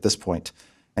silver at this point.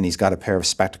 And he's got a pair of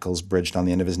spectacles bridged on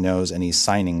the end of his nose, and he's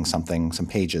signing some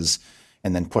pages,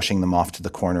 and then pushing them off to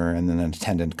the corner, and then an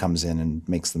attendant comes in and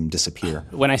makes them disappear.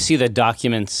 When I see the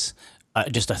documents,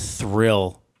 just a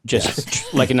thrill,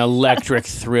 like an electric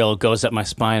thrill goes up my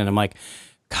spine, and I'm like,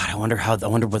 God, I wonder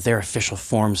what their official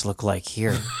forms look like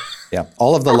here. Yeah,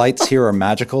 all of the lights here are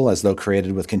magical, as though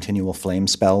created with continual flame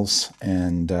spells,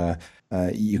 and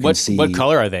you can see. What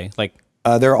color are they? Like,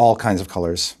 they're all kinds of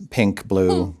colors: pink,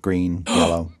 blue, green,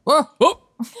 yellow. Whoa.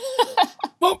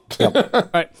 All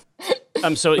right.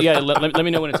 So yeah, let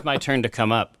me know when it's my turn to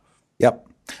come up. Yep.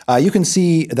 You can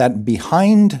see that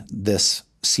behind this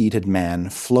seated man,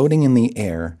 floating in the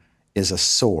air, is a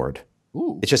sword.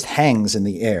 Ooh. It just hangs in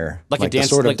the air, like a dancing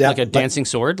sword,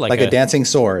 like a dancing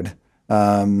sword.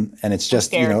 And it's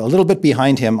just a little bit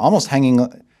behind him, almost hanging,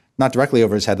 not directly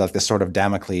over his head, like this sort of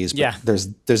Damocles. But yeah.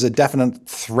 There's a definite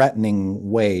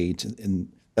threatening way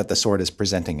that the sword is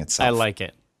presenting itself. I like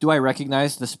it. Do I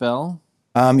recognize the spell?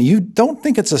 You don't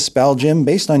think it's a spell, Jim.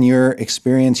 Based on your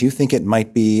experience, you think it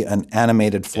might be an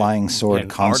animated flying sword an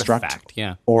construct, artifact,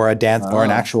 yeah, or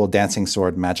an actual dancing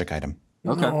sword magic item.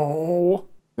 Okay. Oh.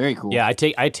 Very cool. Yeah, I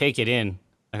take it in.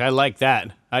 Like, I like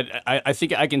that. I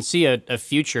think I can see a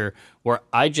future where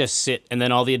I just sit and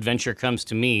then all the adventure comes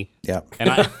to me. Yeah. And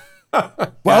I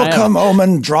Welcome,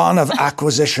 Omen, drawn of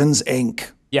Acquisitions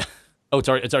Inc. Yeah. Oh, it's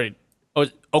already. Oh,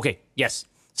 okay. Yes.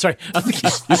 Sorry.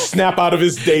 You snap out of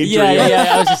his daydream.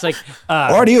 Yeah. I was just like,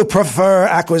 Or do you prefer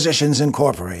Acquisitions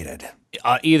Incorporated?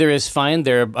 either is fine.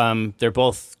 They're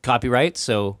both copyright,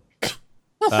 so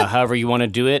however you want to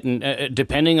do it, and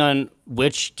depending on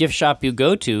which gift shop you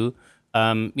go to,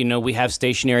 we have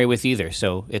stationery with either,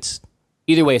 so it's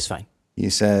either way is fine. He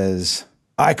says,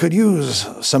 I could use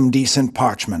some decent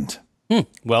parchment.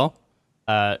 Well,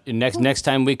 next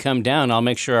time we come down, I'll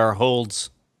make sure our holds.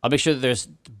 I'll make sure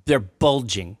they're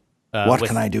bulging. What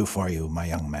can I do for you, my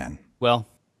young man? Well,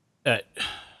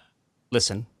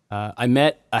 listen. I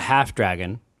met a half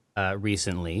dragon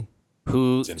recently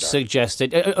who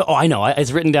suggested. I know.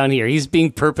 It's written down here. He's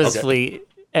being purposefully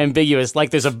ambiguous, like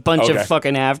there's a bunch of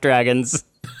fucking half dragons.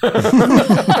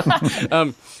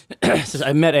 Says,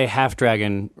 I met a half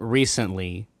dragon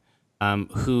recently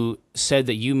who said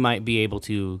that you might be able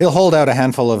to. He'll hold out a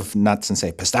handful of nuts and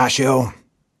say, pistachio.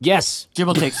 Yes. Jim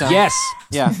will take some. Yes.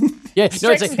 Yeah. Yeah.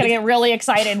 Strix is gonna get really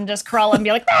excited and just crawl and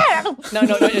be like, ah! No.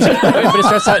 But it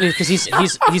starts out because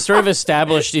he's sort of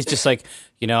established. He's just like,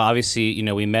 obviously,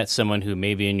 we met someone who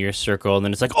may be in your circle, and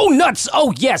then it's like, oh, nuts!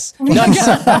 Oh, yes, nuts!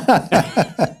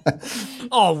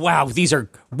 Oh, wow!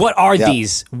 What are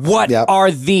these? What are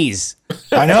these?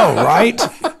 I know, right?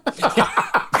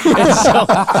 And so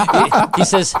he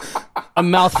says a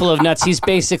mouthful of nuts.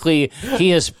 He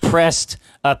has pressed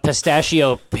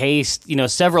pistachio paste,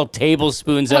 several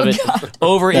tablespoons of it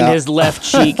over in his left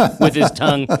cheek with his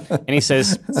tongue, and he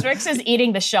says, Strix is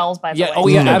eating the shells, by the way. "Oh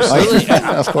yeah, absolutely,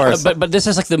 Of course. But this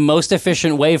is like the most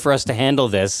efficient way for us to handle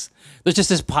this. There's just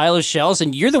this pile of shells,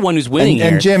 and you're the one who's winning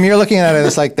here. And Jim, you're looking at it,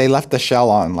 it's like they left the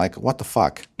shell on. Like, what the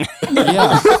fuck?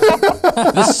 Yeah.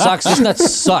 This sucks. This nut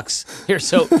sucks. Here,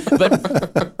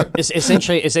 but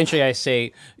essentially, I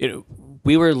say,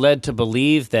 we were led to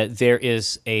believe that there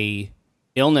is a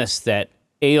illness that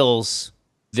ails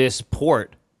this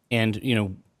port, and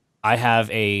I have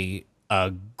a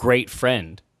great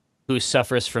friend who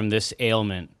suffers from this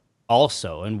ailment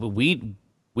also, and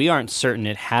we aren't certain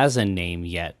it has a name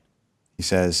yet. He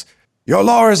says, "Your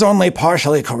lore is only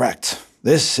partially correct.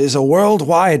 This is a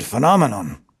worldwide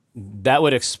phenomenon." That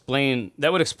would explain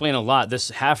a lot. This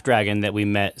half dragon that we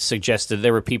met suggested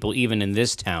there were people even in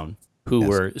this town who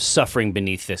were suffering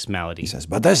beneath this malady. He says,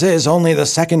 "But this is only the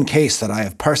second case that I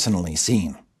have personally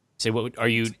seen." Say, what are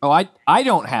you? Oh, I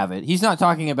don't have it. He's not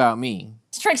talking about me.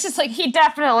 Strix is like, he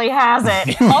definitely has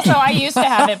it. Also, I used to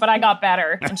have it, but I got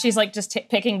better. And she's like just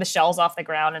picking the shells off the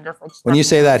ground and just. When you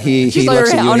say that, he She's looks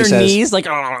like at you on and her he says, knees, like.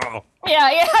 "Oh."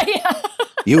 Yeah.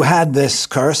 "You had this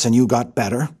curse and you got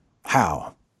better?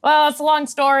 How?" Well, it's a long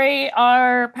story.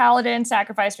 Our paladin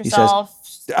sacrificed says, herself.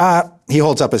 He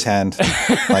holds up his hand.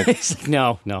 Like,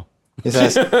 No. he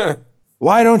says,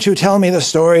 "Why don't you tell me the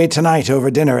story tonight over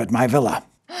dinner at my villa?"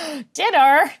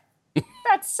 Dinner?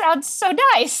 That sounds so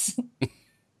nice.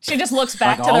 She just looks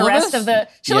back Like to all the of rest us? of the.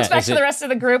 She looks Yeah, back is to the it- rest of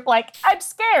the group like, I'm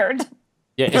scared.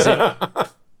 Yeah, is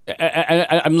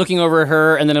it? I'm looking over at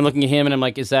her, and then I'm looking at him, and I'm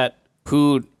like, "Is that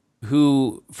who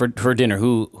for dinner?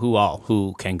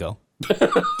 Who can go?"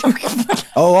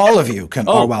 Oh, all of you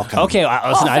are welcome. Okay,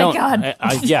 listen, I don't.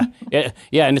 thank God.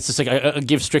 Yeah, and it's just like I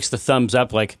give Strix the thumbs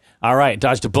up, like, "All right,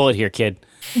 dodged a bullet here, kid."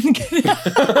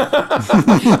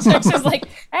 Strix is like,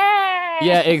 ah.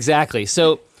 Yeah, exactly.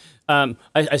 So,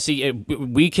 I see.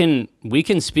 We can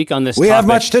speak on this. We have topic.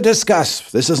 much to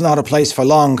discuss. This is not a place for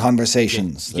long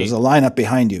conversations. There's a lineup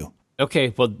behind you.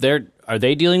 Okay, well, are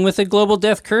they dealing with a global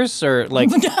death curse, or like?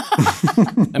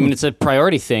 I mean, it's a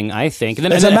priority thing, I think. And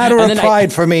then, It's a matter of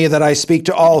pride for me that I speak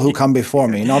to all who come before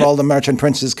me. Not all the merchant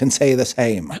princes can say the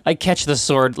same. I catch the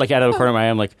sword like out of the corner of my eye.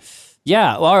 I'm like,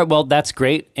 yeah, well, all right, well, that's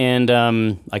great, and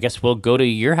I guess we'll go to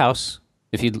your house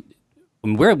if you.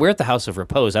 We're at the House of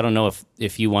Repose. I don't know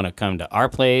if you want to come to our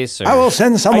place. Or... I will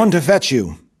send someone to fetch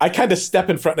you. I kind of step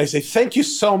in front and I say, "Thank you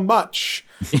so much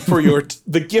for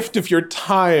the gift of your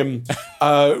time.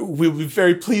 We'll be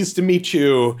very pleased to meet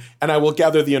you, and I will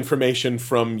gather the information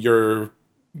from your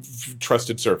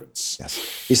trusted servants." Yes.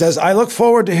 He says, "I look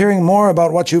forward to hearing more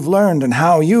about what you've learned and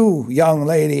how you, young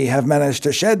lady, have managed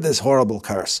to shed this horrible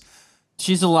curse."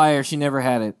 She's a liar. She never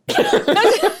had it.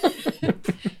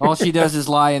 All she does is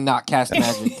lie and not cast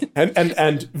magic. And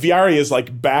Viari is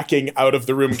like backing out of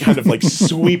the room, kind of like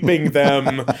sweeping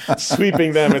them.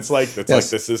 It's like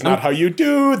this is not how you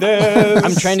do this.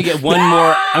 I'm trying to get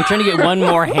one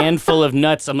more handful of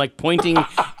nuts. I'm like pointing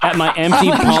at my empty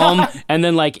palm and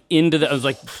then like into the. I was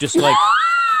like just like.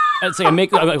 It's like I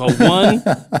make like a one,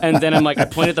 and then I'm like I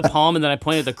point at the palm, and then I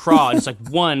point at the craw. And it's like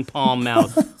one palm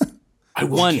mouth. I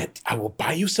will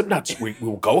buy you some nuts. We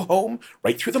will go home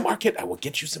right through the market. I will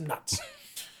get you some nuts.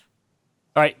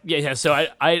 All right, yeah. So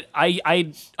I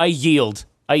yield.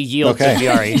 Okay. to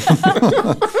Viari.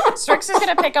 Strix is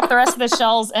going to pick up the rest of the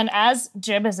shells, and as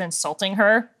Jib is insulting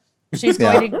her, she's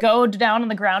going to go down on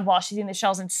the ground while she's eating the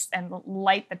shells and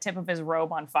light the tip of his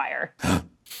robe on fire.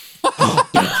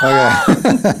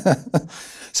 Okay.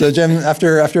 So, Jim,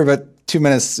 after about 2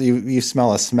 minutes, you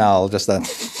smell a smell, just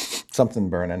something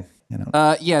burning. You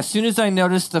know. Yeah, as soon as I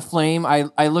notice the flame,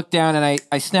 I look down and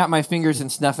I snap my fingers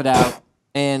and snuff it out.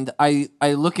 And I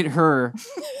look at her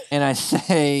and I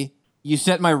say, "You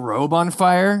set my robe on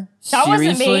fire? That Seriously?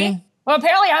 wasn't me. Well,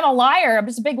 apparently I'm a liar. I'm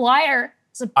just a big liar.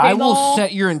 It's a big I will ol-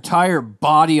 set your entire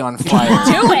body on fire."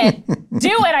 Do it. Do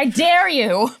it. I dare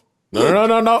you.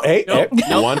 No. Hey,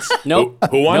 who wants? Nope.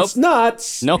 Who wants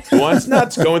nuts? Nope. Who wants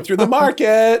nuts going through the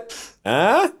market?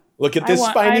 Huh? Look at this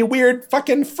spiny, weird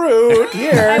fucking fruit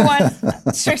here. I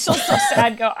want. Strix will so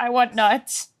sad. Go. I want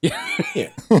nuts.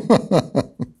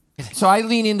 So I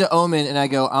lean into Omen and I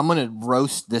go, "I'm going to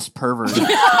roast this pervert."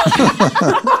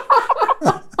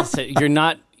 So you're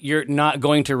not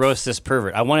going to roast this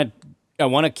pervert. I want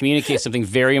to communicate something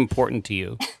very important to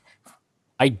you.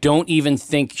 I don't even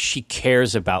think she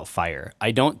cares about fire.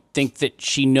 I don't think that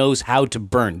she knows how to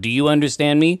burn. Do you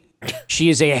understand me? She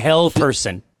is a hell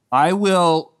person. I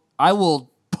will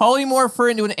polymorph her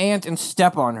into an ant and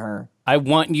step on her. I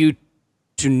want you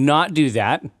to not do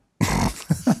that.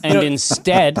 And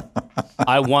instead,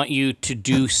 I want you to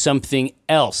do something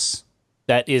else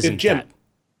that isn't Jim, that.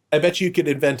 I bet you could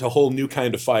invent a whole new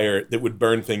kind of fire that would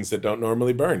burn things that don't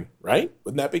normally burn, right?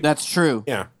 Wouldn't that be? That's true.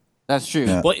 Yeah. That's true.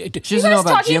 Well, She You doesn't know guys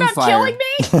about talking Jim about fire. killing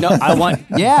me? no, I want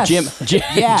Yes. Jim.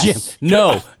 Yes. Jim.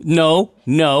 No.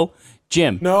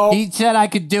 Jim. No. He said I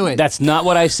could do it. That's not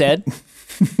what I said.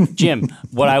 Jim,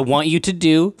 what I want you to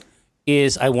do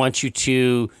is I want you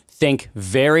to think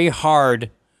very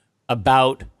hard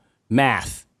about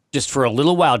math. Just for a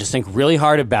little while, just think really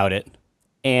hard about it.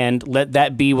 and let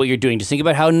that be what you're doing. Just think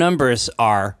about how numbers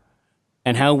are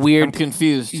and how weird. I'm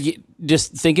confused.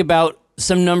 Just think about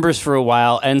some numbers for a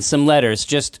while and some letters.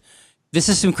 This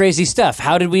is some crazy stuff.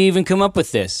 How did we even come up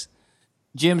with this?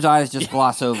 Jim's eyes just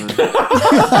gloss over.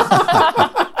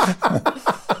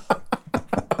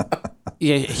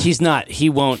 Yeah, he's not. He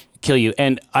won't kill you.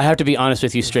 And I have to be honest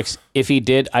with you, Strix. If he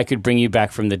did, I could bring you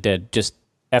back from the dead. Just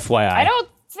FYI. I don't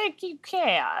think you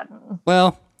can.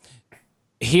 Well,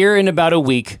 here in about a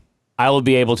week, I will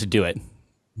be able to do it.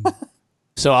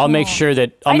 So I'll make sure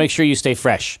you stay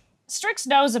fresh. Strix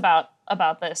knows about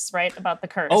this, right? About the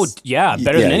curse. Oh yeah,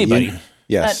 better than anybody.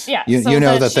 Yes. Yeah, You, so you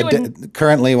know that that she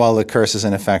currently, while the curse is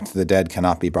in effect, the dead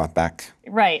cannot be brought back.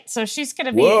 Right. So she's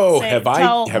gonna be. Whoa, say, have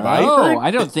tell, I heard?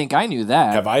 I don't think I knew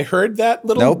that. Have I heard that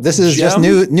little? Nope. This is just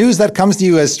gem? news that comes to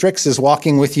you as Strix is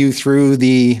walking with you through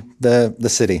the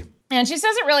city. And she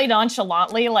says it really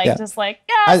nonchalantly, like Yeah. just like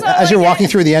As you're walking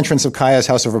through the entrance of Kaya's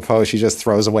House of Repose, she just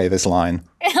throws away this line.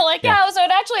 so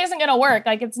it actually isn't gonna work.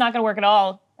 Like it's not gonna work at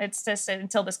all. It's just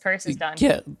until this curse is done.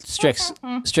 Yeah, Strix,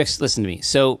 listen to me.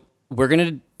 So we're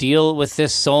gonna deal with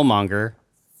this soulmonger.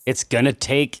 It's gonna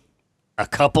take a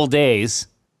couple days.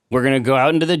 We're gonna go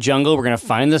out into the jungle. We're gonna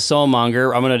find the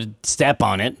soulmonger. I'm gonna step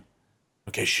on it.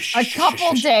 Okay, A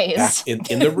couple days. Back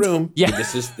in the room. Yeah.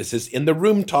 This is in the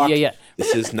room talk. Yeah.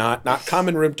 This is not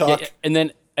common room talk. And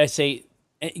then I say,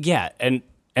 and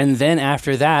then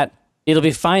after that, it'll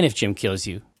be fine if Jim kills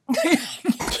you.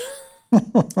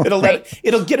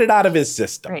 It'll get it out of his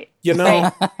system. Great. You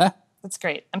know? Great. That's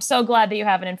great. I'm so glad that you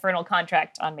have an infernal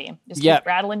contract on me. Just Yeah. keep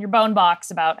rattling your bone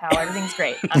box about how everything's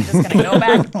great. I'm just gonna go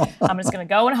back. I'm just gonna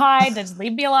go and hide. Just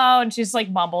leave me alone. And she's like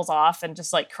mumbles off and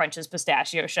just like crunches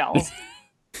pistachio shells.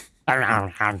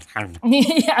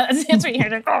 Yeah, that's what you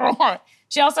hear.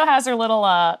 She also has her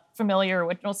little familiar,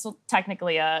 which was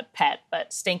technically a pet,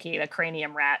 but Stinky, the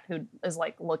cranium rat, who is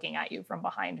like looking at you from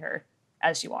behind her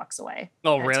as she walks away.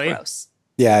 Oh, And it's really? gross.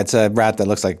 Yeah, it's a rat that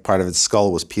looks like part of its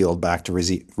skull was peeled back to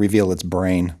reveal its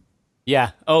brain.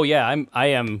 Yeah. Oh, yeah. I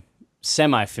am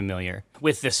semi-familiar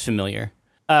with this familiar.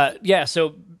 Yeah.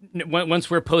 So once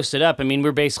we're posted up, I mean,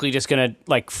 we're basically just gonna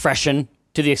like freshen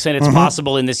to the extent it's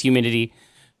possible in this humidity,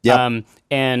 Yep.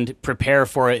 and prepare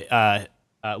for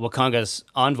Wakanga's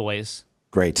envoys.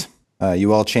 Great.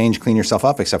 You all change, clean yourself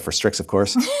up, except for Strix, of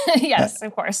course. Yes,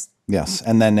 of course. Yes,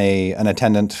 and then an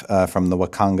attendant from the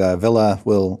Wakanga villa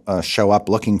will show up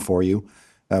looking for you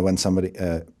when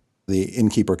the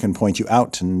innkeeper can point you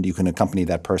out, and you can accompany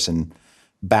that person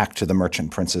back to the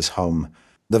merchant prince's home.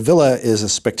 The villa is a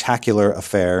spectacular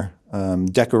affair,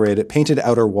 decorated, painted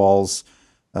outer walls,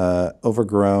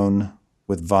 overgrown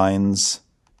with vines.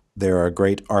 There are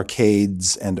great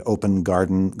arcades and open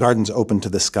gardens open to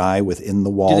the sky within the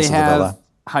Do walls they of the have villa.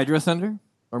 Hydro Thunder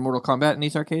or Mortal Kombat in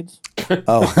these arcades?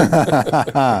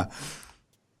 Oh,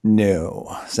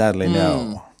 no, sadly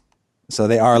no. So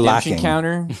they are Redemption lacking.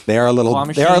 counter. They are a little. Claw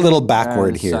They are a machine? little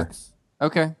backward That here. sucks.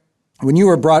 Okay. When you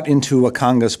are brought into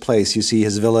Wakanga's place, you see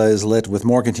his villa is lit with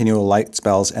more continual light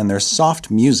spells, and there's soft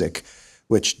music,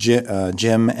 which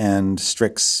Jim and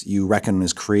Strix you reckon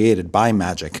is created by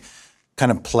magic,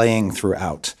 kind of playing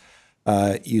throughout.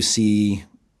 You see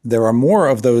there are more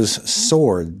of those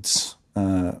swords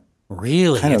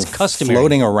Really? kind It's of customary.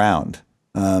 floating around.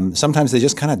 Sometimes they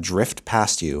just kind of drift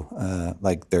past you,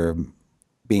 like they're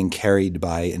being carried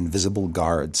by invisible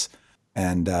guards.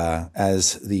 And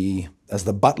as the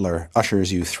butler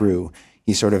ushers you through,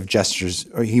 he sort of gestures,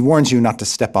 or he warns you not to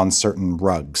step on certain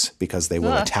rugs because they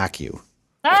will attack you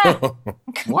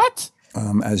What?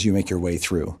 as you make your way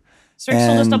through. Strix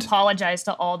will And- just apologize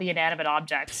to all the inanimate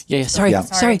objects. Yeah. Sorry. Yeah.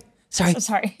 Sorry. So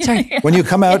sorry. When you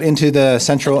come out into the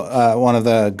central, one of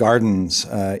the gardens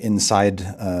inside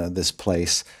this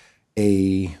place,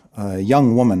 a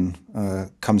young woman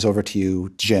comes over to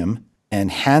you, Jim, and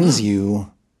hands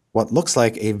you what looks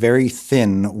like a very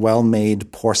thin, well-made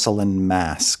porcelain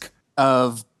mask.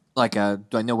 Of like a?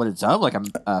 Do I know what it's of? Like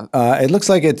It looks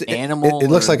like Animal It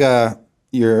looks or- like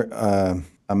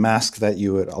a mask that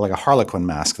you would, like a harlequin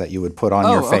mask that you would put on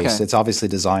your face. okay. It's obviously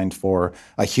designed for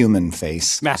a human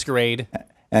face. Masquerade.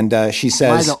 And she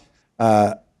says,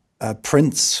 Why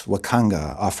Prince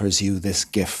Wakanga offers you this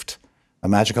gift, a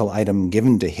magical item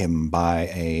given to him by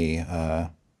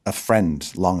a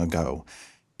friend long ago.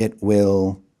 It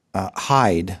will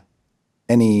hide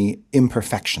any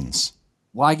imperfections.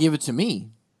 Why give it to me?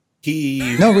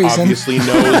 He No reason. obviously knows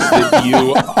that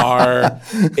you are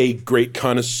a great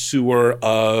connoisseur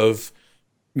of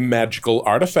magical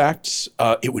artifacts,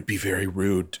 it would be very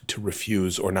rude to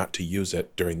refuse or not to use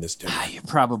it during this dinner. You're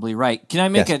probably right. Can I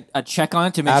make Yes. a check on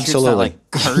it to make Absolutely. sure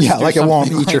it's not like cursed Yeah, or like it won't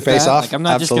something eat your like face that? off? Like, I'm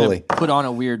not Absolutely. just going to put on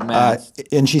a weird mask.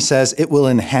 And she says, it will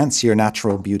enhance your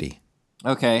natural beauty.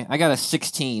 Okay, I got a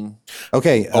 16.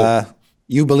 Okay,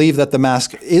 you believe that the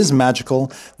mask is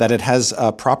magical, that it has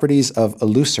properties of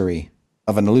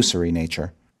an illusory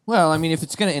nature. Well, I mean, if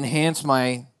it's going to enhance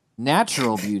my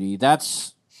natural beauty,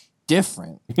 that's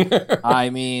different. I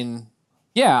mean,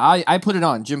 yeah, I put it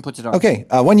on. Jim puts it on. Okay,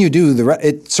 when you do,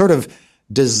 it sort of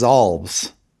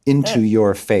dissolves into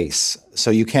your face,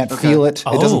 so you can't feel it.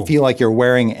 It doesn't feel like you're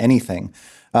wearing anything.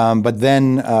 But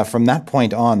then from that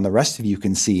point on, the rest of you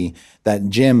can see that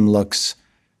Jim looks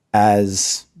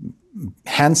as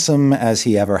handsome as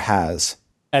he ever has.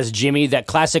 As Jimmy, that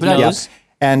classic But I- nose.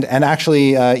 And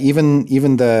actually, even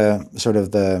the sort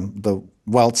of the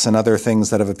welts and other things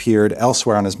that have appeared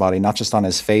elsewhere on his body, not just on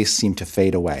his face, seem to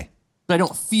fade away. But I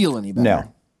don't feel any better.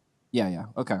 No. Yeah,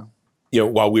 okay.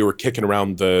 While we were kicking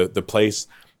around the place,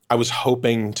 I was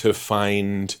hoping to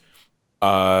find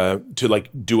to like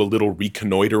do a little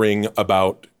reconnoitering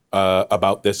about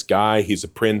this guy. He's a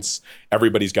prince.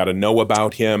 Everybody's got to know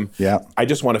about him. Yeah. I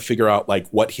just want to figure out like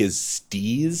what his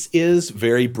steez is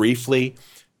very briefly,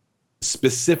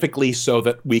 specifically so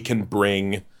that we can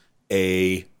bring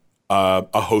a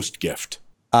host gift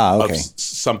of Okay.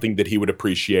 something that he would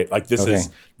appreciate. Like this Okay.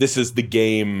 is the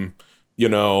game. He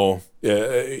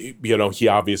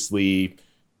obviously.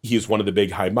 He's one of the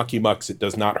big high mucky mucks. It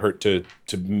does not hurt to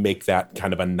make that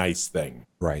kind of a nice thing.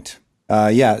 Right.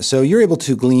 So you're able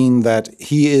to glean that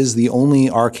he is the only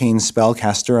arcane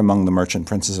spellcaster among the merchant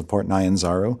princes of Port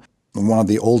Nyanzaru, one of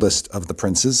the oldest of the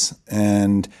princes,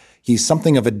 and he's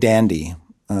something of a dandy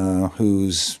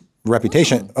whose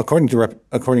reputation, according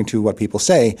to what people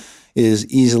say, is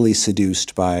easily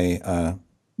seduced by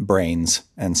brains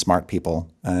and smart people,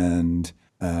 and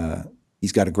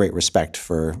he's got a great respect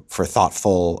for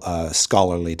thoughtful,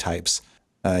 scholarly types.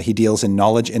 He deals in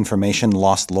knowledge, information,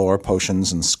 lost lore,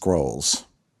 potions, and scrolls.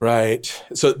 Right.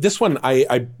 So this one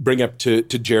I bring up to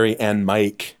Jerry and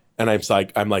Mike, and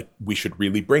I'm like, we should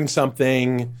really bring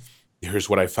something. Here's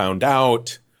what I found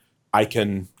out. I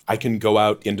can go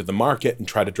out into the market and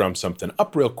try to drum something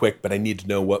up real quick, but I need to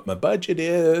know what my budget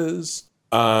is.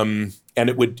 And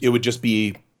it would just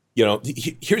be,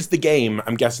 here's the game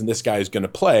I'm guessing this guy is going to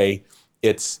play.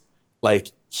 It's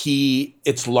like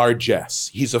it's largesse.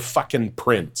 He's a fucking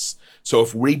prince. So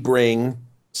if we bring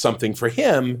something for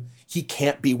him, he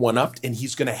can't be one-upped, and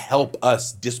he's going to help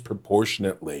us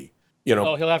disproportionately.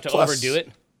 He'll have to plus- overdo it.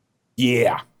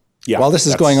 Yeah. Yeah. While this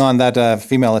is that's- going on, that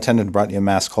female attendant who brought you a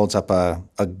mask holds up a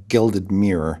gilded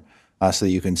mirror so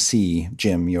that you can see,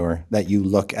 Jim, that you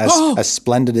look as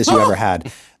splendid as you ever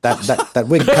had. That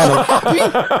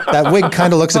wig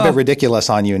kind of looks a bit ridiculous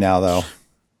on you now, though.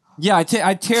 Yeah, I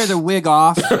tear the wig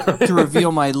off to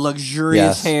reveal my luxurious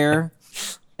Yes. hair.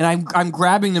 And I'm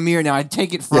grabbing the mirror now. I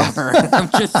take it from her. And I'm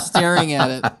just staring at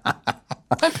it.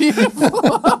 I'm beautiful.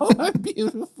 I'm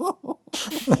beautiful.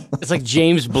 It's like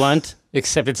James Blunt,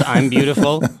 except it's I'm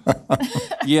beautiful.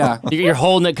 Yeah. You're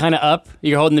holding it kind of up.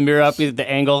 You're holding the mirror up at the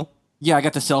angle. Yeah, I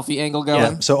got the selfie angle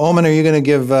going. So, Omen, are you going to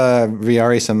give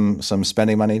Viari some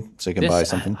spending money so you can buy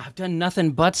something? I've done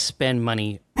nothing but spend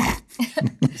money.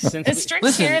 Is Strix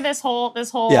Listen. here? This whole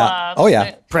Yeah. Oh,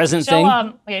 yeah. Present So thing.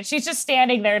 okay, she's just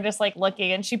standing there, just like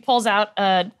looking, and she pulls out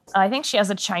I think she has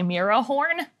a chimera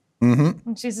horn. Mm-hmm.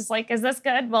 And she's just like, "Is this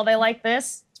good? Well, they like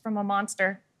this. It's from a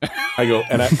monster." I go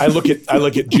and I look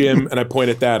at Jim and I point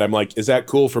at that. I'm like, is that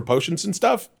cool for potions and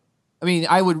stuff? I mean,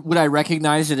 would I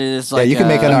recognize it as like you can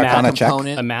make an a Arcana check.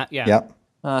 component? A mat, yeah.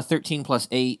 Yep. 13 plus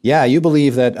 8. Yeah, you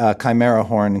believe that Chimera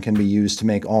Horn can be used to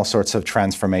make all sorts of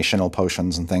transformational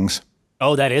potions and things.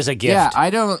 Oh, that is a gift. Yeah,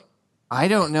 I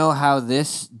don't know how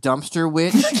this dumpster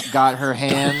witch got her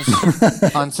hands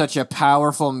on such a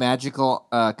powerful magical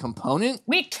component.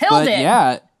 We killed But it.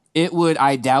 yeah, it would.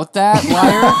 I doubt that,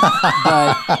 liar.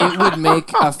 But it would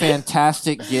make a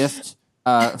fantastic gift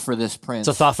for this prince.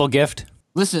 It's a thoughtful gift.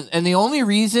 Listen, and the only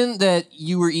reason that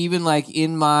you were even like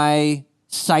in my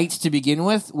sights to begin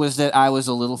with was that I was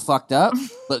a little fucked up.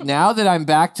 But now that I'm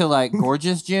back to like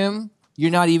gorgeous Jim,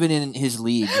 you're not even in his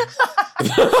league.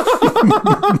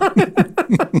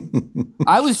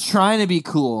 I was trying to be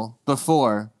cool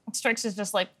before. Strix is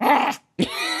just like,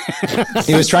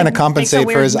 He was trying to compensate for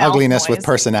weird his mouth ugliness with noise.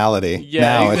 personality. Yeah,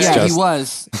 Now it's Yeah, just he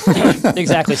was.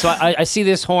 Exactly. So I see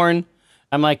this horn.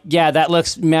 I'm like, yeah, that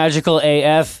looks magical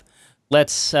AF.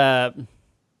 Let's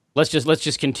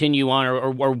just continue on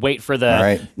or wait for the All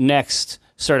right. next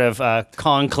sort of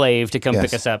conclave to come Yes.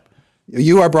 pick us up.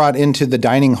 You are brought into the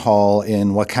dining hall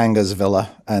in Wakanga's villa,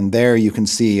 and there you can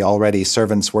see already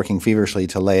servants working feverishly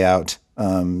to lay out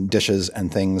dishes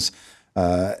and things.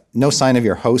 No sign of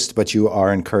your host, but you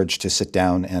are encouraged to sit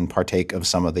down and partake of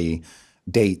some of the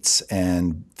dates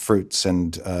and fruits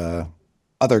and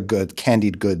other good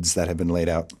candied goods that have been laid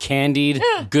out. Candied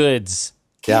goods.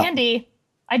 Yeah. Candy.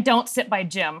 I don't sit by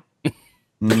Jim.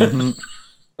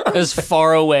 As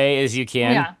far away as you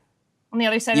can. Yeah. On the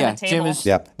other side Yeah, of the table. Jim is.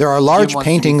 Yeah, there are large Jim wants to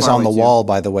be paintings far on the away, too. wall,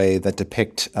 by the way, that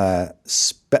depict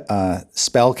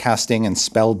spell casting and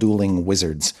spell dueling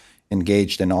wizards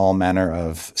engaged in all manner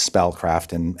of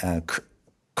spellcraft and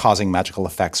causing magical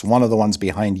effects. One of the ones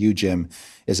behind you, Jim,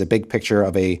 is a big picture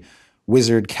of a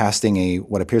wizard casting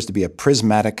what appears to be a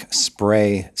prismatic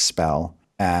spray spell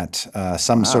at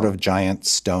some sort of giant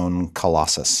stone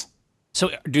colossus.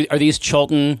 So are these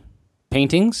Chulton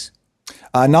paintings?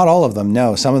 Not all of them,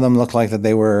 no. Some of them look like that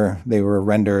they were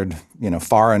rendered,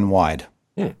 far and wide.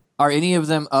 Are any of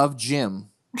them of Jim?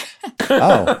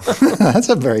 Oh, that's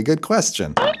a very good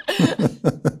question.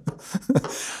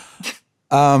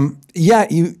 Yeah,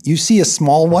 you see a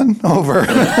small one over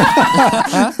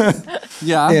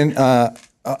Yeah.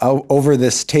 over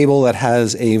this table that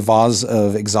has a vase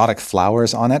of exotic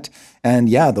flowers on it. And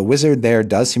yeah, the wizard there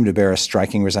does seem to bear a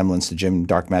striking resemblance to Jim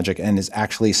Darkmagic and is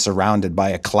actually surrounded by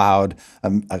a cloud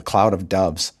of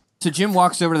doves. So Jim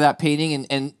walks over to that painting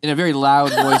and in a very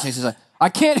loud voice, he says, I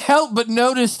can't help but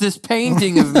notice this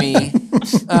painting of me.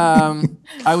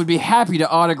 I would be happy to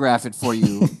autograph it for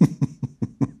you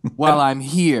while I'm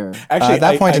here. Actually, At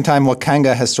that point in time,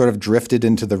 Wakanga has sort of drifted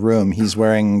into the room. He's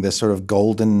wearing this sort of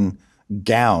golden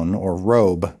gown or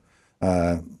robe,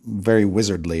 very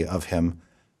wizardly of him.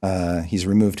 He's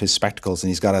removed his spectacles and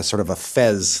he's got a sort of a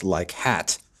fez-like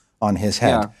hat on his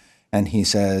head. Yeah. And he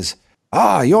says,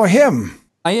 you're him.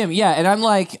 I am, yeah, and I'm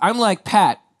like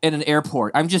Pat at an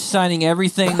airport. I'm just signing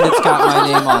everything that's got my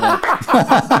name on it.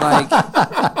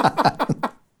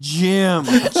 Like Jim.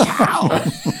 Ciao.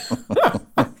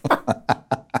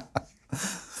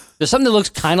 There's something that looks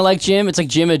kind of like Jim. It's like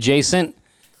Jim adjacent.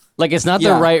 Like it's not the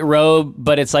Yeah. right robe,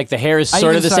 but it's like the hair is I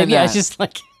sort even of the saw same. Yeah, that. it's just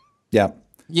like Yeah.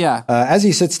 Yeah. As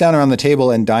he sits down around the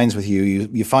table and dines with you,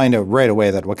 you find out right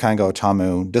away that Wakanga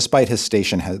Otamu, despite his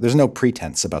station, there's no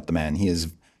pretense about the man. He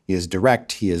is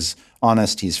direct, he is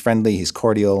honest, he's friendly, he's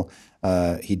cordial.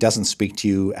 He doesn't speak to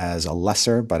you as a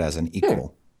lesser, but as an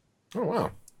equal. Oh,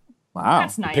 wow. Wow.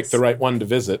 That's nice. Pick the right one to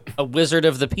visit. a wizard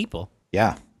of the people.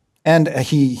 Yeah. And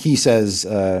he says,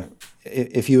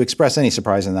 if you express any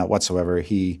surprise in that whatsoever,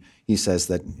 he says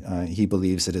that he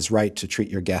believes it is right to treat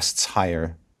your guests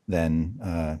higher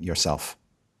than yourself.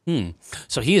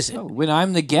 So he is. When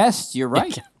I'm the guest, you're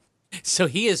right. So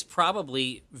he is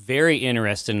probably very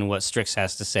interested in what Strix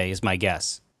has to say. Is my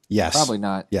guess. Yes. Probably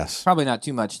not. Yes. Probably not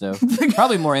too much, though.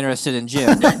 Probably more interested in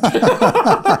Jim.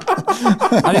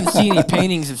 I didn't see any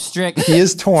paintings of Strix. He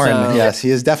is torn. So- Yes, he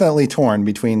is definitely torn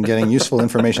between getting useful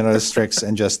information out of Strix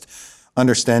and just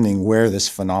understanding where this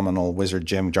phenomenal wizard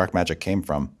Jim Darkmagic came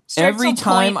from. Every will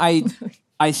time point-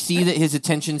 I see that his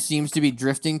attention seems to be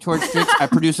drifting towards Strix, I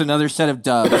produce another set of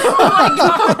doves. But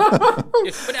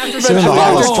after, Soon the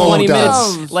hall is full of 20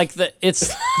 doves. minutes, like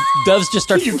doves just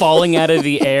start falling out of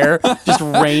the air, just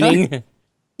raining.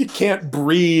 You can't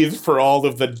breathe for all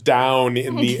of the down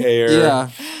in the air. Yeah.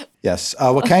 Yes.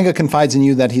 Wakanga confides in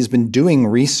you that he's been doing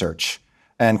research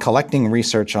and collecting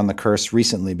research on the curse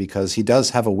recently because he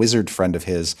does have a wizard friend of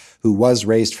his who was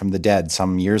raised from the dead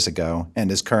some years ago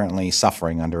and is currently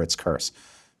suffering under its curse.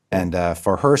 And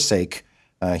for her sake,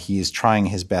 he is trying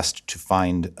his best to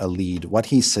find a lead. What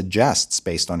he suggests,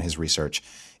 based on his research,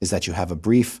 is that you have a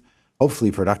brief,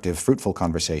 hopefully productive, fruitful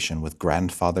conversation with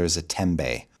Grandfather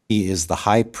Zatembe. He is the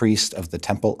high priest of the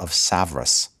Temple of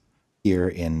Savras here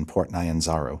in Port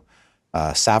Nyanzaru.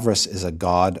 Savras is a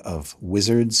god of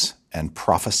wizards and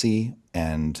prophecy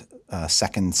and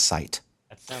second sight.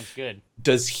 That sounds good.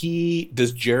 Does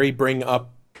Jerry bring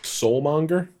up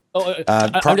Soulmonger?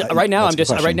 Right now, that's a good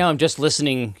question. I'm just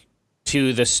listening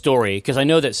to the story because I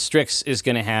know that Strix is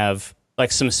going to have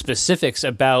like some specifics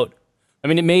about. I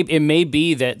mean, it may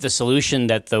be that the solution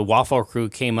that the Waffle Crew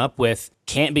came up with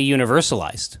can't be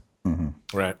universalized.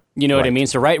 Right. You know what I mean?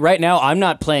 So right now, I'm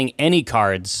not playing any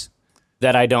cards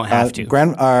that I don't have to.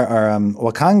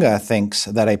 Wakanga thinks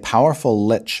that a powerful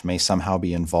lich may somehow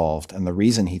be involved, and the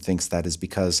reason he thinks that is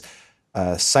because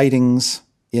sightings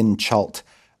in Chult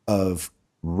of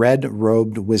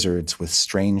red-robed wizards with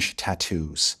strange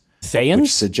tattoos, which Thayans?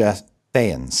 suggest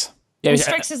Thayans. Yeah, And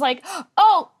Strix is like,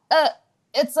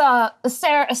 it's a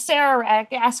Sararag.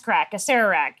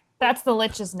 That's the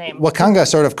lich's name. Wakanga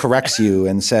sort of corrects you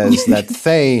and says that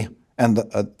Thay And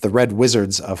the Red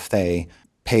Wizards of Thay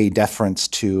pay deference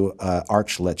to an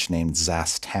archlich named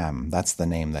Zastam. That's the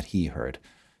name that he heard.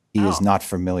 He is not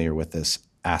familiar with this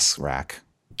Asrak.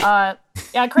 Yeah,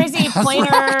 crazy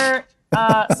planer.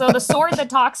 So the sword that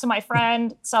talks to my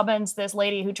friend summons this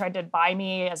lady who tried to buy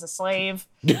me as a slave,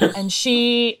 and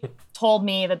she told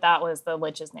me that was the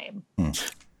Lich's name. And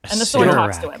the sword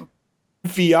talks to him.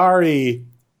 Viari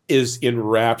is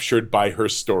enraptured by her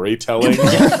storytelling.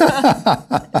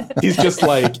 He's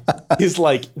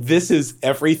like, this is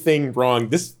everything wrong.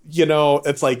 This,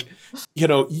 it's like,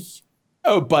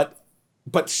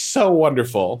 but so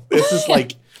wonderful. This is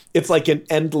like, it's like an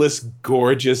endless,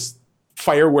 gorgeous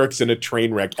fireworks in a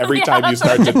train wreck every time you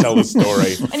start to tell the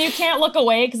story. And you can't look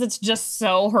away because it's just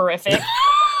so horrific.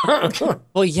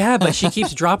 Well, yeah, but she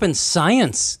keeps dropping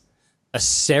science. A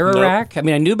Sararak? Nope. I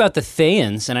mean, I knew about the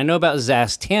Thayans and I know about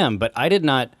Zastam, but I did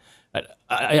not.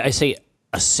 I say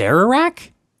a Sararak?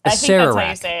 I think that's how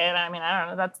you say it. I mean, I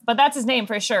don't know. But that's his name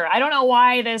for sure. I don't know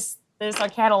why this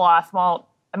Arkadaloth. Well,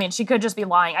 I mean, she could just be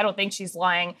lying. I don't think she's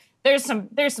lying. There's some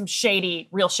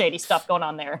real shady stuff going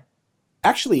on there.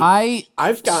 Actually,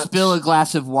 I've got spill a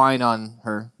glass of wine on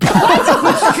her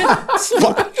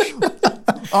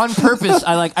on purpose.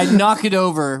 I knock it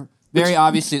over. Very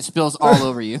obviously, it spills all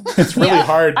over you. It's really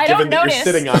hard given that you're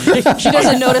sitting on it. She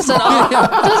doesn't notice at all.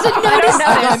 Doesn't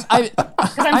notice.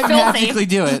 I magically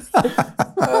do it.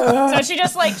 So she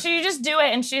just do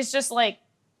it, and she's just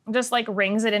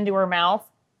rings it into her mouth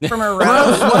from her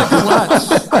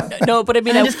robe. No, but I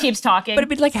mean, and just keeps talking. But I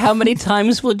mean, like, how many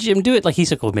times will Jim do it? Like,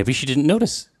 he's like, well, maybe she didn't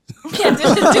notice. Yeah,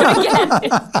 just do it again.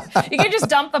 You can just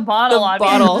dump the bottle on me.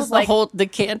 Just the whole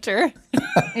decanter.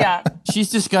 Yeah. She's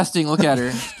disgusting. Look at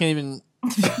her. Can't even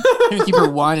keep her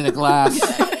wine in a glass.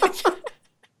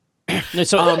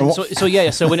 So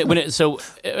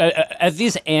at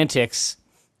these antics,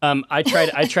 I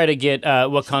try to get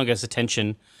Wakanga's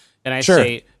attention, and I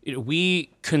say, we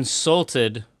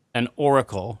consulted an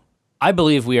oracle. I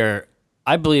believe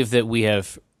that we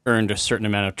have earned a certain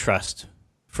amount of trust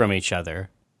from each other.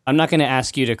 I'm not going to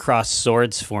ask you to cross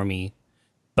swords for me,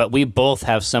 but we both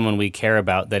have someone we care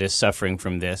about that is suffering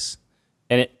from this.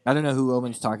 And I don't know who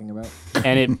Omen's talking about.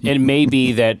 And it may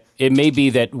be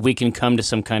that we can come to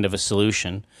some kind of a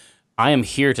solution. I am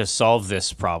here to solve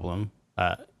this problem,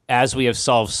 as we have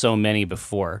solved so many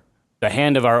before. The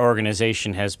hand of our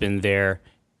organization has been there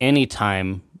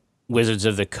anytime Wizards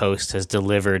of the Coast has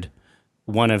delivered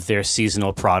one of their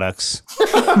seasonal products.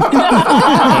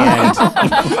 And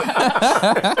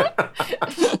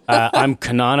I'm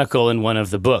canonical in one of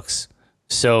the books.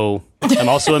 So I'm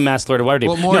also a Master Lord of Waterdeep.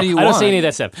 What more do you I don't want? say any of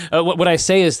that stuff. What I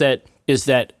say is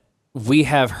that we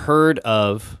have heard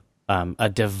of a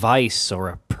device or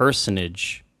a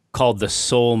personage called the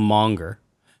Soul Monger.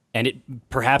 And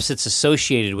perhaps it's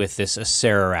associated with this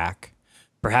Sararak.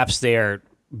 Perhaps they are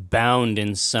bound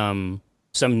in some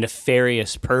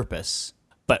nefarious purpose.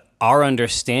 But our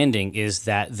understanding is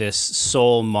that this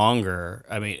soul monger,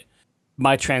 I mean,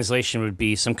 my translation would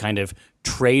be some kind of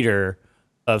trader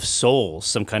of souls,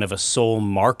 some kind of a soul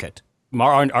market.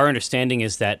 Our understanding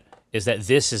is that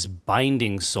this is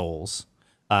binding souls,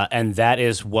 and that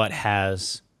is what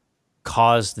has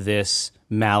caused this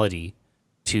malady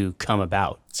to come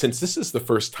about. Since this is the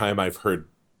first time I've heard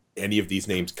any of these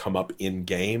names come up in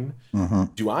game,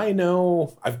 do I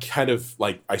know? I've kind of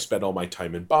I spend all my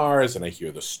time in bars and I hear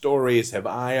the stories. Have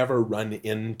I ever run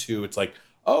into, it's like,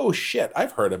 oh shit,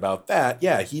 I've heard about that.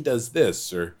 Yeah, he does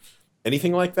this or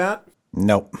anything like that?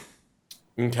 Nope.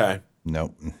 Okay.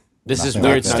 Nope. This is Nothing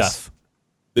weird like this. stuff.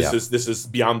 This is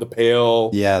beyond the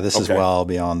pale. Yeah, this is Okay. well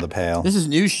beyond the pale. This is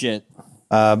new shit.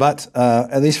 But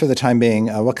at least for the time being,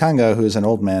 Wakanga, who's an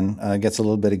old man, gets a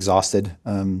little bit exhausted.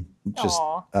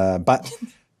 But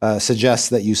suggests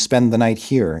that you spend the night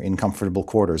here in comfortable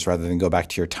quarters rather than go back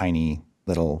to your tiny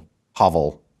little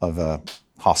hovel of a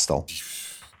hostel.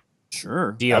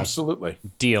 Sure. Deal. Absolutely.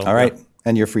 Deal. All right.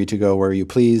 And you're free to go where you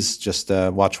please. Just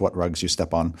watch what rugs you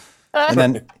step on. And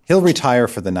then he'll retire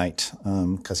for the night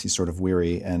because he's sort of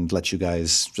weary and let you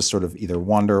guys just sort of either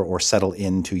wander or settle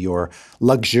into your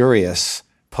luxurious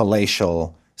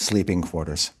palatial sleeping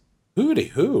quarters. Hooty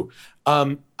hoo.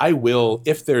 I will,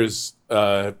 if there's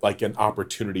an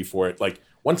opportunity for it,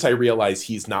 once I realize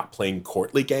he's not playing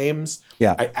courtly games,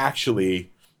 Yeah.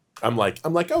 I'm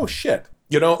like, oh shit,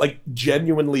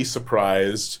 genuinely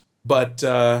surprised. But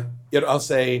I'll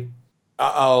say,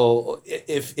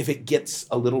 if it gets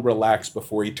a little relaxed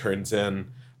before he turns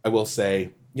in, I will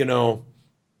say,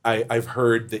 I've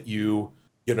heard that you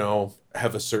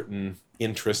have a certain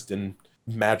interest in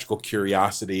magical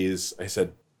curiosities. I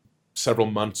said several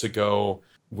months ago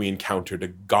we encountered a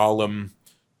golem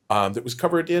that was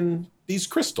covered in these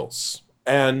crystals.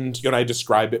 And I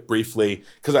describe it briefly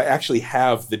because I actually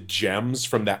have the gems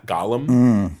from that golem.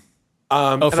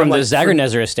 From the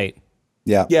Zagarnezer estate.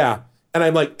 Yeah. Yeah. And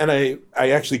I'm like, and I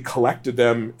actually collected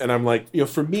them, and I'm like,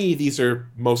 for me, these are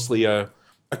mostly a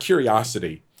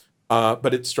curiosity.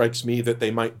 But it strikes me that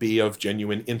they might be of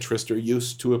genuine interest or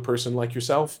use to a person like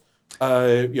yourself.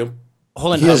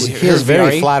 Hold on. He is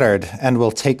very Viari? flattered and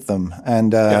will take them.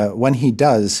 And when he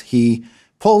does, he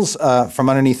pulls from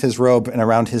underneath his robe and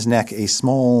around his neck a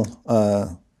small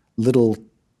little,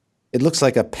 it looks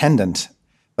like a pendant,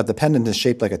 but the pendant is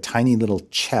shaped like a tiny little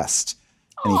chest.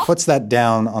 And he puts that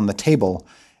down on the table,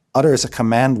 utters a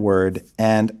command word,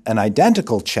 and an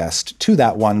identical chest to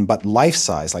that one, but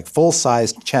life-size, like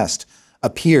full-sized chest,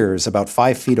 appears about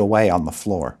 5 feet away on the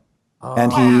floor.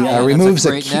 And he removes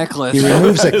great key. necklace. He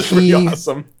removes a That's key. pretty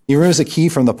awesome. He removes a key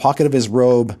from the pocket of his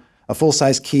robe, a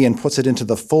full-sized key, and puts it into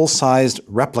the full-sized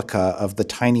replica of the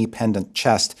tiny pendant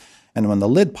chest. And when the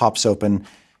lid pops open,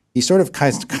 he sort of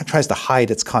tries to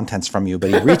hide its contents from you, but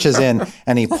he reaches in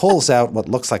and he pulls out what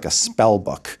looks like a spell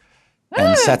book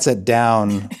and sets it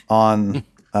down on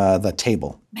the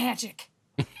table. Magic.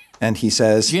 And he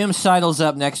says, Jim sidles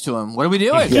up next to him. What are we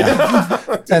doing?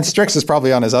 and Strix is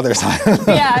probably on his other side.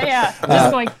 Yeah.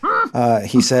 Just going,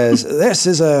 He says, this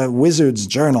is a wizard's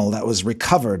journal that was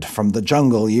recovered from the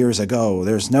jungle years ago.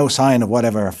 There's no sign of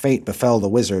whatever fate befell the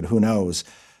wizard. Who knows?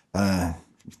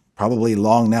 Probably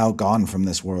long now gone from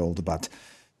this world, but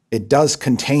it does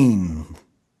contain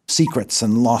secrets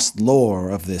and lost lore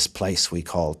of this place we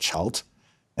call Chult,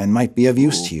 and might be of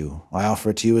use to you. I offer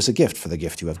it to you as a gift for the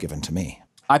gift you have given to me.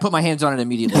 I put my hands on it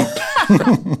immediately.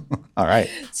 All right.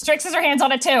 Strix has her hands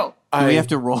on it too. Do we have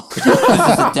to roll? Is this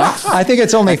a dex? I think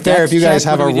it's only fair if you guys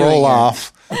check? have What a are we doing roll here?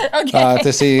 off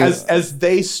to see. As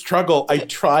they struggle, I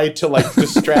try to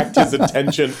distract his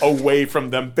attention away from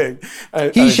them.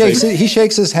 He shakes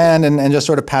his hand and just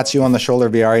sort of pats you on the shoulder,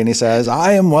 Viari, and he says,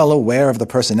 I am well aware of the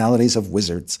personalities of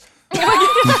wizards.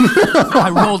 I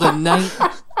rolled a 9.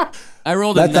 I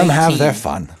rolled a 19. Let them have their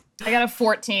fun. I got a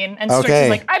 14, and Strix Okay. is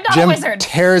like, I'm not Jim a wizard.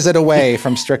 tears it away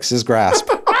from Strix's grasp.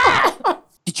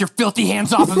 Get your filthy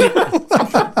hands off of it.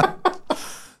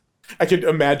 I could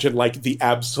imagine the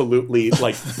absolutely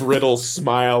brittle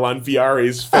smile on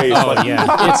Viari's face. Oh,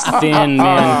 yeah. It's thin,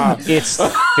 man. It's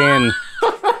thin.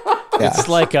 Yeah. It's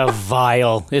like a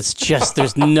vial. It's just,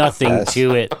 there's nothing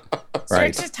to it.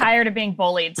 Right. Strix is tired of being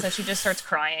bullied, so she just starts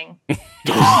crying.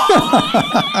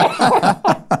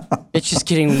 It's just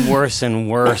getting worse and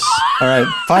worse. All right.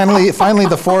 Finally,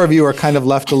 the four of you are kind of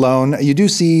left alone. You do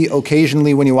see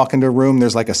occasionally when you walk into a room,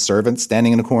 there's a servant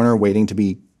standing in a corner waiting to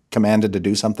be commanded to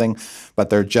do something, but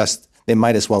they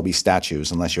might as well be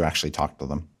statues unless you actually talk to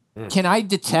them. Can I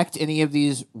detect any of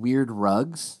these weird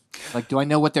rugs? Do I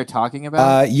know what they're talking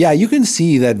about? Yeah, you can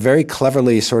see that very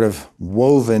cleverly sort of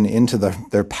woven into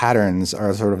their patterns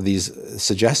are sort of these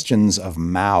suggestions of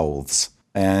mouths.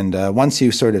 And once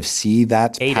you sort of see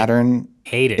that pattern,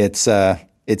 Hate it.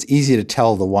 it's easy to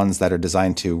tell the ones that are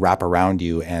designed to wrap around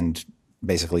you and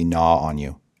basically gnaw on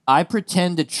you. I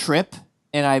pretend to trip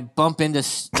and I bump into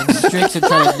Strix and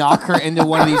try to knock her into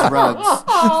one of these rugs.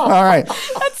 All right.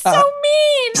 That's so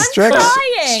mean. I'm Strix,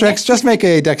 crying. Strix, just make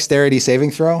a dexterity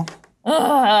saving throw.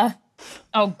 Oh,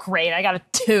 great. I got a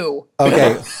 2.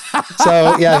 Okay.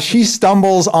 So, yeah, she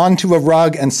stumbles onto a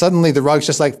rug and suddenly the rug's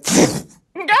just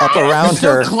up around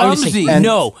her. Clumsy. And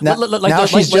No. Now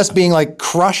she's just being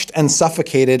crushed and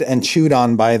suffocated and chewed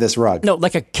on by this rug. No,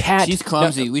 like a cat. She's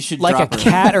clumsy. We should like drop a her.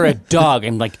 cat or a dog.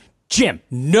 I'm like, Jim,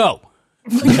 no.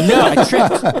 No, I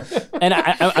tripped. And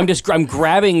I'm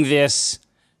grabbing this.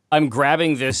 I'm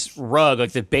grabbing this rug,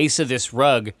 the base of this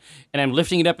rug, and I'm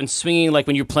lifting it up and swinging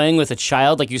when you're playing with a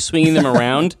child, you're swinging them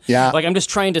around. Yeah. I'm just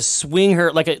trying to swing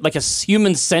her like a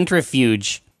human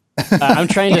centrifuge. I'm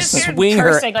trying to Just swing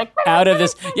her cursing, out of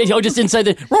this. Yeah, just inside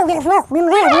the.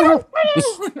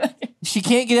 She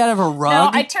can't get out of a No,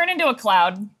 rug. I turn into a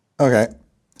cloud. Okay.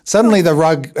 Suddenly the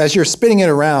rug, as you're spinning it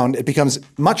around, it becomes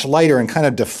much lighter and kind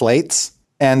of deflates,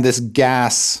 and this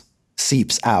gas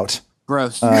seeps out.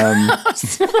 Gross.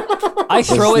 I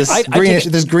throw it.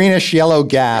 This greenish yellow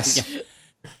gas.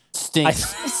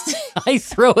 Stinks. I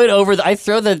throw it over. I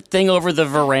throw the thing over the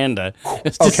veranda.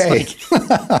 It's just Okay.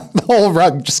 The whole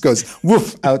rug just goes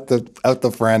woof out the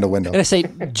veranda window. and I say,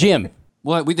 Jim,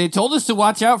 What? They told us to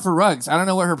watch out for rugs. I don't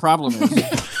know what her problem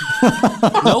is.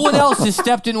 No one else has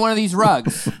stepped in one of these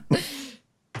rugs.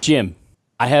 Jim,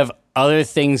 I have other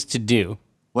things to do.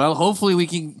 Well, hopefully we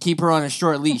can keep her on a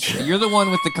short leash. You're the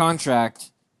one with the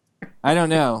contract. I don't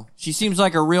know. She seems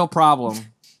like a real problem.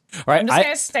 right. I'm just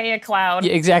gonna stay a cloud.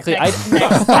 Yeah, exactly. next-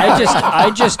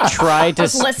 I just try to.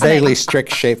 Just listening. Vaguely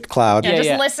strict-shaped cloud. Yeah, just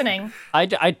yeah. listening. I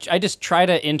just try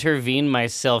to intervene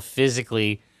myself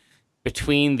physically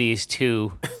between these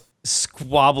two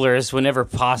squabblers whenever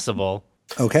possible.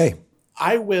 Okay.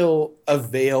 I will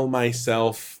avail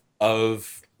myself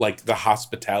of like the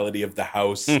hospitality of the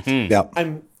house. Yep.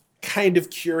 I'm kind of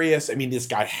curious. I mean, this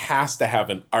guy has to have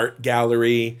an art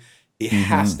gallery. He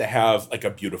has to have like a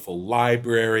beautiful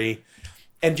library.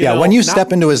 And you Yeah, know, when you not-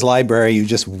 step into his library, you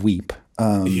just weep.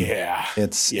 yeah,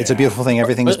 It's a beautiful thing.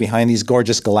 Everything is behind these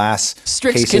gorgeous glass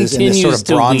Strix cases in this sort continues of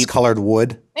to bronze-colored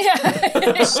wood.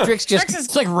 Strix just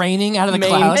It's like raining out of the Main-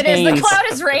 clouds. It is. The Pains. cloud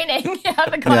is raining. Yeah,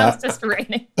 the cloud's just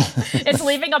raining. It's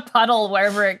leaving a puddle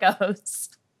wherever it goes.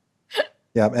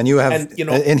 Yeah, and you have, And, you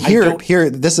know, and I here,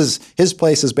 don't- this is his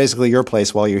place is basically your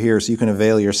place while you're here, so you can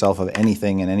avail yourself of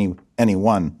anything and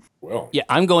anyone. well, Yeah,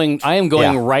 I am going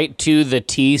Yeah. right to the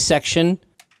tea section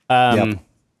of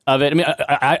it. I mean,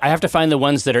 I have to find the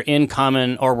ones that are in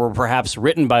common or were perhaps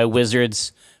written by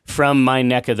wizards from my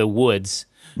neck of the woods.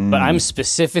 But I'm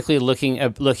specifically looking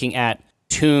at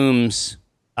tombs,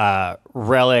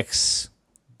 relics,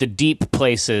 the deep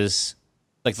places,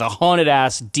 like the haunted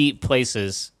ass deep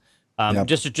places,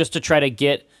 just to try to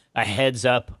get a heads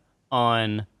up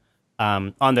on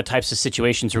the types of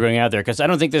situations we're going out there. Because I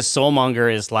don't think this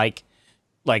soulmonger is like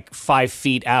 5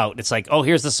 feet out. It's like, oh,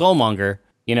 here's the soulmonger.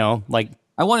 You know, like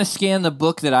I want to scan the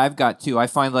book that I've got too. I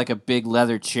find like a big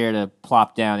leather chair to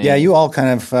plop down in. Yeah, you all kind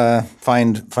of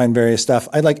find various stuff.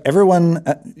 I'd like everyone.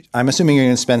 I'm assuming you're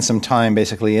going to spend some time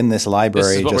basically in this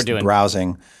library what we're just doing.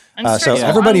 browsing. And So Strix will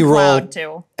everybody roll. uncloud,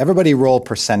 too. Everybody roll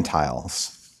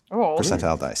percentiles. Oh.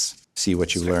 Percentile dice. See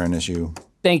what you learn as you.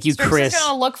 thank you, Strix Chris. is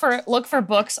gonna look for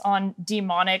books on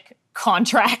demonic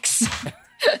contracts.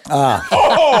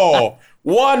 oh,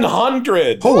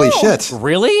 100. Holy shit!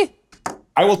 Really?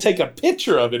 I will take a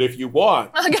picture of it if you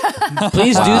want.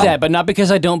 Please do that, but not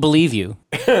because I don't believe you.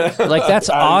 Like, that's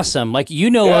awesome. Like, you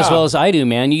know as well as I do,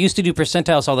 man. You used to do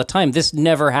percentiles all the time. This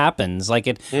never happens. Like,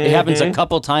 it happens a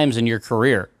couple times in your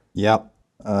career. Yep.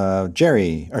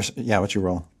 Jerry. What's your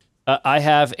roll? I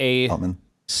have a Altman.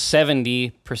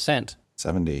 70%.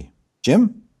 70.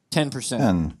 Jim. 10%.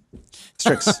 10.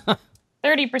 Strix.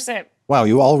 30%. Wow,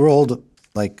 you all rolled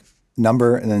like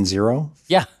number and then 0.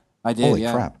 Yeah. I did. Holy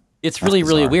yeah. crap! It's really,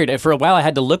 really bizarre. weird. And for a while, I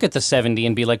had to look at the 70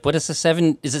 and be like, what is the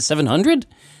 7? Is it 700?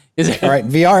 Is it? All right,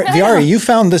 Viari, you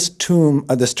found this tome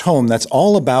that's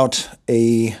all about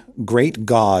a great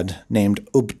god named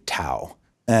Ubtao.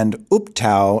 And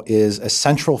Ubtao is a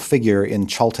central figure in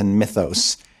Chultan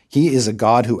mythos. He is a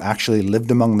god who actually lived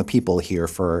among the people here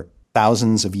for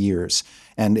thousands of years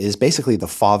and is basically the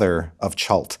father of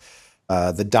Chult.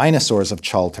 The dinosaurs of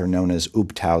Chult are known as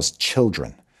Ubtao's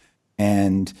children.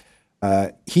 And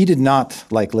he did not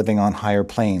like living on higher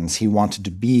planes. He wanted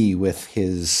to be with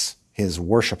his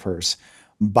worshippers.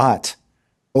 But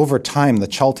over time, the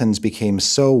Chultans became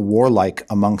so warlike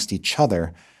amongst each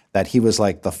other that he was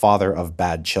like the father of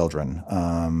bad children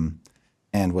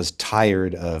and was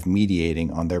tired of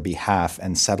mediating on their behalf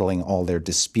and settling all their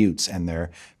disputes and their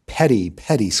petty,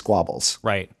 petty squabbles.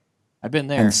 Right. I've been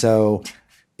there. And so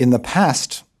in the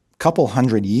past couple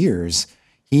hundred years,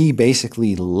 he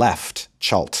basically left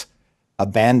Chult,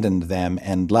 abandoned them,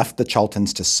 and left the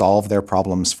Chultans to solve their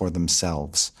problems for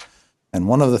themselves. And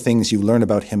one of the things you learn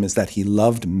about him is that he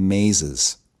loved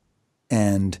mazes.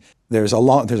 And there's a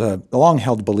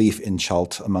long-held belief in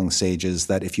Chult among sages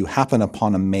that if you happen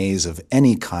upon a maze of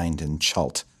any kind in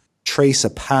Chult, trace a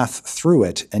path through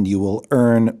it and you will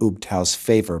earn Ubtao's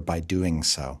favor by doing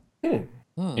so.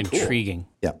 Intriguing.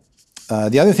 Yeah.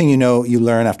 The other thing you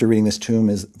learn after reading this tome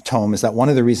is that one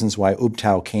of the reasons why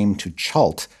Ubtao came to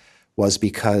Chult was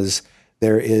because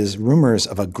there is rumors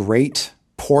of a great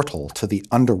portal to the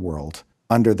underworld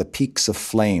under the Peaks of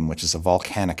Flame, which is a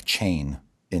volcanic chain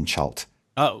in Chult.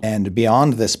 Oh. And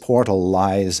beyond this portal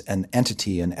lies an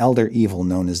entity, an elder evil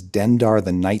known as Dendar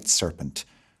the Night Serpent,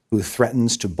 who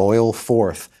threatens to boil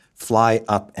forth, fly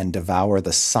up, and devour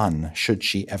the sun should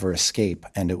she ever escape.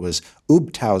 And it was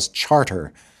Ubtao's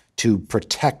charter to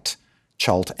protect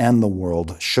Chult and the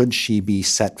world should she be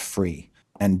set free.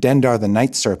 And Dendar the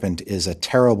Night Serpent is a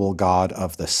terrible god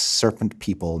of the serpent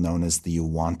people known as the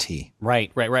Yuan-ti.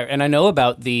 Right. And I know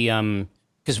about the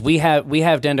because we have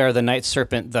Dendar the Night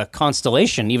Serpent, the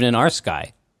constellation, even in our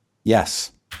sky.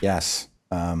 Yes.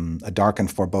 A dark and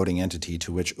foreboding entity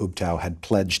to which Ubtao had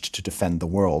pledged to defend the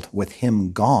world. With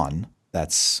him gone,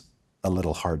 that's a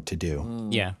little hard to do.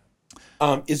 Yeah.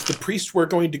 Is the priest we're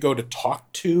going to go to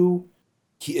talk to,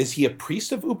 is he a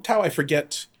priest of Ubtao? I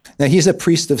forget. Now, he's a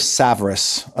priest of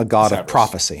Savras, a god of Savras.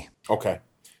 prophecy. Okay.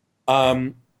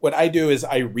 What I do is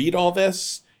I read all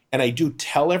this and I do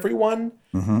tell everyone,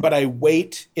 but I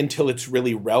wait until it's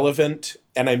really relevant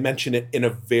and I mention it in a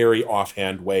very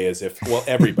offhand way as if, well,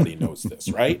 everybody knows this,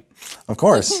 right? Of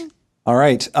course. All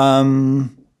right.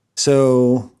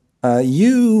 So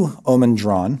you, Omen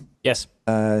Drawn, Yes.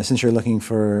 since you're looking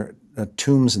for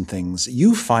tombs and things,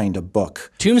 you find a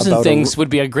book. Tombs and about Things would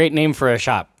be a great name for a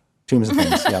shop. Tombs and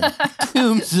Things, yeah.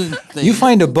 Tombs and things. You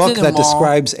find a book It's in that mall.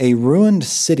 describes a ruined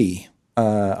city,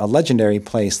 a legendary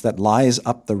place that lies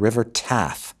up the river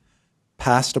Taff,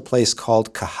 past a place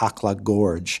called Kahakla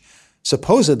Gorge.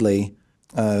 Supposedly,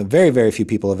 very, very few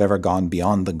people have ever gone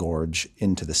beyond the gorge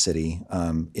into the city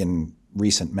in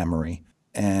recent memory.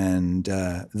 And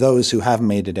those who have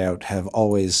made it out have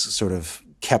always sort of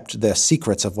kept the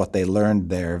secrets of what they learned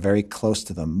there very close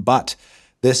to them. But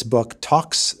this book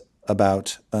talks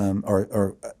about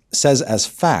or says as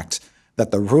fact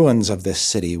that the ruins of this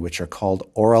city, which are called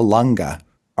Oralunga,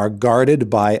 are guarded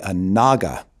by a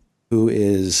Naga who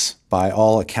is, by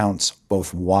all accounts,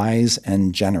 both wise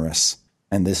and generous.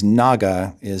 And this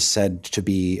Naga is said to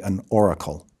be an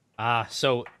oracle.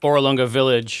 So Oralunga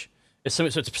Village. So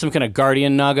it's some kind of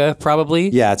guardian naga, probably?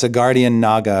 Yeah, it's a guardian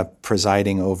Naga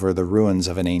presiding over the ruins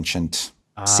of an ancient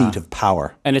seat of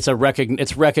power. And it's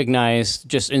it's recognized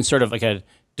just in sort of like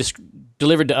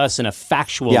delivered to us in a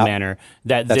factual manner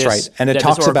that That's this, right. And it that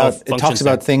talks this oracle about functions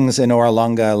there. things in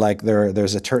Oralunga, like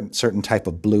there's a certain type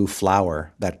of blue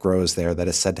flower that grows there that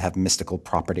is said to have mystical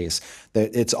properties.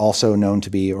 It's also known to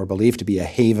be or believed to be a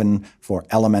haven for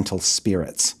elemental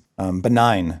spirits,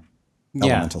 benign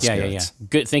elemental spirits. Yeah.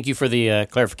 Good. Thank you for the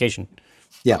clarification.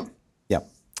 Yeah.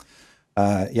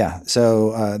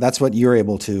 So that's what you're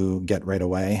able to get right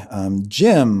away.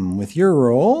 Jim, with your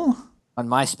role, On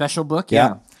my special book,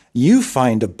 you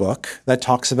find a book that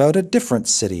talks about a different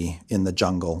city in the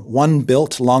jungle, one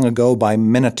built long ago by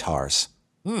Minotaurs.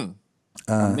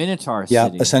 Minotaur Yeah,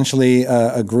 City. essentially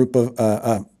a group of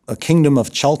a kingdom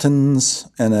of Cheltons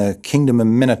and a kingdom of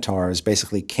Minotaurs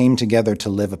basically came together to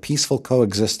live a peaceful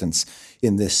coexistence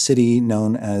in this city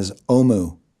known as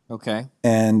Omu. Okay.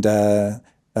 And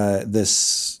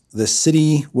this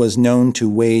city was known to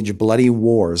wage bloody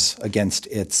wars against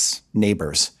its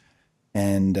neighbors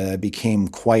and became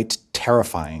quite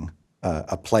terrifying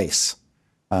a place.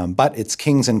 But its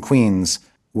kings and queens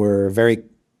were very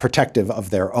protective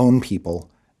of their own people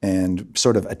and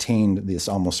sort of attained this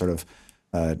almost sort of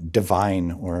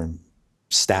divine or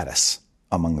status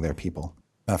among their people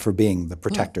for being the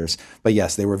protectors. But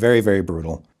yes, they were very, very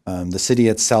brutal. The city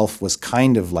itself was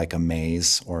kind of like a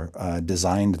maze or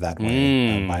designed that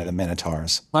way by the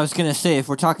Minotaurs. I was gonna say, if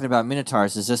we're talking about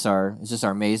Minotaurs, is this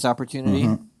our maze opportunity?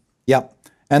 Yep.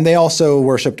 And they also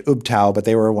worshipped Ubtao, but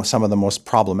they were some of the most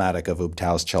problematic of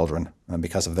Ubtao's children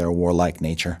because of their warlike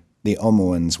nature. The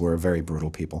Omuans were very brutal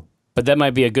people. But that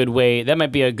might be a good way. That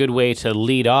might be a good way to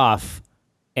lead off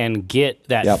and get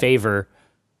that favor.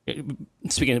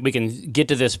 Speaking, we can get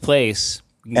to this place.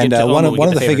 And one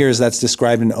of the figures that's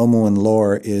described in Omuan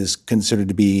lore is considered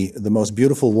to be the most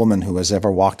beautiful woman who has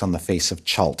ever walked on the face of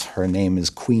Chult. Her name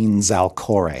is Queen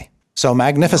Zalcore. So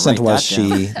magnificent was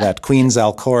she that Queen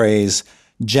Zalcore's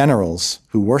generals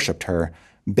who worshipped her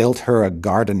built her a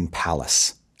garden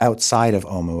palace outside of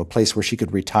Omu, a place where she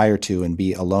could retire to and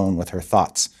be alone with her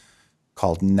thoughts,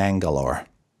 called Nangalore.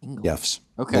 Yes.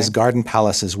 Okay. This garden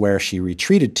palace is where she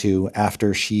retreated to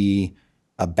after she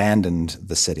abandoned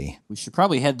the city. We should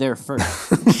probably head there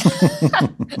first.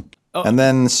 And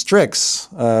then Strix,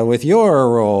 with your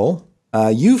role,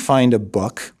 you find a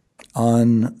book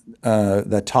on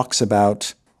that talks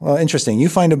about, well, interesting. You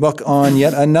find a book on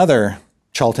yet another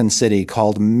Chalton city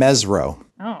called Mesro,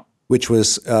 which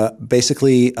was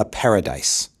basically a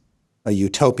paradise, a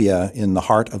utopia in the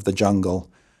heart of the jungle.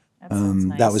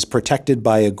 That was protected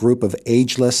by a group of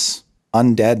ageless,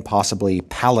 undead, possibly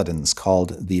paladins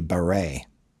called the Barai,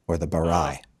 or the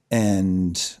Barai.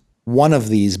 And one of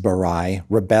these Barai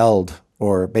rebelled,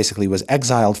 or basically was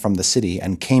exiled from the city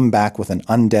and came back with an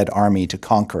undead army to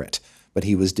conquer it. But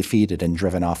he was defeated and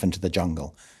driven off into the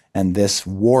jungle. And this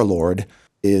warlord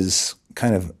is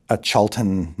kind of a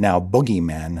Chalton now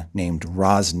boogeyman named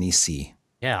Raz Nisi.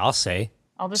 Yeah, I'll say.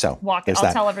 I'll just So, walk it. there's I'll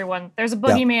that. tell everyone. There's a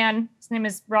boogeyman. His name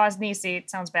is Roz Nisi. It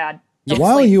sounds bad. Don't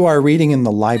While sleep. you are reading in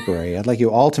the library, I'd like you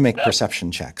all to make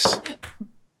perception checks.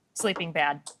 Sleeping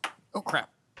bad. Oh crap!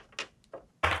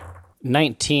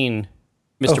 19,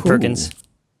 Mr. Oh, Perkins.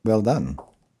 Well done.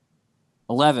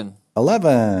 11.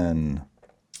 11.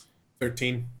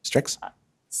 13. Strix?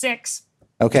 6.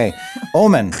 Okay.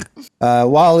 Omen,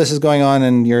 while this is going on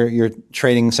and you're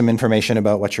trading some information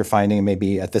about what you're finding,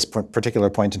 maybe at this particular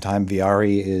point in time,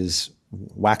 Viari is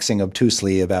waxing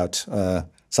obtusely about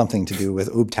something to do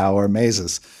with Ubtao or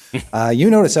mazes. You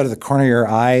notice out of the corner of your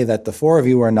eye that the four of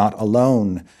you are not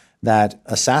alone, that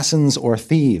assassins or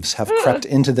thieves have crept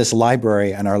into this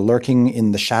library and are lurking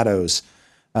in the shadows.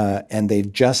 And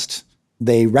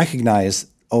they recognize,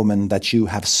 Omen, that you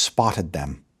have spotted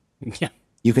them. Yeah.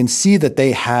 You can see that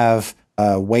they have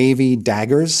wavy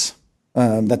daggers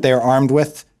that they're armed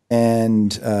with,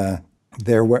 and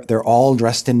they're all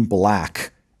dressed in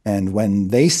black. And when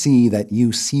they see that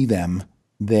you see them,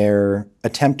 their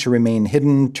attempt to remain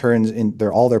hidden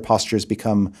all their postures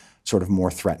become sort of more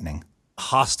threatening.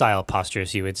 Hostile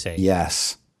postures, you would say.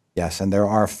 Yes, and there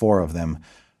are four of them.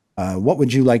 What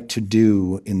would you like to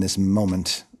do in this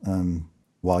moment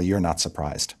while you're not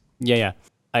surprised? Yeah.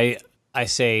 I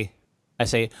say,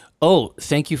 oh,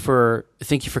 thank you for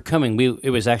coming. It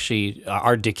was actually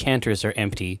our decanters are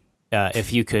empty.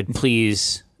 If you could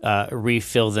please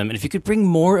refill them, and if you could bring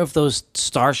more of those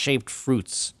star-shaped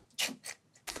fruits.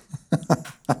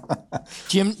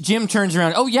 Jim turns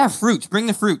around. Oh yeah, fruits. Bring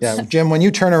the fruits. Yeah, Jim, when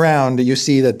you turn around, you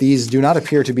see that these do not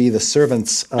appear to be the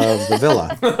servants of the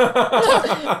villa,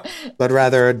 but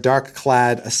rather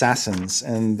dark-clad assassins.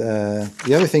 And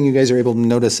the other thing you guys are able to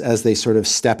notice as they sort of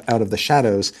step out of the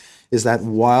shadows is that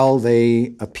while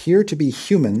they appear to be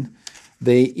human,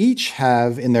 they each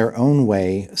have, in their own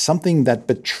way, something that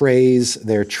betrays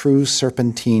their true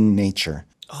serpentine nature.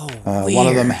 One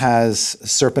of them has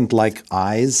serpent-like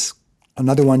eyes.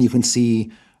 Another one, you can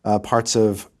see parts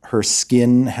of her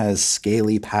skin has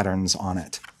scaly patterns on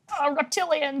it.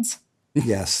 Reptilians.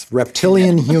 Yes,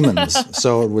 reptilian humans,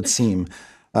 so it would seem.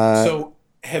 So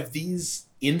have these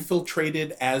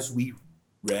infiltrated as we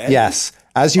read? Yes.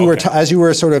 As you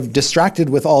were sort of distracted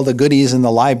with all the goodies in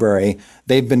the library,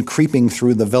 they've been creeping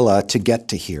through the villa to get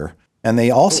to here. And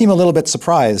they all seem a little bit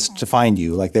surprised to find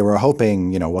you. Like they were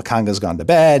hoping, Wakanga's gone to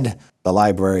bed. The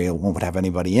library won't have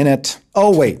anybody in it.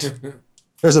 Oh, wait.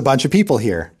 There's a bunch of people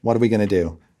here. What are we going to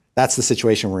do? That's the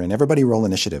situation we're in. Everybody roll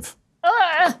initiative.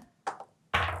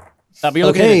 But you're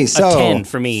looking at a 10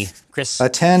 for me, Chris. A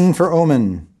 10 for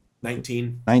Omen.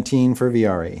 19. 19 for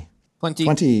Viari. 20.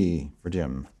 20 for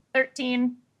Jim.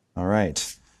 13. All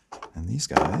right. And these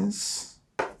guys.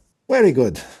 Very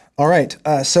good. All right.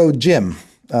 So, Jim,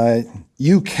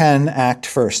 you can act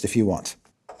first if you want.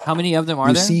 How many of them are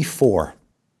You there? see 4.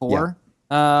 4?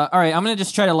 All right, I'm going to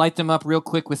just try to light them up real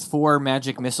quick with 4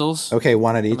 magic missiles. Okay,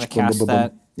 one at I'm each. going to Boom, cast boom, boom,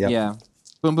 that. boom. Yep. Yeah.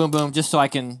 Boom, boom, boom, just so I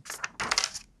can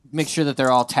make sure that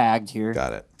they're all tagged here.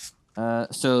 Got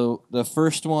it. So the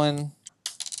first one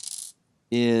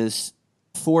is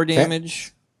 4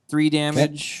 damage, 3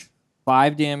 damage,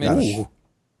 5 damage, Got it.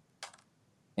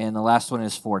 and the last one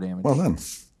is 4 damage. Well done.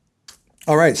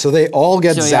 All right, so they all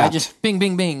get so zapped. yeah, I just bing,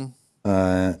 bing, bing.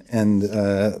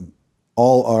 And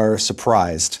all are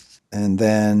surprised. And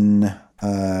then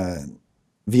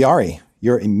Viari,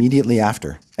 you're immediately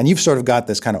after. And you've sort of got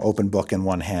this kind of open book in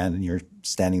one hand, and you're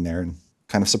standing there and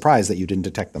kind of surprised that you didn't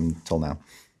detect them till now.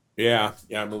 Yeah,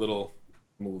 I'm a little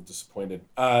disappointed.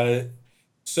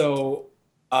 So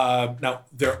now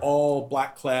they're all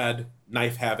black-clad,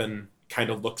 knife-having, kind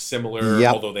of look similar,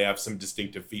 Yep. although they have some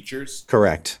distinctive features.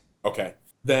 Correct. Okay.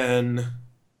 Then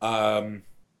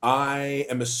I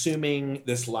am assuming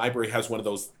this library has one of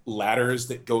those ladders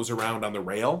that goes around on the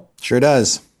rail. Sure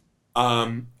does.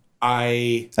 I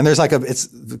And there's like it's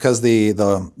because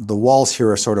the walls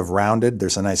here are sort of rounded.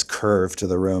 There's a nice curve to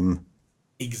the room.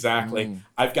 exactly.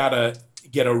 I've got to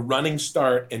get a running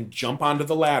start and jump onto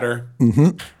the ladder,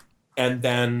 and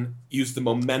then use the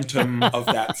momentum of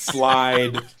that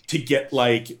slide to get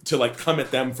to come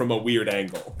at them from a weird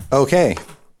angle. Okay,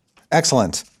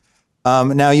 excellent.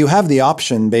 Now you have the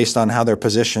option, based on how they're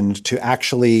positioned, to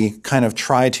actually kind of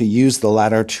try to use the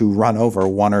ladder to run over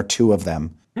one or two of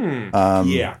them.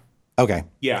 Yeah. Okay.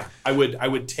 Yeah, I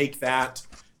would take that.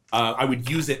 I would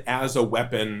use it as a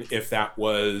weapon if that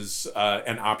was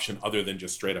an option other than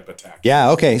just straight up attack. Yeah,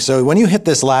 okay. So when you hit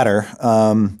this ladder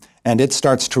and it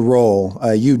starts to roll,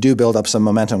 you do build up some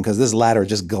momentum because this ladder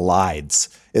just glides.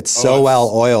 It's so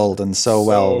well oiled and so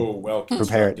well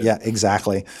prepared. Yeah,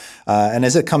 exactly. And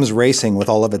as it comes racing with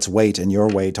all of its weight and your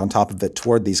weight on top of it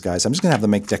toward these guys, I'm just going to have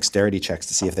them make dexterity checks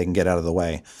to see if they can get out of the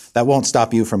way. That won't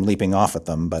stop you from leaping off at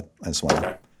them, but I just want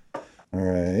to. All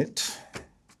right.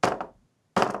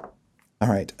 All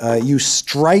right. You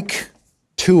strike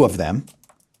 2 of them.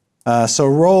 So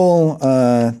roll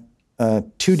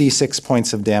 2d6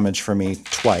 points of damage for me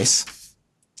twice.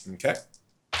 Okay.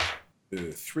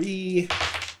 3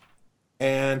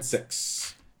 and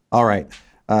 6. All right.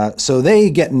 So they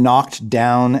get knocked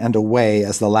down and away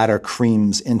as the ladder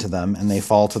creams into them, and they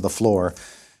fall to the floor.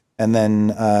 And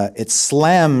then it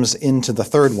slams into the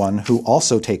third one, who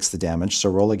also takes the damage. So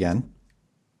roll again.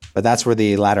 But that's where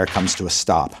the ladder comes to a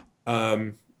stop.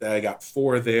 I got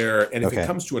 4 there, and if Okay. it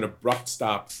comes to an abrupt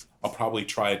stop, I'll probably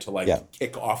try to Yeah.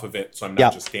 kick off of it, so I'm not Yeah.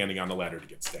 just standing on the ladder to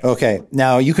get stabbed. Okay,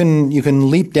 now you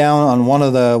can leap down on one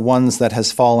of the ones that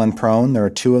has fallen prone. There are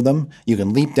 2 of them. You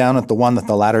can leap down at the one that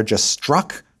the ladder just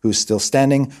struck, who's still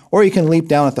standing, or you can leap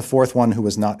down at the 4th one who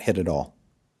was not hit at all.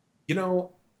 You know,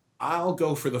 I'll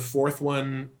go for the 4th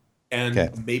one, and Okay.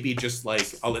 maybe just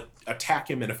I'll attack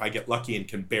him, and if I get lucky and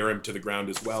can bear him to the ground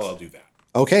as well, I'll do that.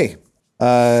 Okay,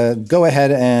 go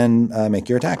ahead and make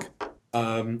your attack.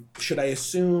 Should I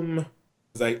assume,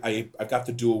 because I've got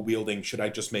the dual wielding, should I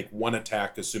just make one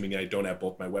attack, assuming I don't have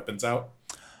both my weapons out?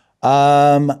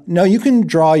 No, you can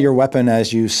draw your weapon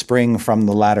as you spring from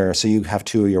the ladder, so you have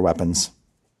 2 of your weapons.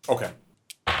 Okay.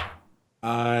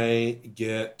 I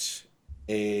get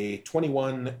a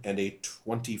 21 and a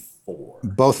 24.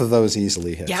 Both of those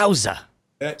easily hit. Yowza.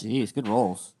 Jeez, good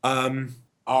rolls.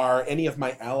 Are any of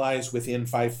my allies within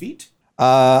 5 feet?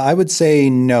 I would say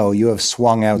no. You have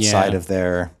swung outside Yeah. of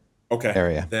their Okay.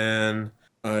 area. Then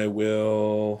I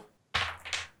will.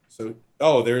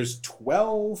 There's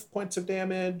 12 points of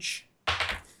damage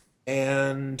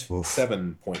and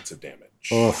 7 points of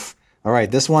damage. Oof. All right,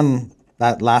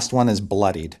 that last one is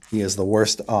bloodied. He is the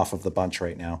worst off of the bunch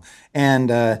right now.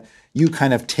 And you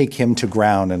kind of take him to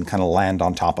ground and kind of land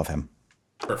on top of him.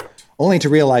 Perfect. Only to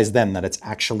realize then that it's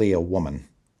actually a woman.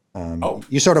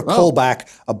 You sort of pull back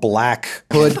a black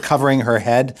hood covering her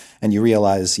head, and you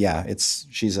realize,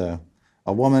 she's a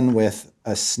woman with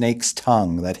a snake's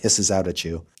tongue that hisses out at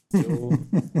you.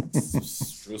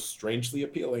 Still strangely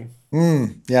appealing.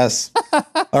 Yes.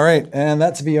 All right, and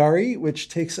that's VRE, which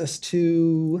takes us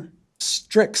to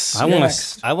Strix. I You're want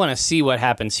next. to. I want to see what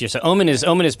happens here. So Omen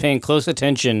is paying close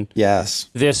attention Yes.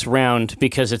 this round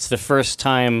because it's the first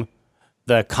time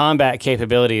the combat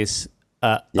capabilities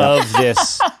of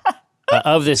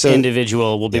this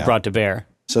individual will be brought to bear.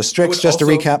 So Strix, would just to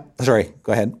also- recap. Sorry,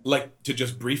 go ahead. To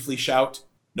just briefly shout,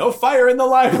 "No fire in the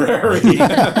library!"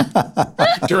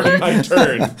 during my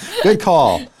turn. Good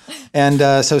call. And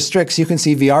so Strix, you can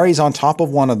see Viari's on top of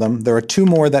one of them. There are 2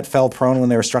 more that fell prone when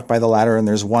they were struck by the ladder, and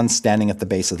there's one standing at the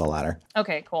base of the ladder.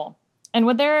 Okay, cool. And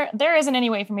there isn't any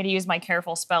way for me to use my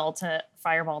careful spell to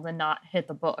fireball to not hit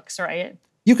the books, right?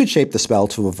 You could shape the spell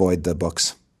to avoid the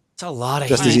books, It's a lot of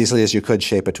just heat. as easily as you could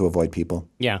shape it to avoid people.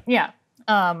 Yeah. Yeah.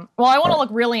 Well, I want to look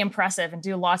really impressive and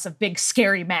do lots of big,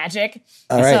 scary magic.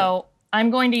 All right. So I'm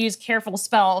going to use careful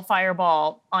spell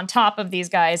fireball on top of these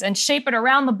guys and shape it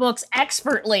around the books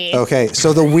expertly. Okay,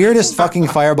 so the weirdest fucking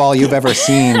fireball you've ever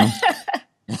seen,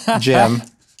 Jim,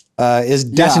 is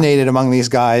detonated among these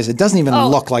guys. It doesn't even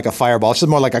look like a fireball. It's just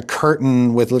more like a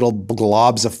curtain with little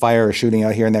globs of fire shooting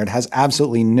out here and there. It has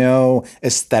absolutely no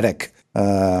aesthetic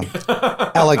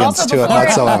elegance Also, to it before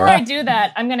whatsoever. I do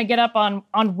that, I'm going to get up on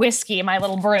Whiskey, my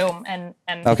little broom, and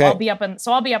Okay. I'll be up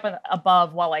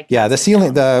above while I. Yeah,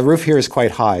 the roof here is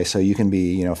quite high, so you can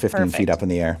be 15 feet Perfect. up in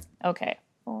the air. Okay.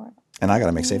 4, And I got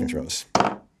to make saving throws.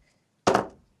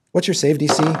 What's your save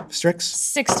DC, Strix?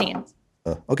 16.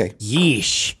 Okay.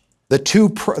 Yeesh. The two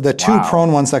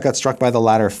prone ones that got struck by the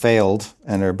ladder failed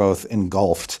and are both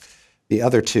engulfed. The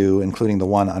other 2, including the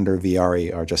one under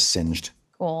Viari, are just singed.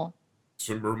 Cool.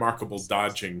 Some remarkable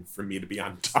dodging for me to be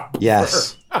on top of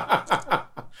Yes. her.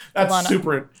 That's on.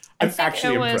 super. I I'm think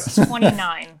actually it was impressed.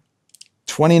 29.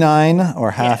 29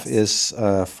 or half Yes.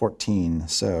 is 14.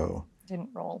 So Didn't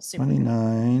roll super.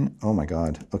 29. Oh my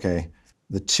God. Okay.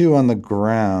 The 2 on the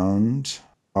ground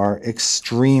are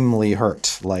extremely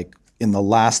hurt, like in the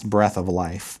last breath of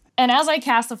life. And as I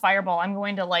cast the fireball, I'm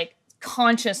going to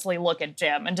consciously look at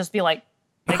Jim and just be like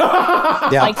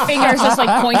Yeah. fingers just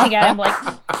pointing at him,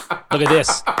 Look at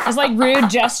this. just rude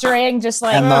gesturing, just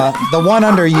And the one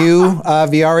under you,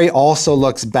 Viari, also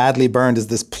looks badly burned as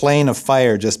this plane of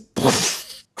fire just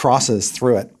crosses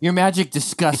through it. Your magic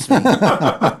disgusts me.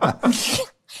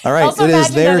 All right, Also it is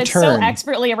imagine their that it's turn. so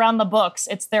expertly around the books.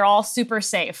 They're all super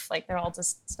safe. They're all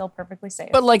just still perfectly safe.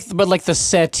 But like the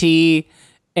settee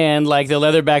and the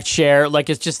leatherback chair,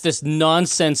 it's just this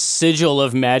nonsense sigil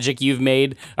of magic you've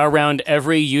made around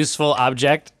every useful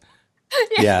object.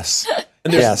 Yes.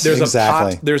 And Yes,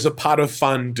 exactly. There's a pot of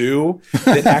fondue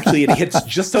that actually it hits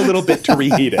just a little bit to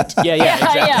reheat it. Yeah,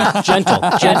 exactly. yeah.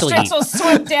 Gentle Strix heat. will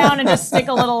swoop down and just stick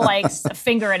a little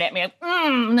finger in it, and be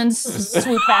and then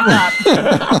swoop back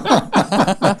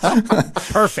up.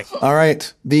 Perfect. All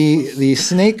right. The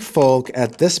snake folk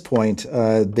at this point,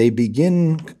 they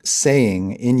begin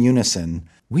saying in unison,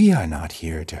 "We are not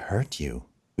here to hurt you.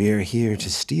 We are here to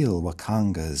steal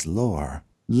Wakanga's lore.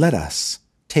 Let us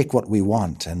take what we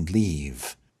want and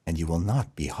leave, and you will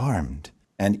not be harmed.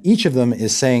 And each of them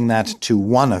is saying that to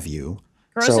one of you.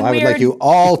 Gross So and I would like weird. you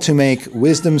all to make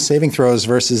wisdom saving throws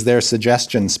versus their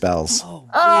suggestion spells.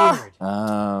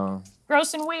 Oh.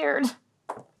 Gross and weird.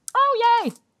 Oh,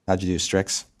 yay. How'd you do,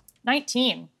 Strix?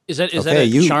 19. Is that Okay, a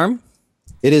you- charm?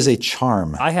 It is a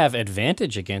charm. I have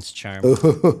advantage against charm.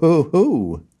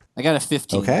 Ooh. I got a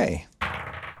 15. Okay.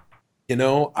 You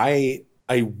know, I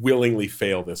willingly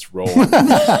fail this roll.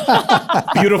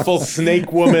 Beautiful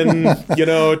snake woman,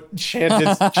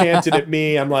 chanted at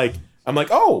me. I'm like,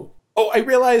 oh, I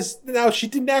realize now she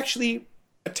didn't actually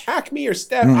attack me or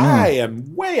stab. I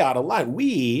am way out of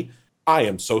line. I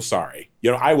am so sorry.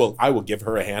 I will give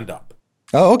her a hand up.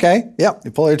 Oh, okay. Yep.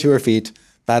 You pull her to her feet,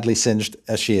 badly singed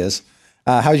as she is.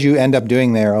 How'd you end up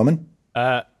doing there, Omen?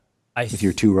 With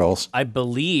your 2 rolls. I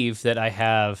believe that I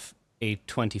have a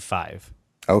 25.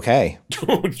 Okay.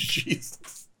 Oh,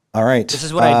 Jesus. All right. This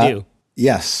is what I do.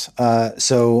 Yes.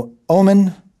 So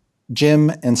Omen,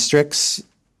 Jim, and Strix,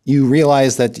 you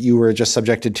realize that you were just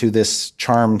subjected to this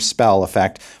charm spell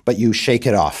effect, but you shake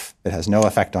it off. It has no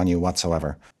effect on you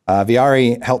whatsoever.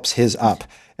 Viari helps his up,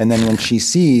 and then when she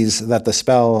sees that the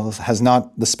spells have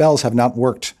not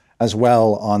worked as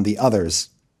well on the others,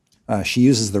 she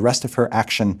uses the rest of her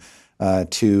action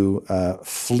to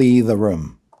flee the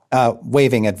room,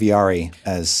 waving at Viari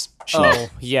as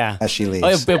she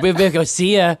leaves. Go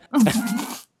see ya.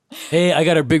 Hey, I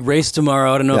got a big race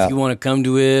tomorrow. I don't know if you want to come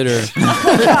to it or.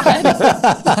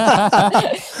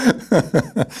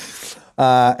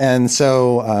 And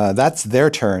so that's their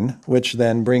turn, which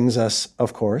then brings us,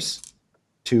 of course,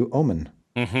 to Omen.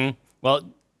 Mm-hmm. Well,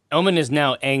 Omen is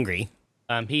now angry.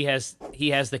 He has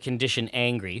the condition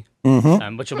angry,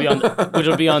 which will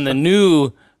be on the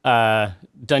new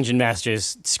Dungeon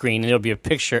Master's screen, and it'll be a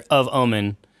picture of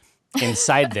Omen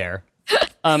inside there.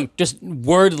 Just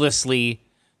wordlessly,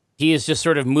 he is just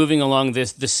sort of moving along the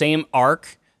same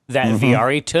arc that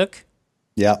Viari took.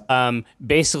 Yeah.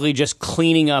 Basically just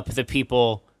cleaning up the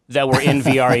people that were in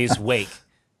Viari's wake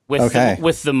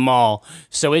with the maul.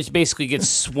 So it basically gets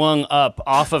swung up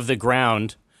off of the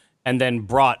ground and then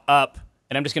brought up,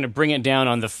 and I'm just going to bring it down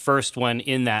on the first one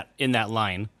in that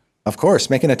line. Of course,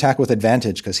 make an attack with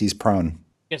advantage because he's prone.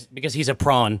 Because he's a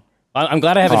prawn. I'm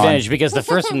glad I have advantage because the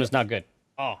first one was not good.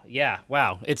 Oh, yeah.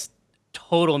 Wow. It's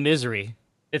total misery.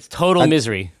 It's total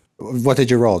misery. What did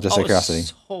you roll? Just out of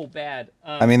curiosity. So bad.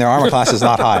 I mean, their armor class is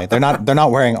not high. They're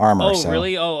not wearing armor. Oh, so.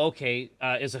 really? Oh, okay.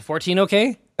 Is a 14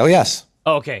 okay? Oh, yes.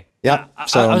 Oh, okay. Yep.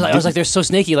 I was like, they're so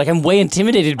snaky. Like, I'm way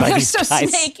intimidated by these so guys.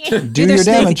 snaky. Do your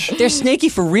damage. They're snaky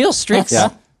for real, Strix. Yeah.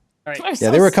 All right. Yeah,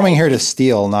 they were coming here to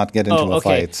steal, not get into a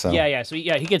okay. fight. So. Yeah. So he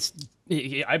gets.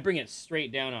 I bring it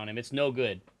straight down on him. It's no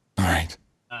good. All right.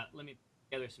 Let me put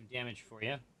together some damage for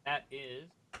you. That is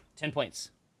 10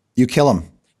 points. You kill him.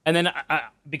 And then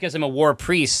because I'm a war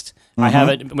priest, I have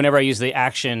it. Whenever I use the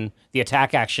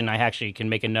attack action, I actually can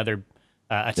make another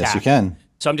attack. Yes, you can.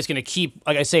 So I'm just going to keep,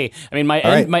 like I say, I mean, my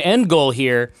end goal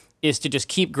here is to just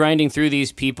keep grinding through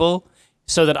these people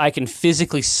so that I can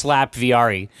physically slap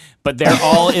Viari. But they're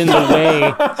all in the way.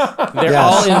 They're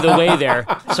all in the way there.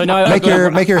 So now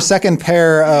make your second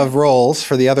pair of rolls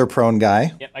for the other prone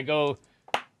guy. Yep, I go.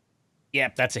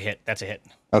 Yep, that's a hit. That's a hit.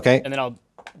 Okay. And then I'll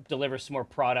deliver some more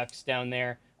products down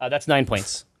there. That's 9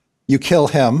 points. You kill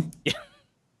him. Yeah.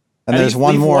 And there's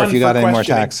one leave more one if you for got any more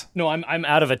questioning. attacks. No, I'm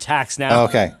out of attacks now.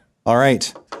 Okay. All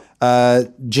right.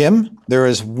 Jim, there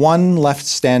is one left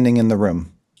standing in the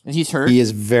room. And he's hurt. He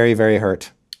is very, very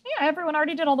hurt. Yeah, everyone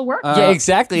already did all the work. Yeah,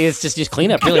 exactly. It's just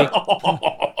cleanup, really. Looks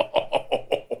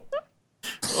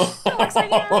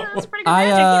like it's pretty good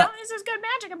magic. This is good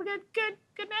magic. I'm a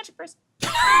good magic person.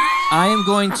 I am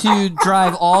going to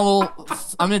drive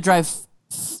I'm going to drive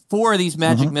 4 of these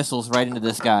magic missiles right into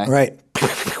this guy. Right.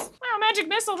 Wow, magic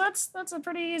missile. That's a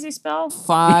pretty easy spell.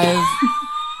 5,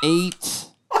 8,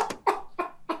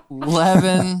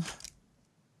 11,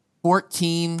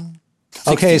 14.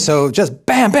 16. Okay, so just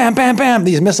bam, bam, bam, bam.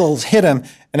 These missiles hit him,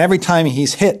 and every time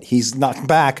he's hit, he's knocked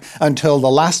back until the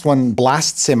last one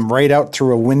blasts him right out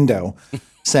through a window,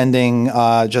 sending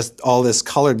just all this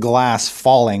colored glass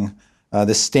falling,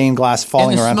 this stained glass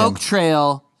falling and around the him. smoke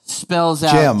trail spells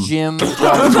out Jim.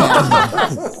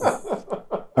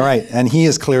 All right, and he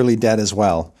is clearly dead as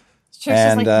well.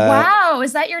 Trish is like, wow,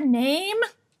 is that your name?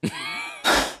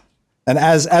 And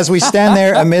as we stand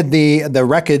there amid the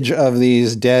wreckage of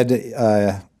these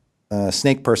dead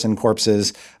snake person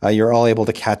corpses, you're all able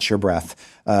to catch your breath.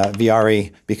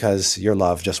 Viari, because your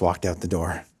love just walked out the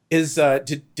door.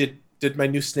 Did my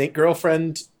new snake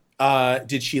girlfriend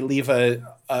did she leave a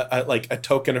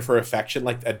token of her affection,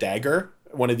 like a dagger,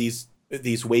 one of these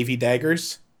these wavy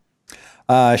daggers?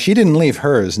 She didn't leave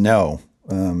hers, no.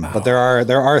 But there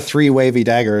are 3 wavy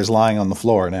daggers lying on the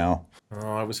floor now.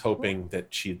 Oh, I was hoping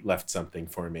that she'd left something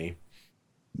for me.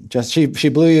 Just she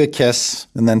blew you a kiss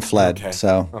and then fled. Okay,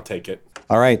 So I'll take it.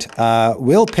 all right,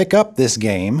 we'll pick up this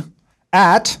game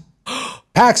at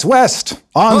PAX West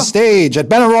on stage at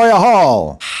Benaroya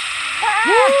Hall.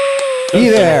 Be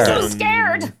there. So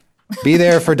scared. Be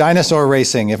there for dinosaur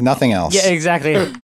racing, if nothing else. Yeah, exactly.